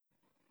time.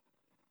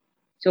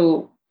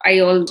 So I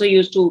also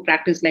used to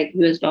practice like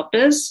US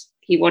doctors.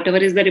 Whatever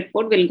is the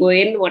report will go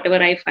in, whatever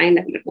I find,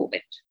 I'll remove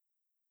it.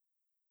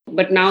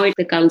 But now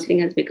the counseling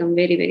has become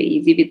very, very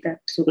easy with that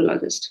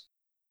sonologist.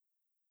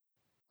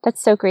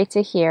 That's so great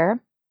to hear.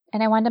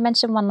 And I wanted to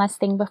mention one last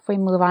thing before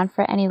we move on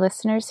for any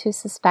listeners who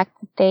suspect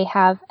that they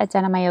have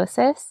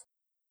adenomyosis,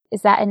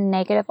 is that a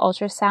negative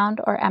ultrasound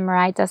or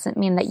MRI doesn't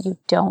mean that you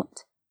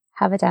don't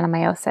have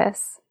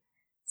adenomyosis.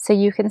 So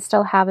you can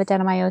still have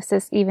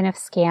adenomyosis even if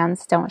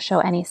scans don't show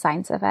any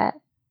signs of it.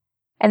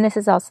 And this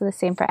is also the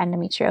same for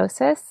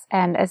endometriosis.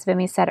 And as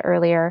Vimy said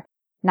earlier,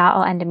 not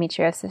all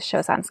endometriosis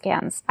shows on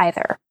scans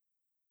either.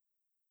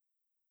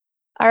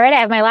 All right, I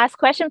have my last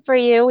question for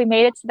you. We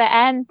made it to the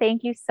end.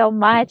 Thank you so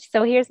much.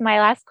 So here's my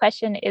last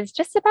question, is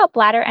just about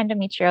bladder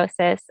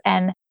endometriosis.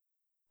 And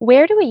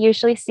where do we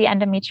usually see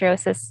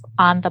endometriosis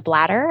on the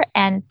bladder?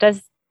 And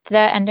does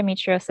the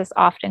endometriosis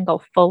often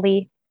go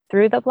fully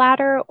through the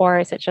bladder, or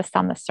is it just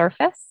on the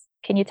surface?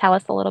 Can you tell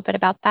us a little bit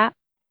about that?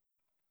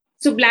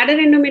 So bladder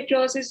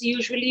endometriosis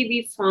usually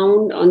we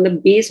found on the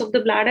base of the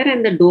bladder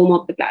and the dome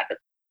of the bladder.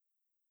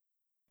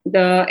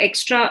 The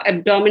extra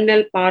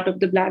abdominal part of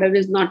the bladder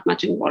is not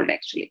much involved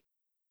actually.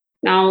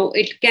 Now,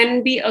 it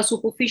can be a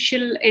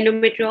superficial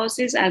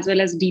endometriosis as well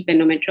as deep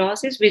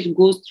endometriosis, which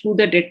goes through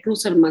the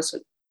detrusor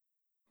muscle.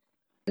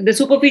 The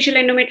superficial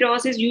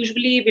endometriosis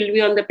usually will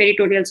be on the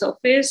peritoneal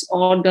surface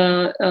or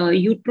the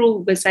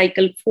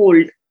utrovesical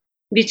fold,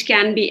 which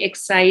can be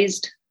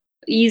excised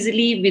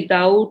easily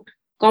without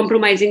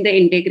compromising the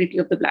integrity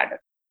of the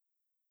bladder.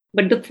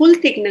 But the full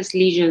thickness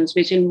lesions,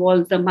 which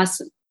involve the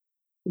muscle,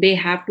 they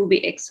have to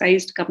be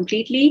excised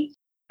completely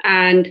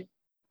and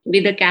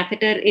with a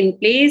catheter in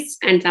place.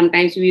 And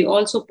sometimes we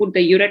also put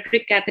the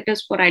ureteric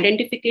catheters for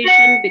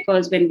identification,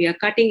 because when we are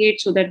cutting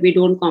it, so that we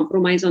don't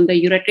compromise on the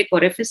ureteric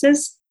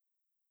orifices.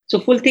 So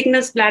full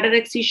thickness bladder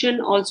excision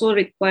also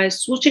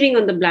requires suturing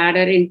on the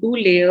bladder in 2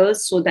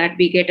 layers so that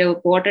we get a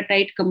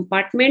watertight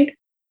compartment.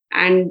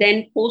 And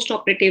then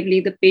post-operatively,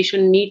 the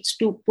patient needs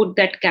to put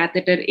that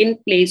catheter in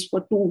place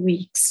for 2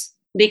 weeks.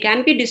 They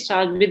can be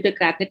discharged with the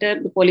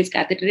catheter, the Foley's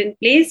catheter in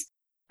place.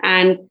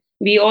 And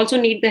we also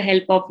need the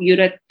help of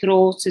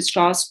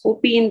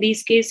urethrocystoscopy in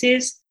these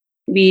cases.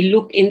 We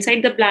look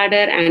inside the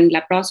bladder, and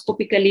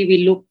laparoscopically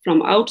we look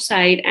from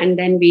outside, and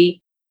then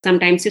we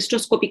sometimes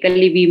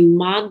cystoscopically we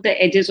mark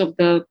the edges of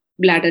the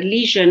bladder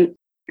lesion,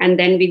 and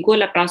then we go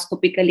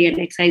laparoscopically and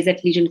excise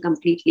that lesion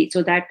completely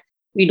so that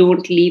we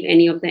don't leave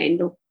any of the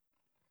endo.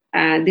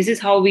 This is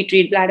how we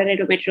treat bladder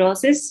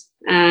endometriosis.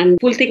 And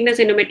full thickness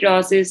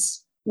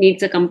endometriosis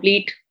needs a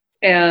complete,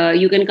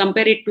 you can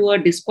compare it to a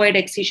discoid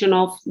excision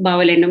of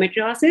bowel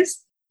endometriosis,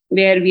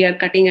 where we are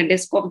cutting a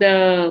disc of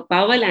the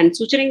bowel and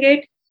suturing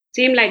it.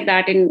 Same like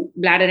that in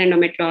bladder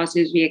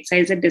endometriosis, we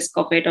excise a disc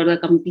of it or the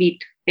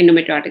complete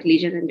endometriotic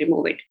lesion and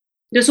remove it.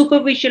 The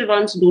superficial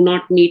ones do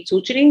not need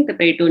suturing. The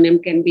peritoneum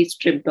can be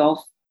stripped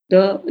off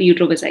the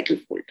utrovesical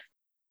fold.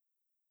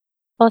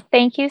 Well,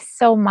 thank you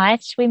so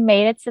much. We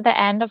made it to the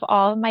end of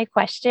all of my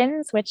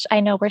questions, which I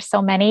know were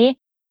so many.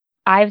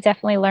 I've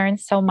definitely learned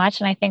so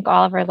much, and I think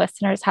all of our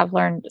listeners have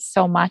learned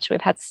so much.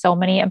 We've had so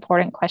many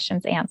important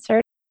questions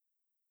answered.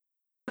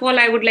 Well,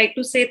 I would like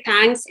to say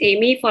thanks,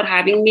 Amy, for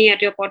having me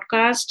at your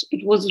podcast.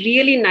 It was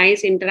really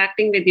nice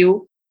interacting with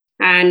you,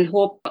 and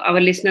hope our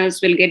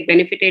listeners will get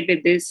benefited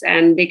with this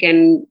and they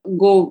can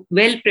go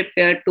well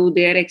prepared to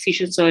their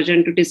excision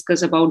surgeon to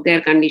discuss about their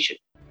condition.